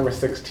off is number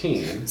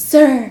 16.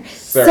 Sir.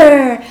 Sir.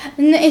 Sir.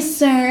 Like,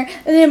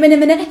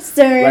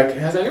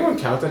 has anyone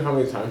counted how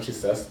many times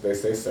they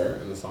say sir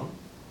in the song?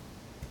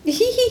 Like,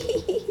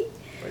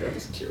 I'm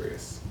just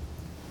curious.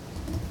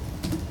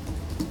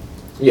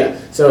 Yeah,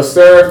 so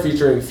Sir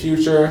featuring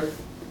Future.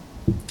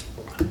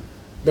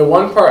 The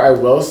one part I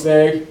will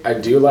say I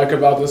do like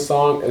about this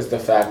song is the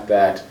fact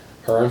that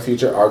her and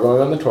Future are going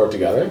on the tour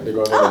together. They're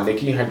going on the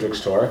Nicki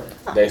Hendrix tour.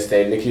 They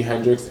say Nicki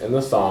Hendrix in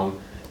the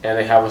song, and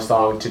they have a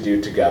song to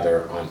do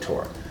together on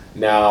tour.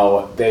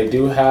 Now, they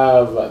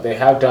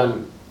have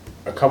done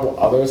a couple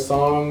other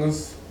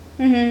songs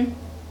together.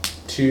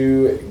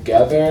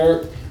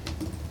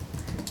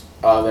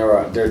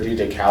 Their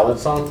DJ Khaled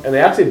songs, and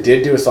they actually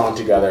did do a song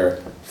together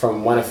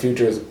from one of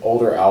Future's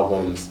older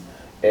albums.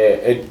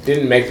 It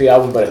didn't make the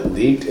album, but it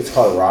leaked. It's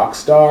called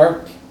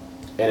Rockstar,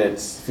 and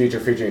it's Future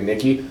featuring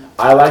Nicki.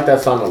 I like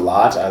that song a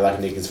lot. I like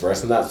Nicki's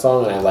verse in that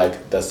song, and I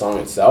like the song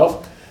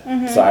itself.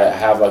 So I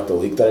have like the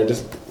leak that I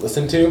just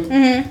listened to.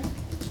 And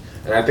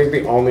I think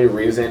the only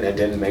reason it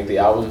didn't make the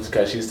album is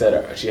because she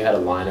said she had a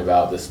line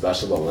about the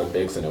Special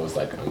Olympics, and it was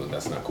like, oh,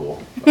 that's not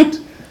cool. But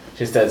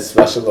she said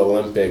Special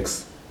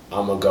Olympics,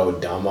 I'm gonna go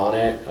dumb on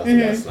it. I was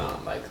like, that's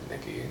not like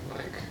Nicki.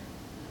 Like,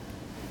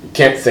 you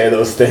can't say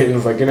those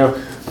things, like, you know.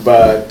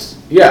 But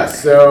yeah,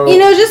 so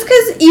just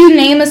because you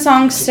name a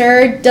song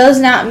 "Sir" does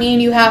not mean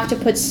you have to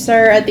put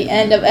 "Sir" at the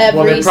end of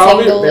every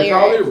single lyric. They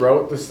probably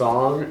wrote the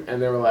song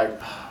and they were like,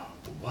 oh,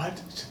 what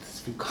should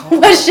this be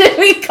called? What should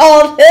we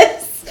call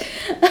this?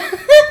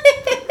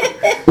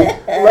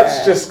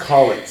 Let's just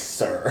call it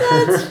Sir.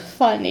 That's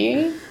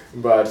funny.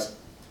 But,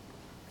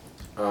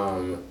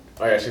 oh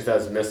yeah, she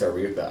says Miss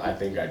Aretha. I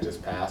think I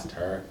just passed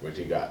her when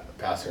she got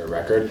past her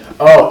record.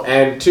 Oh,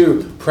 and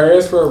 2,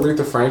 prayers for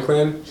Aretha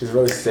Franklin. She's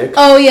really sick.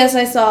 Oh, yes,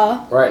 I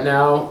saw. Right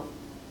now.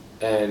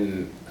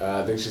 And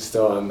I think she's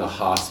still in the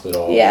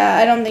hospital. Yeah,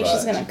 I don't think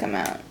she's going to come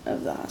out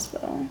of the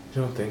hospital.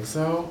 You don't think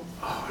so?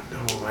 Oh,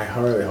 no, I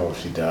really hope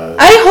she does.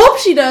 I hope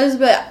she does,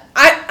 but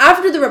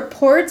after the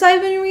reports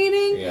I've been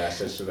reading... Yeah,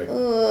 she's like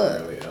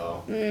really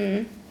ill.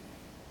 Oh,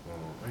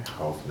 I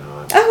hope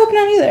not. I hope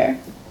not either.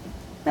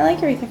 I like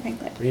Aretha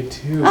Franklin. Me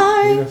too. In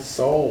a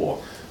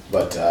soul.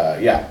 But,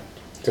 yeah,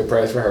 so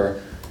prayers for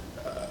her.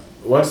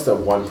 What's the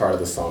one part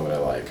of the song that I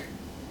like?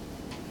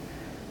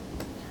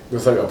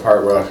 There's like a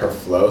part where like her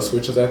flow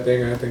switches, I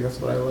think that's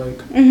what I like.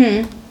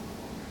 Mm-hmm.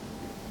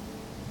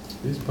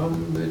 These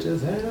bum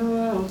bitches had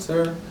a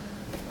answer.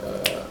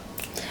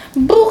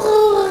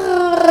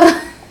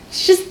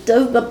 She just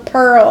does the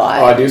pearl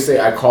eye. Oh, I do say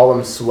I call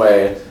them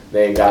sway.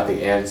 They ain't got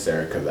the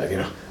answer because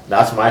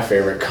that's my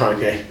favorite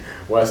Kanye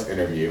West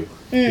interview.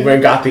 You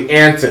ain't got the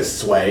answers,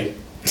 sway.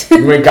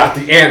 You ain't got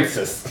the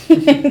answers.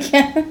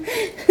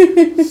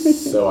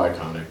 So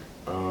iconic.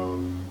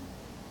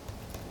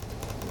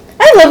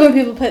 I love when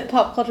people put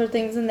pop culture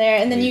things in there,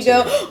 and then you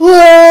go, whoa!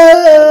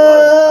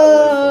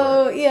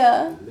 I live for it.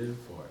 Yeah. I live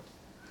for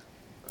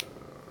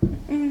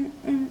it.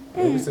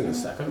 Maybe it's in the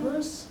second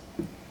verse?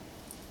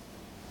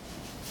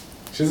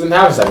 She doesn't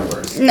have a second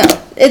verse. No,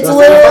 it's a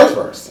little. The first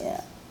verse.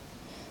 Yeah.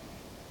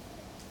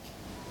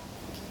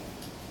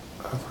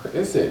 Where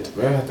is it?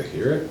 Maybe I have to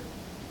hear it.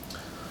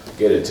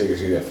 Get a ticket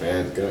to the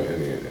fans. Go in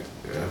the we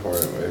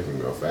can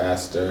go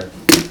faster.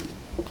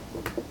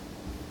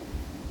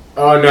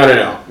 Oh,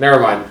 no.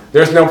 Never mind.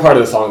 There's no part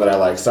of the song that I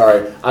like.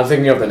 Sorry. I'm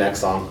thinking of the next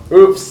song.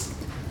 Oops.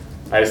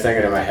 I just think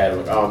it in my head.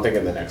 Oh, I'm thinking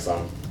of the next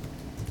song.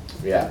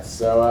 Yeah.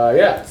 So,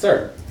 yeah,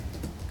 Sir.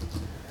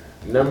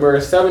 Number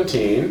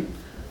 17.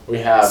 We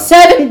have...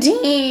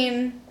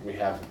 17! We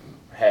have...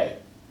 Hey.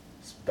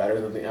 It's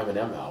better than the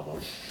Eminem album.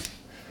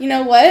 You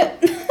know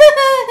what? Woo!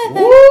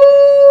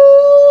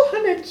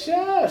 Honey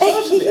Josh. Shout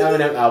out to the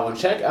Eminem album.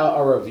 Check out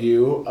our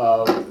review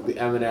of the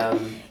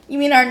Eminem... You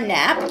mean our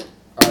nap?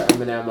 Our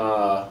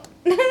Eminem,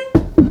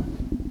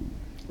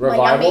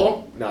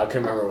 Revival? No, I can't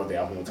remember what the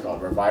album was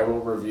called.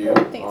 Revival Review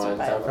on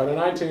SoundCloud and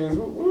iTunes.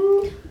 Whoop,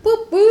 whoop.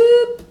 Whoop,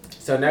 whoop.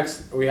 So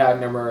next we have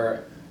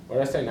number, what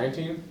did I say,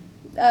 19?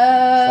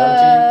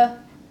 17?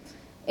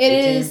 It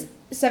 18? is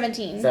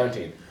 17.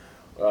 17.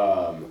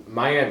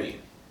 Miami.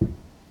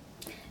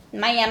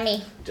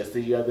 Just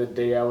the other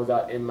day I was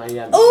out in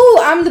Miami. Oh,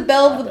 I'm the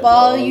belle of the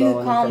ball.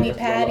 You call me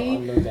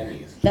Patty.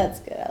 That's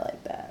good. I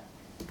like that.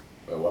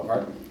 Wait, what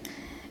part?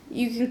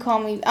 You can call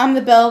me... I'm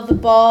the belle of the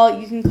ball.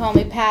 You can call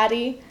me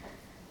Patty.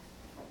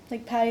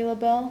 Like Patti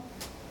LaBelle.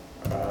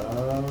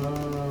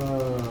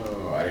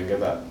 Oh, I didn't get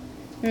that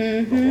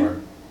Mm-hmm. before.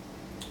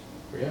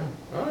 Yeah.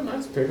 Oh,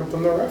 nice pick up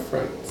on the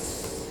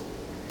reference.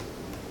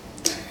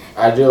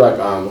 I do like,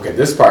 okay,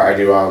 this part I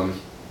do,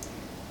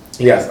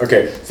 yes,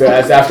 okay, so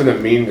that's after the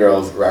Mean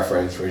Girls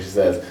reference where she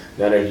says,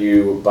 none of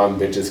you bum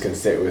bitches can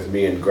sit with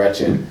me and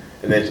Gretchen.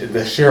 And then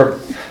the sheer...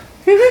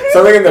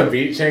 Something in the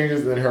beat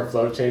changes and then her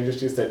flow changes.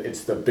 She said,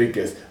 it's the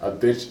biggest. A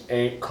bitch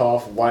ain't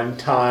cough one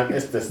time.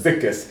 It's the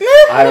sickest.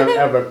 I don't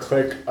ever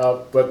click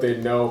up, but they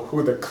know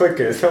who the click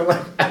is. I'm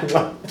like, I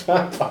love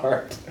that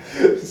part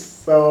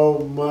so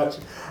much.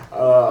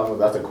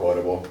 That's a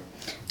quotable.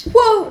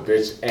 Whoa. A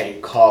bitch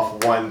ain't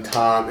cough one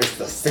time. It's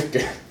the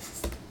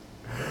sickest.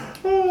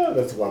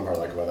 That's one part I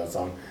like about that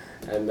song.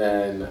 And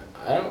then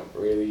I don't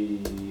really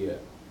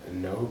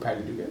know who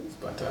Patty Duke is,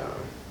 but...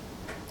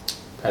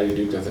 Patty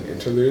Duke does an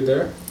interlude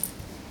there.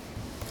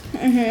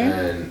 Mm-hmm.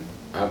 And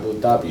Abu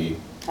Dhabi.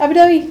 Abu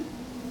Dhabi.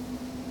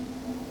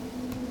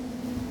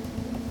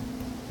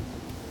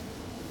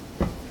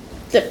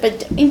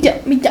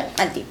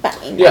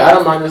 Yeah, I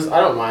don't mind this. I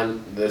don't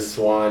mind this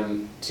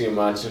one too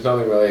much. There's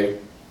nothing really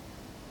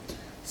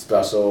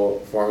special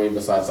for me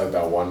besides like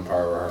that one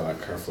part where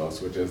her flow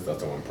switches.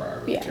 That's the one part I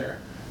really care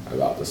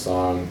about the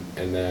song.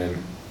 And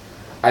then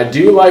I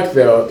do like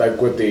though, like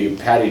with the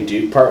Patty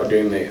Duke part,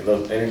 doing the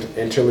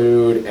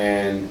interlude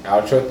and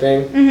outro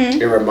thing.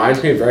 Mm-hmm. It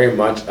reminds me very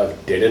much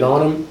of "Did It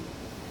On Him"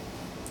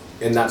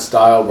 in that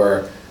style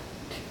where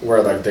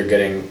like they're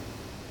getting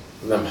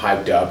them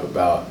hyped up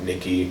about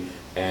Nicki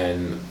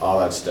and all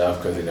that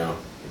stuff because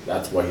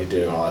that's what he's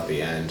doing all at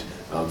the end.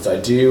 So I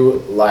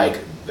do like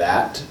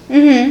that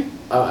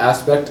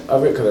aspect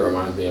of it because it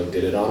reminds me of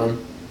 "Did It On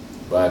Him,"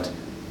 but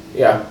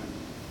yeah.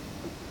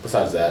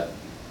 Besides that.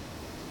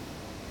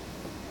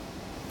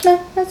 No,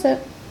 that's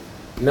it.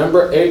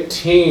 Number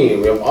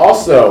 18. We have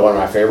also one of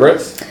my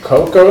favorites,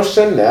 Coco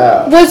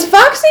Chanel. Was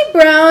Foxy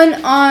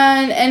Brown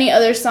on any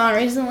other song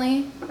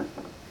recently?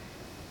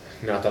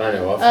 Not that I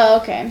know of. Oh,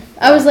 okay.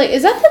 I was like,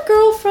 is that the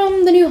girl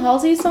from the new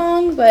Halsey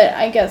song? But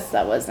I guess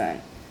that wasn't.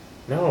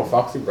 No,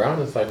 Foxy Brown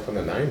is like from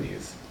the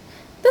 90s.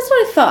 That's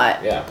what I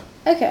thought. Yeah.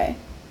 Okay.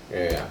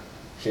 Yeah.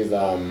 She's,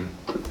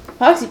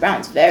 Foxy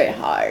Brown's very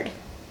hard.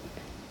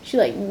 She,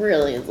 like,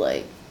 really is,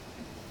 like...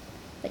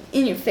 like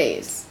in your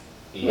face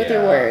with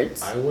her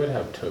words. I would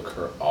have took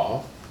her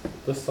off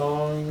the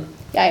song.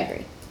 Yeah, I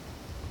agree.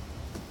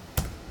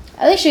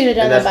 I think she would have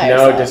done that by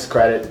herself. herself. No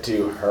discredit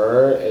to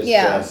her. It's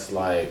just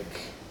like,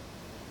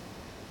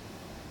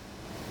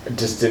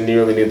 just didn't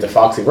really need the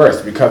Foxy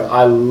verse because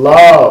I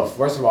love,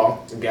 first of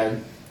all,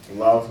 again,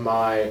 love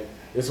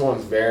this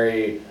one's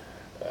very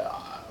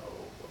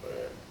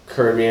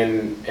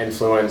Caribbean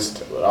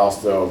influenced, but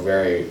also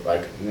very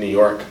like New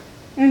York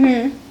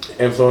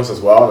influence as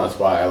well, and that's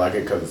why I like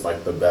it because it's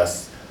like the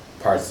best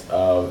parts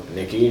of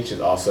Nicki. She's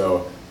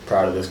also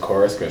proud of this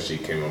chorus because she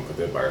came up with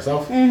it by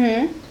herself.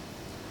 Know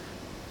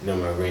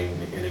my ring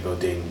and it go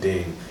ding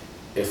ding.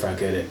 If I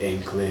get an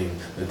inkling,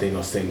 the thing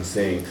will sing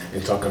sing.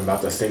 And talking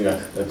about the singer,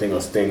 the thing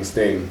will sting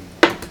sting.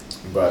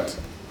 But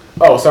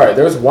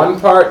there's one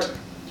part.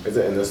 Is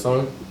it in this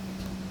song?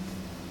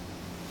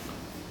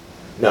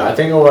 No, I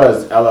think it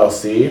was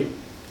LLC.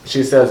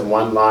 She says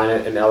one line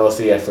in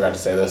LLC. I forgot to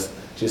say this.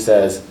 She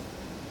says,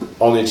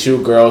 "Only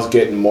two girls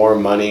getting more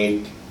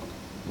money,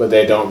 but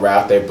they don't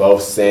rap. They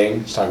both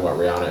sing." She's talking about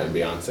Rihanna and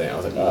Beyonce. I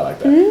was like, oh, I like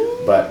that.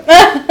 But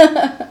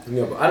I don't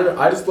know.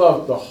 I just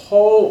love the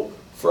whole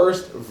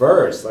first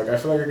verse. Like I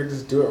feel like I could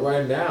just do it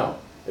right now.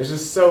 It's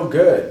just so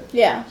good.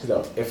 Yeah.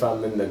 So if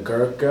I'm in the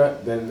gurkha,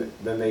 then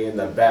they in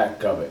the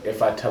back of it.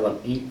 If I tell them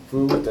eat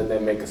food, then they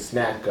make a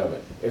snack of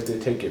it. If they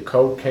take your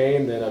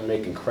cocaine, then I'm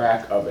making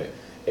crack of it.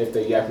 If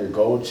they yap your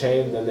gold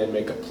chain, then they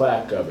make a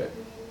plaque of it.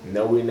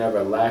 No, we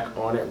never lack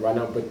on it. Run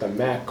up with the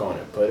Mac on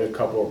it. Put a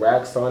couple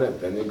racks on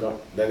it. Then they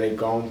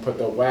go and put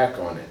the whack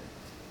on it.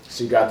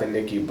 She got the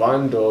Nicki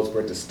bundles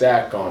worth the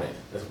stack on it.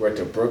 That's worth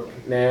to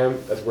Brooknam.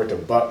 That's worth to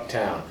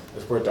Bucktown.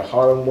 That's worth to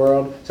Harlem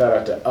World. Shout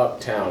out to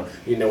Uptown.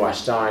 You know I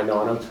shine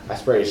on them. I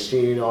spray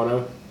sheen on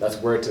them. That's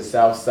worth to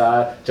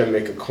Southside.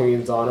 Jamaica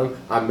Queens on them.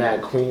 I'm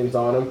mad Queens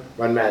on them.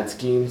 Run mad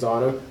schemes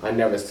on them. I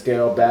never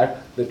scale back.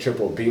 The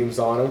triple beams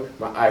on them.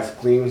 My ice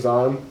gleams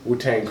on them.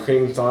 Wu-Tang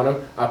creams on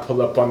them. I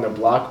pull up on the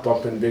block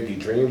bumping Biggie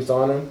dreams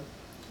on them.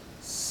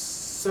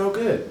 So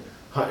good.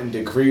 Hunting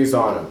degrees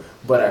on them,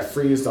 but I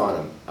freeze on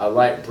them. I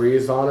like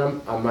breeze on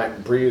them, I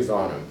might breeze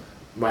on them.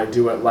 Might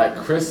do it like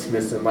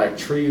Christmas and like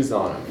trees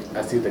on them.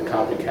 I see the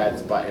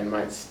copycats biting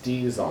might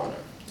steez on them.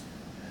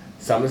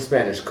 Some in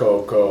Spanish,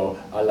 Coco,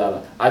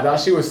 alala. I thought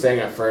she was saying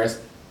at first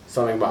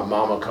something about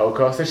Mama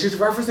Coco. I said, she's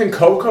referencing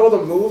Coco,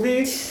 the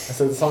movie? I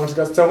said, the song just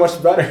got so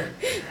much better.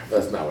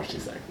 That's not what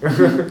she's saying.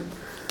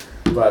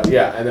 But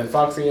yeah, and then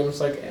Foxy, I'm just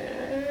like,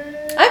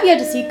 I've yet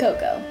to see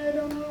Coco. I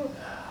don't know.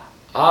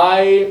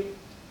 I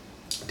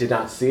did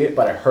not see it,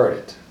 but I heard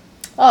it.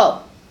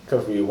 Oh.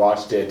 Because we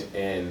watched it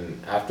in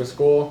after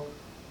school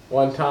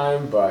one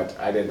time, but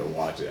I didn't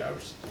watch it. I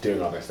was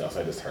doing other stuff,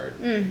 so I just heard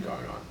it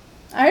going on.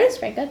 I heard it's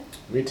pretty good.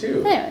 Me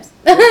too. Anyways.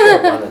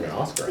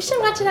 We should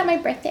watch it on my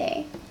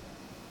birthday.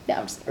 No,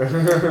 I'm just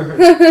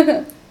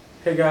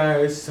Hey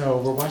guys, so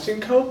we're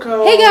watching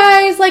Coco. Hey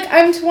guys, like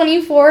I'm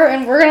 24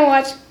 and we're gonna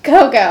watch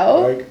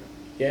Coco. Like,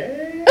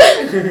 yay.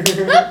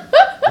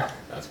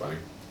 That's funny.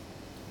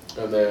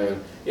 And then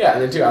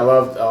too, I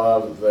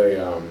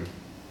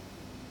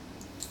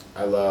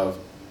love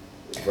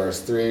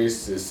verse 3. It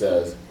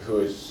says,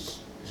 where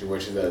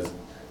she says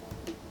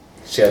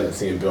she hasn't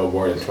seen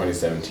Billboard in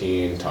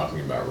 2017,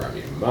 talking about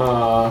Remy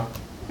Ma.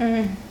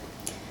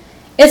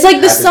 It's like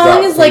the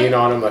song is like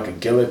on him like a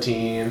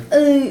guillotine.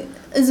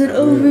 Is it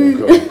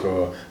over?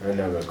 Coco,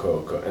 another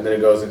Coco. And then it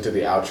goes into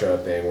the outro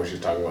thing where she's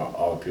talking about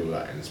all the people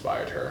that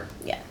inspired her.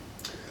 Yeah.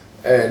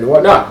 And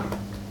whatnot.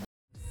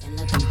 And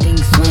let them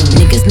things swing.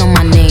 Niggas know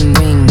my name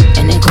ring,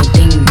 and it go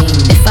ding ding.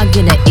 If I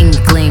get an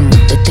inkling,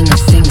 the thing will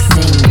sing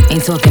sing.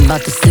 Ain't talking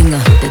about the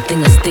singer, the thing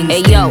will sting.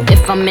 Hey yo,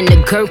 if I'm in the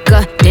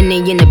gurkha, then they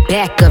in the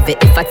back of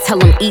it. If I tell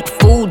them eat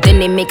food, then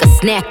they make a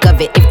snack of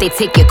it. If they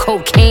take your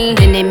cocaine,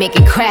 then they make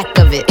a crack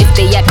of it. If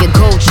they yap your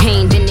gold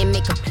chain, then they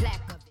make a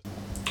plaque of it.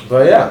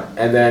 But yeah,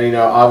 and then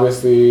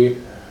obviously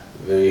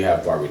they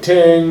have Barbie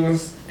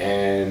Tings,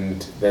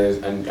 and there's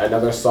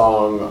another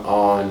song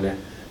on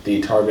the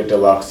Target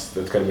Deluxe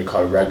that's going to be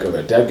called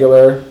Regular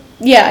Degular.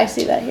 Yeah, I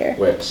see that here.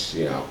 Which,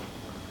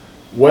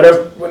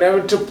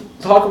 whenever to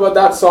talk about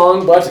that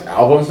song, but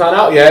album's not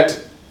out yet.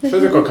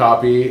 Physical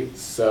copy.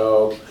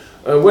 So,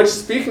 which,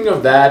 speaking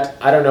of that,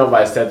 I don't know if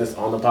I said this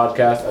on the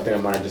podcast. I think I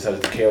might have just said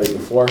it to Kaylee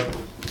before.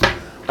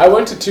 I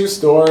went to 2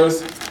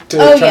 stores to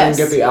try and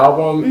get the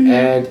album,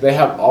 and they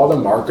have all the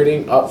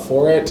marketing up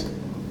for it,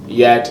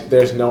 yet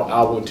there's no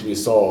album to be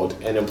sold.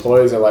 And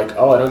employees are like,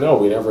 oh, I don't know,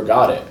 we never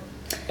got it.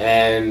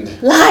 And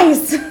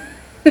lies.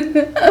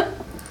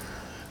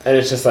 And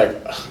it's just like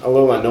a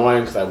little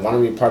annoying because I want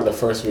to be part of the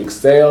first week's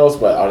sales,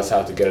 but I'll just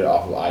have to get it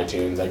off of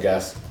iTunes, I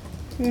guess.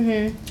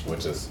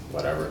 Which is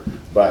whatever.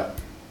 But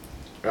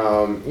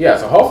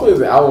so hopefully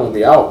the album will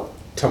be out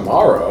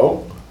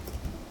tomorrow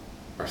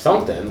or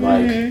something.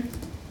 Like,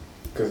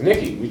 because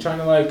Nicki, we're trying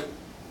to help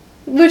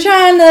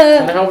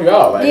you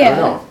out. Like, I don't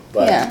know.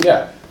 But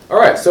yeah. All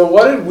right. So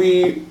what did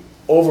we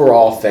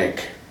overall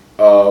think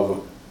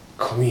of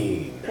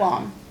Queen?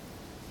 Long.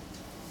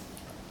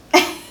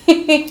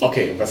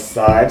 Okay,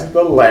 besides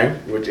the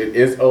length, which it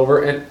is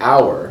over an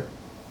hour,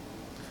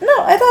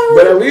 I thought it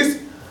was. But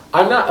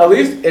at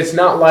least it's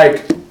not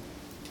like,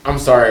 I'm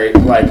sorry,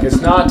 like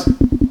it's not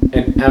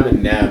an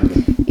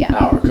Eminem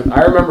hour. Because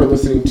I remember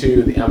listening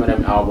to the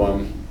Eminem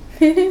album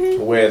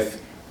with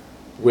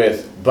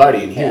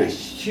Buddy, and he was a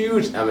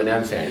huge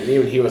Eminem fan, and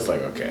even he was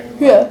like, okay.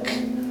 Like,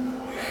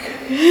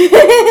 he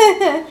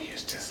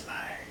was just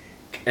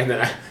like, and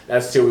then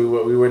that's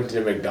too. We went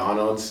to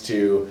McDonald's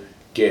to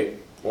get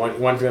one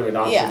to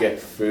McDonald's to get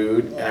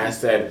food, and I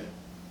said,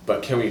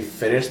 but can we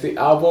finish the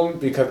album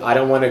because I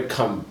don't want to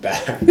come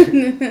back.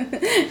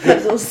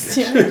 That's so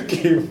stupid.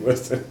 Keep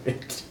listening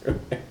to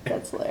it.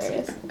 That's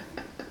hilarious.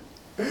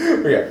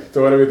 Okay,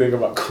 so what do we think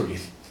about Queen?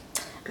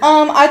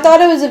 I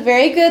thought it was a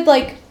very good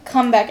like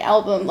comeback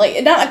album.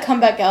 Like not a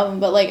comeback album,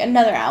 but like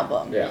another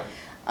album. Yeah.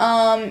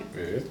 It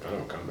is kind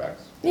of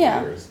comebacks.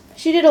 Yeah.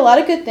 She did a lot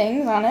of good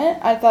things on it.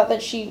 I thought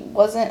that she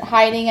wasn't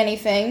hiding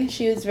anything.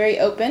 She was very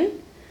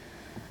open.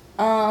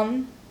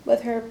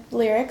 With her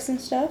lyrics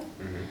and stuff.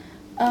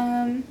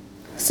 Mm-hmm.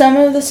 Some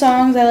of the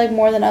songs I like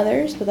more than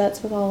others, but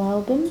that's with all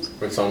albums.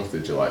 What songs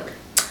did you like?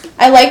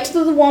 I liked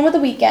the one with The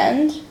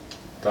Weeknd.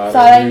 Thought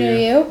I Knew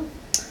You.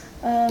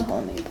 Hold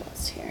on, let me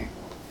pause here.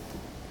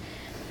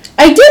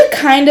 I did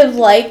kind of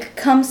like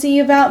Come See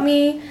About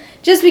Me,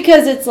 just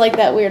because it's like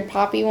that weird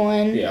poppy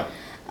one. Yeah.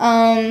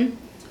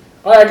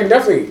 I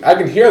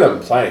can hear them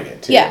playing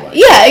it too. Yeah, like,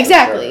 yeah,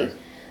 exactly.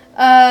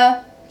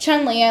 Sure.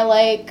 Chun-Li I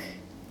like.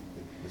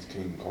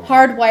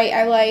 Hard White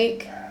I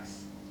like.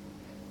 Yes.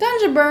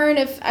 Dungeon Burn,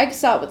 if I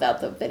saw it without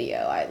the video,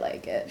 I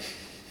like it.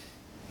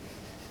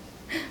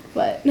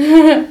 But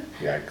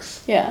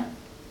yikes. Yeah.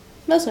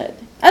 That's what I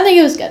think. I think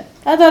it was good.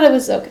 I thought it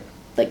was okay.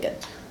 Like good.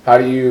 How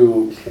do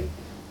you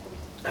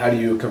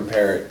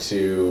compare it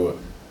to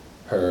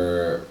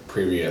her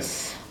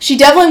previous? She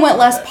definitely went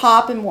less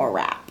pop and more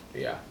rap.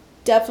 Yeah.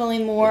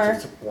 Definitely more.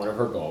 Which is one of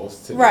her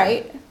goals to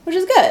right. Which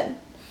is good.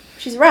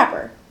 She's a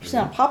rapper. She's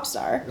not a pop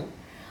star. Nope.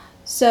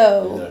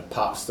 So. She's a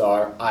pop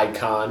star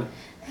icon.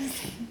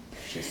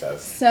 She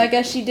says. So I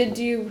guess she did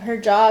do her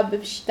job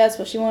if that's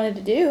what she wanted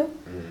to do.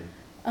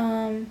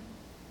 Mm-hmm.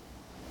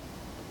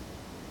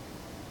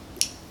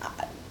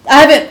 I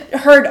haven't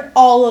heard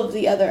all of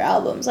the other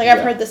albums. Like,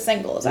 I've heard the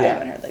singles. I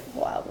haven't heard, like, the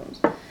whole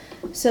albums.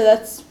 So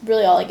that's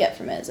really all I get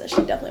from it is that she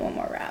definitely wants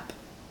more rap.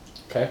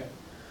 Okay.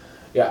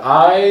 Yeah,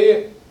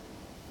 I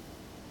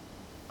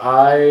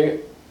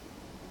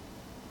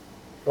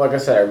like I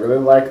said, I really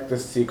like the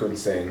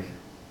sequencing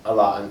a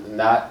lot. And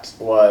that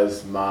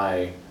was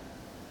my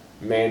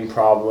main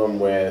problem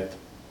with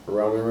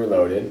Roman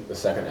Reloaded, the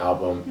second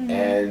album. Mm-hmm.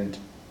 And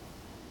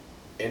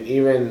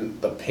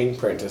even the Pink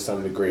Print to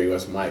some degree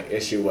was my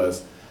issue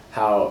was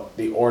how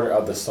the order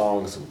of the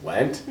songs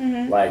went.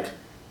 Mm-hmm. Like,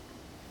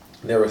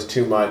 there was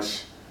too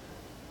much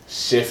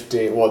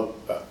shifting. Well,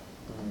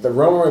 the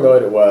Roman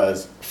Reloaded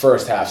was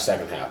first half,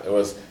 second half. It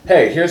was,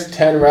 hey, here's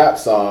 10 rap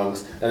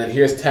songs, and then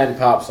here's 10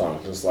 pop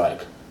songs. It's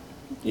like,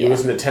 you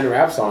listen to 10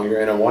 rap songs,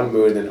 you're in a one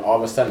mood, and then all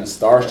of a sudden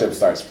Starship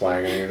starts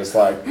playing, and you're just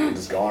like,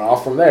 just going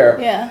off from there.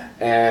 Yeah.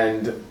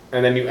 And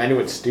then you end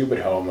with Stupid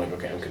Ho. I'm like,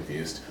 okay, I'm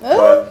confused.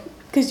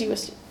 Because you were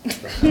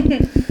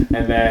stupid.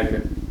 And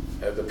then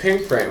the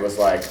Pink Print was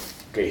like,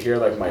 okay, here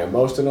are like my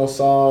emotional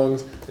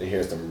songs, then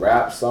here's some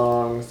rap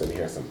songs, then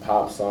here's some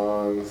pop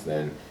songs,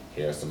 then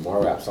here's some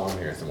more rap songs,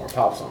 here's some more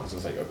pop songs.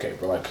 It's like, okay,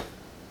 we're like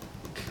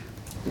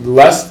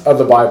less of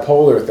the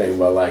bipolar thing,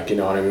 but like, you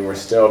know what I mean? We're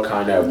still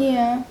kind of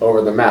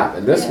over the map.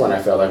 And this one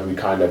I felt like we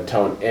kind of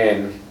toned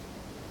in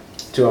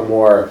to a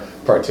more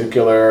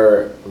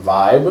particular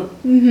vibe.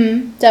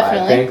 Mm-hmm,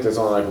 definitely. I think there's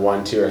only like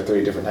 1, 2, or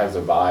 3 different types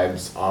of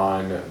vibes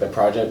on the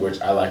project,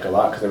 which I like a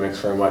lot because it makes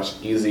for a much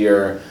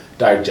easier,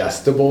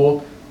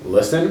 digestible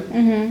listen.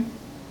 Mm-hmm.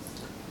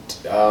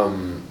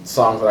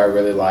 Songs that I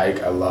really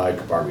like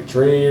Barbie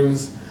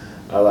Dreams,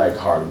 I like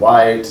Hard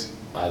White,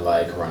 I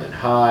like Run and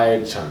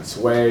Hide, Chun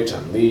Sway,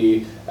 Chun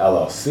Li,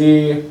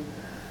 LLC,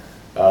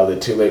 the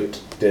Too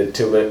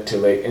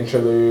Late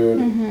Interlude,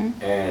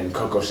 mm-hmm. and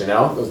Coco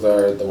Chanel. Those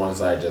are the ones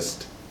that I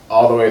just,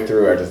 all the way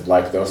through, I just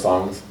like those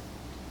songs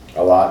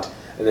a lot.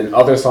 And then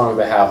other songs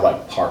that have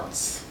like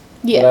parts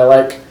that I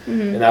like,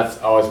 mm-hmm. and that's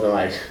always been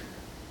like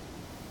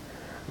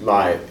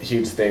my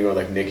huge thing with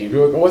like Nicki.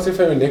 People are like, oh, what's your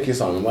favorite Nicki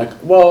song? I'm like,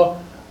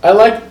 well, I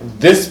like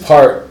this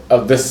part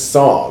of this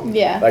song.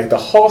 Yeah. Like the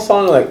whole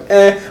song, like,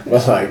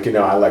 but like, you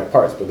know, I like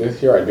parts. But this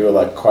here I do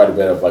like quite a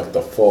bit of like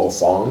the full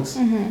songs,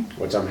 mm-hmm.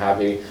 which I'm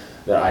happy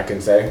that I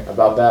can say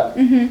about that.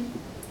 Mm-hmm.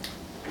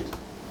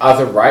 As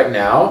of right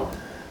now,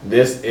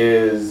 this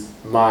is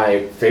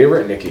my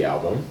favorite Nicki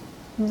album.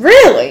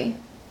 Really?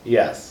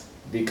 Yes.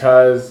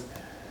 Because,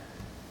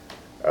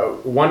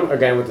 one,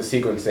 again, with the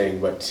sequencing,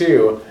 but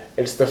two,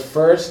 it's the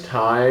first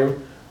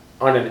time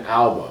on an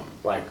album,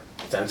 like,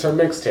 since her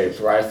mixtapes,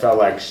 where I felt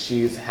like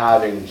she's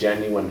having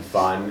genuine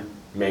fun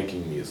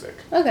making music.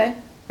 Okay.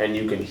 And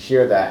you can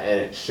hear that, and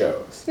it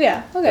shows.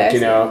 Yeah, okay. Like, you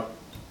know,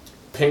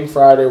 Pink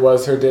Friday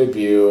was her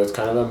debut. It's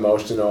kind of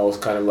emotional. It's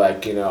kind of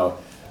like, you know,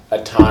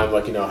 a time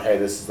like, you know, hey,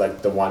 this is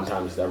like the one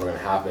time this is ever going to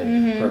happen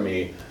mm-hmm. for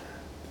me.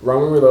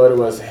 Roman Reloaded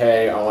was,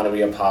 hey, I want to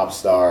be a pop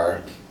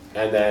star.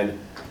 And then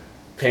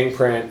Pink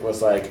Print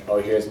was like,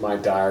 oh, here's my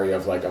diary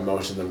of like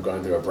emotions I'm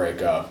going through a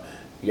breakup,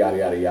 yada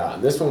yada yada.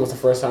 And this one was the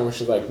first time where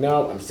she's like,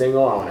 no, I'm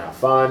single, I want to have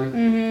fun.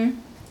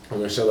 I'm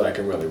gonna show that I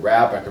can really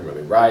rap, I can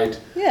really write,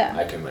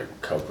 I can like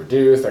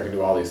co-produce, I can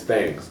do all these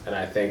things, and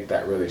I think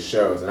that really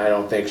shows. And I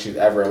don't think she's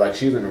ever like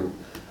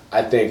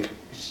I think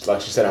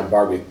like she said on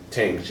Barbie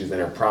Ting, she's in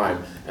her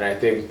prime, and I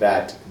think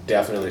that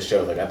definitely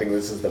shows. Like I think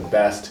this is the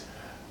best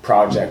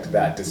project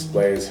that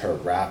displays her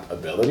rap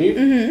ability,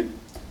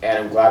 and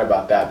I'm glad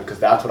about that because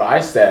that's what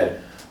I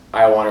said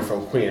I wanted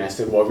from Queen. I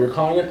said, well, if you're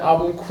calling an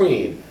album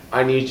Queen,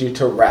 I need you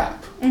to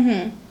rap.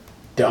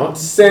 Don't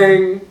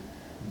sing.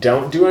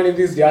 Don't do any of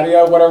these yada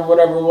yada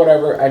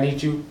whatever. I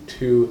need you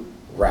to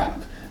rap.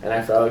 And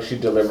I felt like she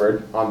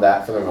delivered on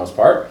that for the most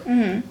part.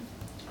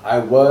 I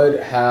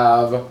would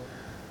have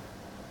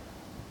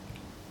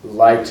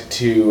liked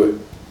to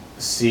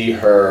see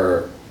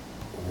her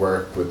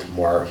work with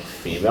more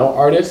female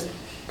artists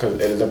because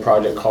it is a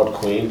project called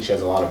Queen. She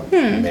has a lot of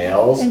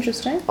males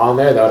on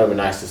there. That would have been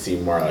nice to see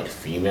more like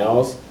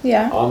females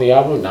on the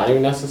album. Not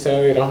even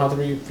necessarily. It don't have to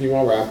be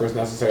female rappers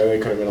necessarily.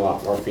 Could have been a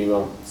lot more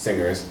female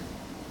singers.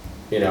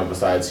 You know,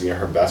 besides,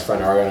 her best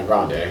friend Ariana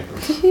Grande.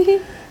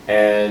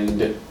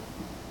 And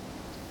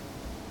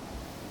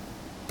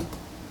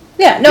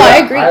I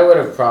agree. I would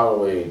have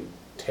probably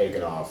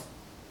taken off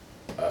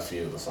a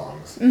few of the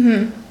songs.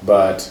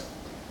 But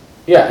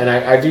yeah, and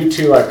I do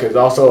too, like,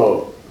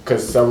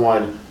 because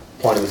someone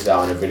pointed this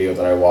out in a video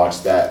that I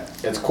watched, that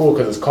it's cool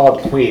because it's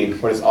called Queen,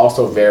 but it's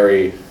also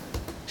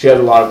she has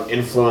a lot of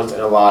influence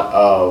and a lot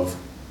of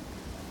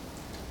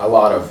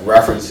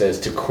references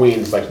to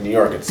Queens, like New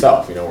York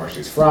itself, where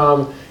she's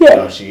from.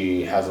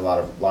 She has a lot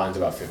of lines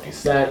about 50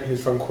 Cent,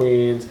 who's from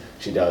Queens.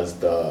 She does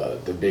the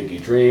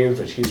Biggie Dreams,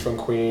 which he's from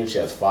Queens. She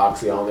has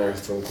Foxy on there,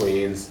 who's from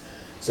Queens.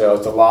 So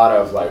it's a lot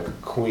of like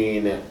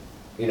Queen,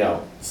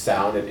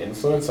 sound and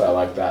influence. So I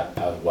like that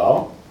as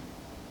well.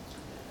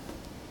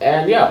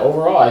 And yeah,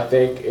 overall, I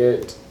think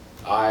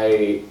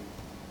I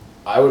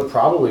would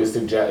probably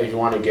suggest, if you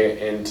want to get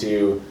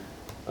into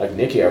like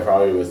Nicki, I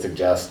probably would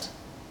suggest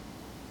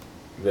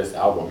this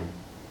album.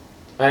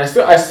 And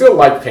I still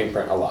like Pink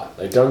Print a lot.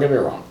 Like, don't get me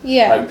wrong.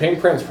 Yeah. Like,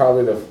 Pink Print's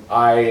probably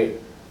I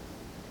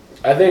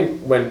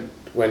think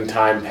when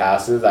time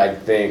passes, I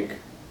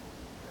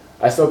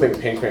still think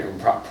Pink Print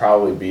would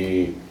probably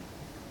be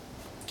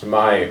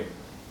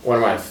one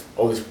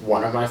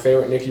of my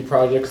favorite Nicki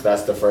projects.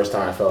 That's the first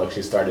time I felt like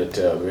she started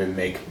to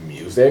make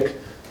music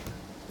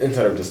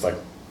instead of just like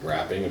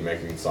rapping and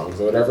making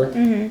songs or whatever.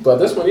 But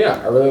this one,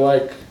 I really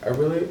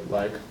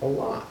like a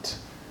lot.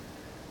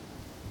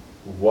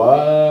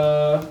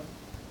 What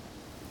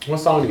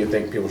song do you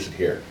think people should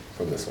hear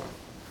from this one,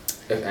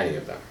 if any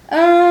of them?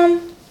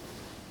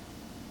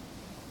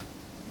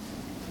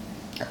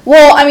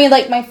 Well, I mean,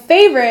 like, my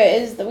favorite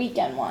is the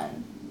Weeknd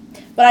one,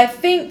 but I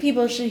think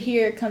people should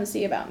hear "Come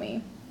See About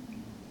Me."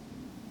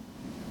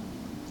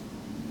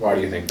 Why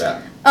do you think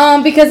that?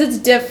 Because it's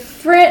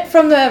different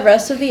from the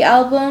rest of the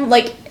album.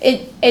 Like,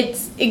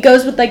 it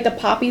goes with like the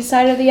poppy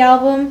side of the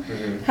album.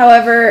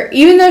 However,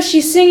 even though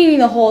she's singing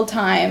the whole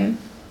time,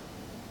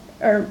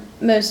 or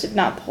most, if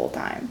not the whole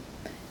time,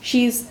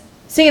 she's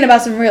singing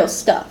about some real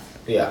stuff.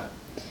 Yeah.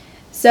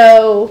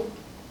 So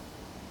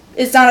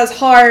it's not as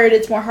hard,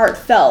 it's more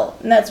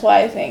heartfelt, and that's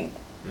why I think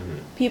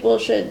people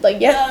should, like,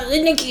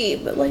 Nicki,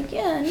 but like,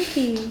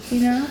 Nicki,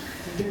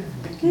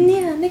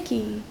 Yeah,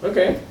 Nicki.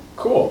 Okay,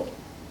 cool.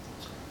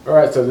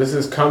 Alright, so this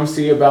is Come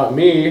See About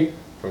Me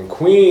from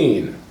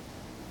Queen.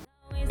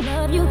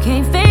 Love, you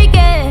can't fake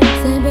it.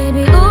 Say, baby,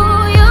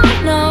 ooh, you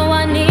know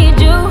I need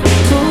you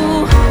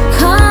to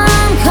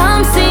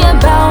come see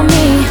about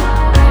me.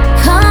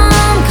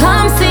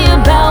 Come see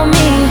about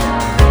me.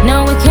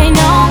 No, it can't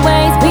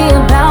always be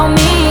about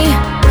me.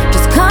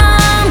 Just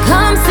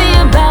come see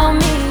about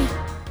me.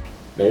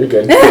 No, you're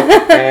good.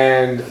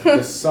 And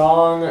the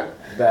song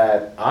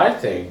that I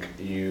think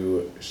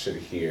you should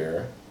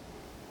hear,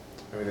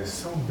 I mean, there's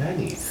so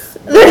many.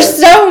 There's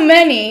so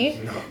many.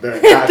 No,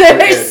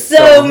 there's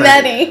so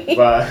many.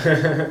 But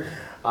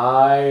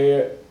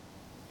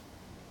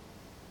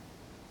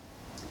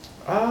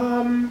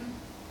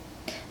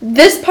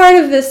this part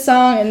of this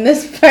song and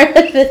this part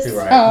of this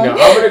right. song. No,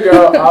 I'm gonna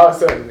go.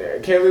 So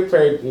Kaylee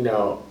played,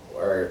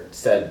 or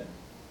said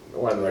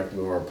one of like the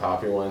more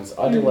poppy ones.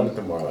 I'll do one of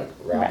the more like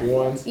rappy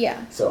ones. Yeah.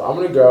 So I'm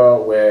gonna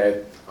go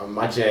with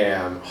my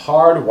jam,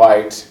 Hard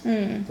White.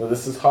 So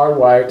this is Hard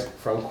White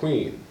from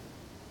Queen.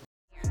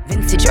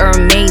 Vintage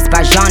Hermes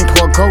by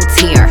Jean-Paul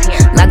Gaultier.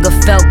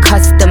 Lagerfeld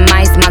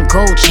customized my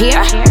gold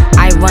chair.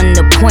 I run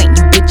the point,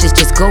 you bitches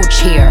just go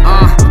cheer.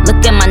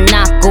 Look at my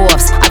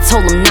knockoffs, I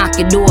told them knock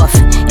it off.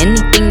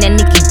 Anything that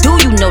Nicki do,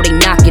 you know they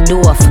knock it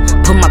off.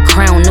 Put my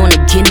crown on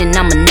again and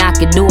I'ma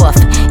knock it off.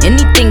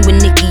 Anything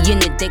with Nicki in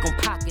it, they gon'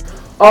 pocket.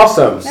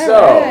 Awesome.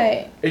 So,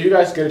 right. If you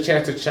guys get a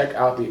chance to check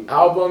out the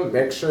album,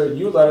 make sure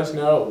you let us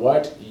know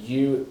what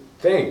you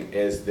think.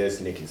 Is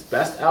this Nicki's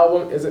best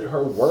album? Is it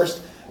her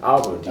worst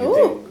album?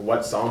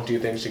 What song do you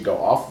think should go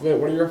off of it?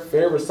 What are your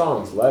favorite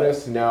songs? Let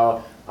us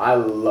know I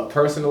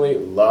personally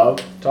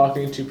love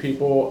talking to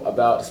people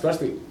about,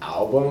 especially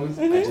albums.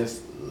 I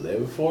just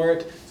live for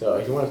it. So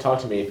if you want to talk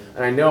to me,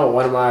 and I know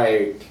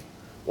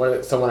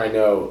someone I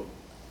know,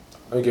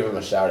 let me give him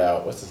a shout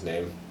out. What's his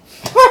name?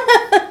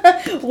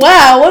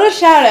 Wow, what a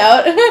shout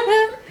out.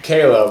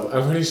 Caleb.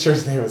 I'm pretty sure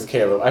his name is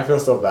Caleb. I feel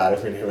so bad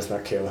if your name is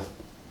not Caleb.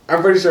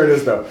 I'm pretty sure it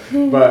is though.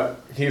 But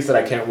he said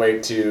I can't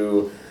wait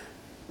to.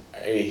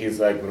 He's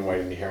like been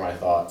waiting to hear my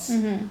thoughts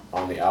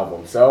on the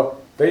album. So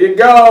there you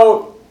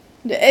go,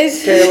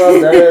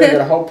 Caleb. There you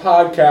get a whole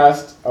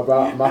podcast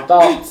about my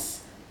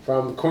thoughts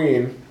from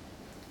Queen.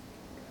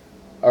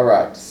 All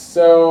right.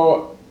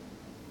 So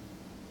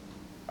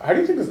how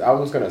do you think this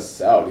album's gonna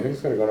sell? Do you think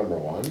it's gonna go number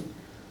 1?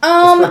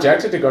 It's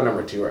projected to go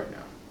number 2 right now.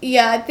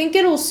 Yeah, I think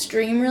it'll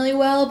stream really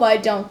well, but I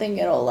don't think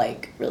it'll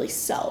like really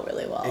sell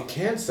really well. It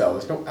can't sell.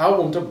 There's no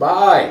album to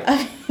buy.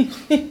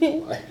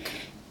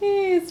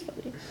 It's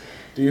funny.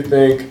 Do you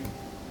think?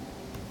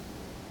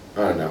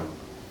 I don't know.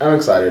 I'm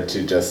excited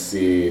to just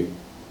see.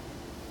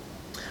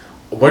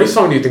 What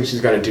song do you think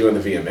she's gonna do in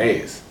the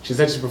VMAs? She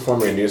said she's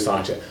performing a new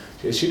song.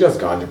 She does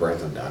 "Gone to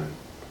Burns and Done."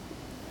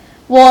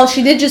 Well,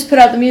 she did just put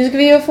out the music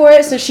video for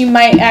it, so she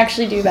might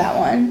actually do that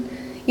one.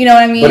 You know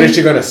what I mean? But is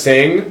she gonna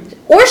sing?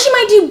 Or she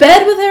might do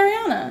Bed with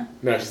Ariana.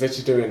 No, she said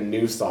she's doing a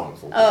new song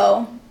for me.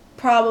 Oh,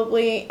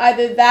 probably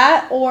either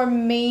that or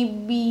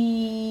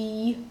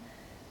maybe.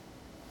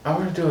 I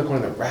want to do like one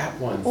of the rap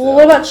ones. Well,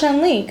 what about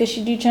Chun-Li? Could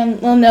she do Chun?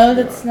 Well, no,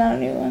 that's not a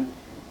new one.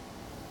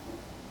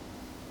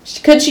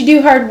 Could she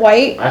do Hard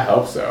White? I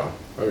hope so.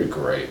 That'd be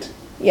great.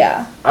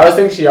 Yeah. I was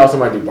thinking she also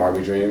might do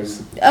Barbie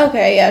Dreams.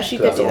 Okay, yeah, she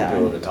could do that. That's what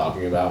people have been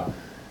talking about.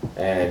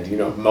 And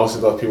most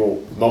of those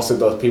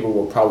people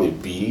will probably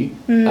be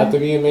at the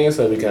VMAs,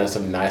 so we can have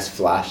some nice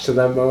flash to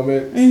them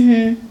moments.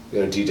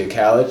 DJ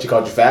Khaled, she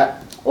called you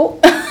fat. Oh,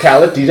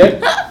 Khaled, DJ,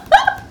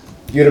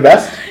 you the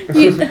best.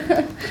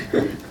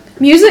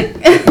 Music.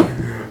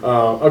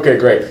 Okay,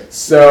 great.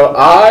 So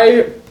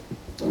I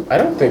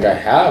don't think I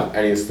have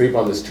any sleep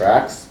on this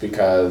tracks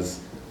because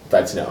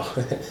that's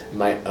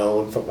my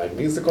own from my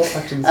musical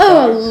section.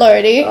 Oh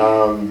lordy.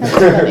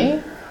 That's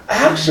funny.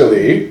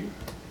 Actually.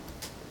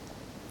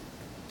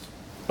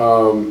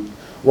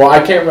 Well, I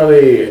can't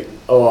really.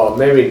 Oh,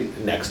 maybe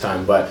next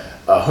time. But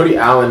Hoodie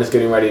Allen is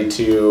getting ready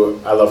to.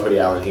 I love Hoodie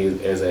Allen. He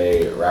is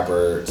a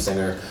rapper,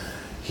 singer.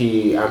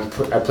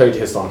 I played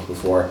his songs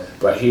before,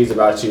 but he's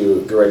about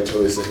to get ready to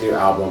release his new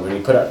album, and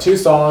he put out 2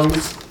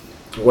 songs,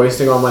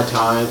 "Wasting All My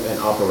Time" and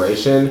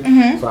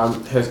 "Operation"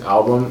 from his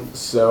album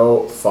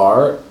so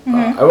far.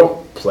 I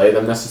won't play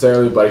them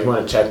necessarily, but if you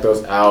want to check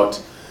those out,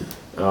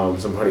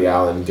 some Hoodie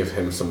Allen, give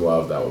him some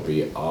love. That would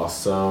be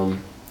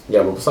awesome.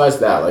 Yeah, but besides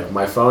that, like,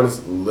 my phone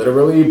is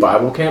literally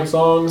Bible camp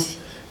songs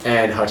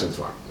and Hutchins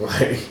Farm.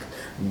 Like,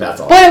 that's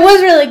all. But it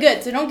was really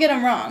good, so don't get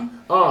them wrong.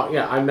 Oh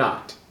yeah, I'm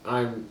not.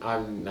 I'm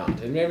not.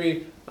 And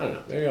maybe I don't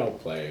know. Maybe I'll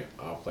play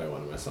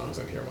one of my songs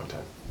on here one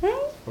time.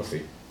 We'll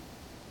see.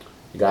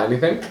 You got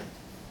anything?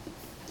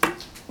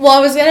 Well, I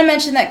was gonna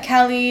mention that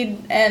Khalid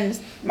and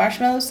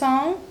Marshmello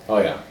song. Oh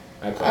yeah,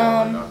 I played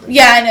one.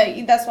 Yeah, I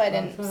know. That's why I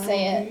didn't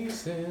say it.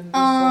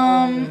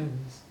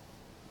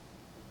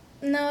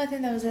 No, I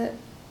think that was it.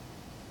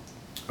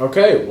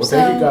 Okay, well,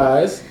 thank you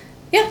guys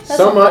that's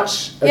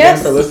much again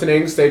for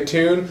listening. Stay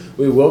tuned.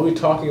 We will be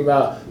talking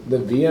about the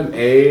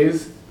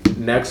VMAs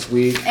next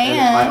week.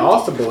 And I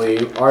also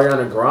believe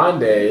Ariana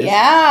Grande's.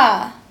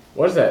 Yeah.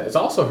 What is that? It's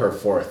also her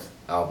 4th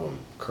album,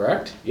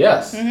 correct?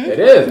 Yes, it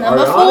is.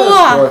 Number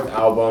Ariana's 4th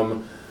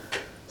album,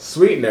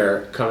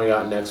 Sweetener, coming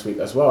out next week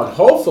as well. And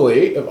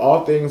hopefully, if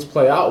all things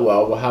play out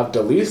well, we'll have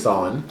Delise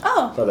on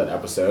for that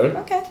episode.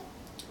 Okay.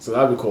 So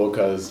that'd be cool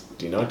because,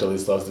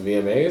 Delise loves the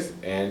VMAs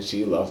and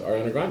she loves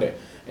Ariana Grande.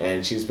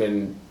 And she's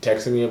been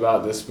texting me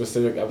about this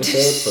specific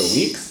episode for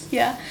weeks.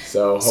 Yeah.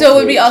 So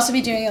would we also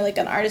be doing like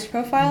an artist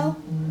profile?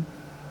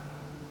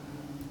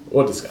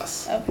 We'll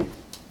discuss. Okay.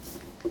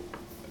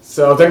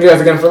 So thank you guys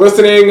again for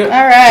listening. All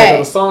right. Check out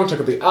the song, check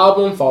out the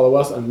album, follow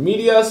us on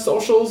media,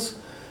 socials,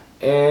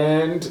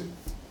 and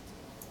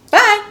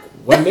bye.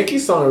 What Nicki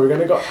song are we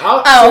gonna go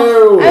out to?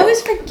 I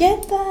always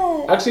forget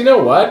that. Actually, you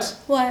know what?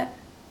 What?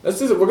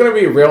 We're gonna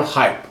be real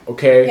hype,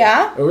 okay?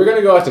 Yeah? And we're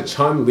gonna go out to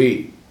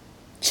Chun-Li.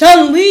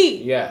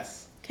 Chun-Li!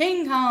 Yes.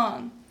 King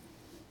Kong.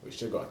 We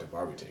should go out to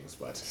Barbie Things,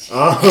 but...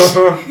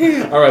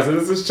 Alright, so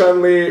this is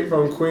Chun-Li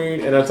from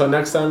Queen, and until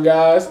next time,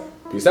 guys,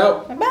 peace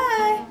out.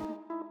 Bye-bye.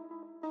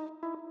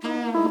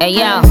 Hey,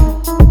 yo,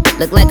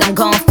 look like I'm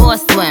going for a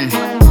swim.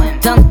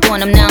 Dunked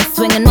on him, now I'm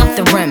swinging off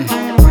the rim.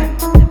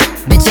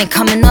 Bitch ain't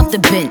coming off the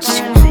bench,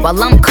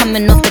 while I'm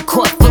coming off the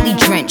court fully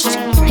drenched.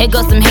 Here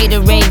goes some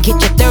haterade,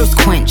 get your thirst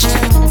quenched.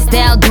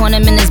 Style doing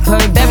him in this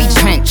Burberry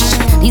trench.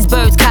 These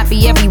birds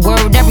copy every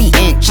word, every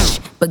inch.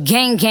 But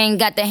gang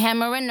got the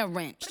hammer and the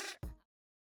wrench.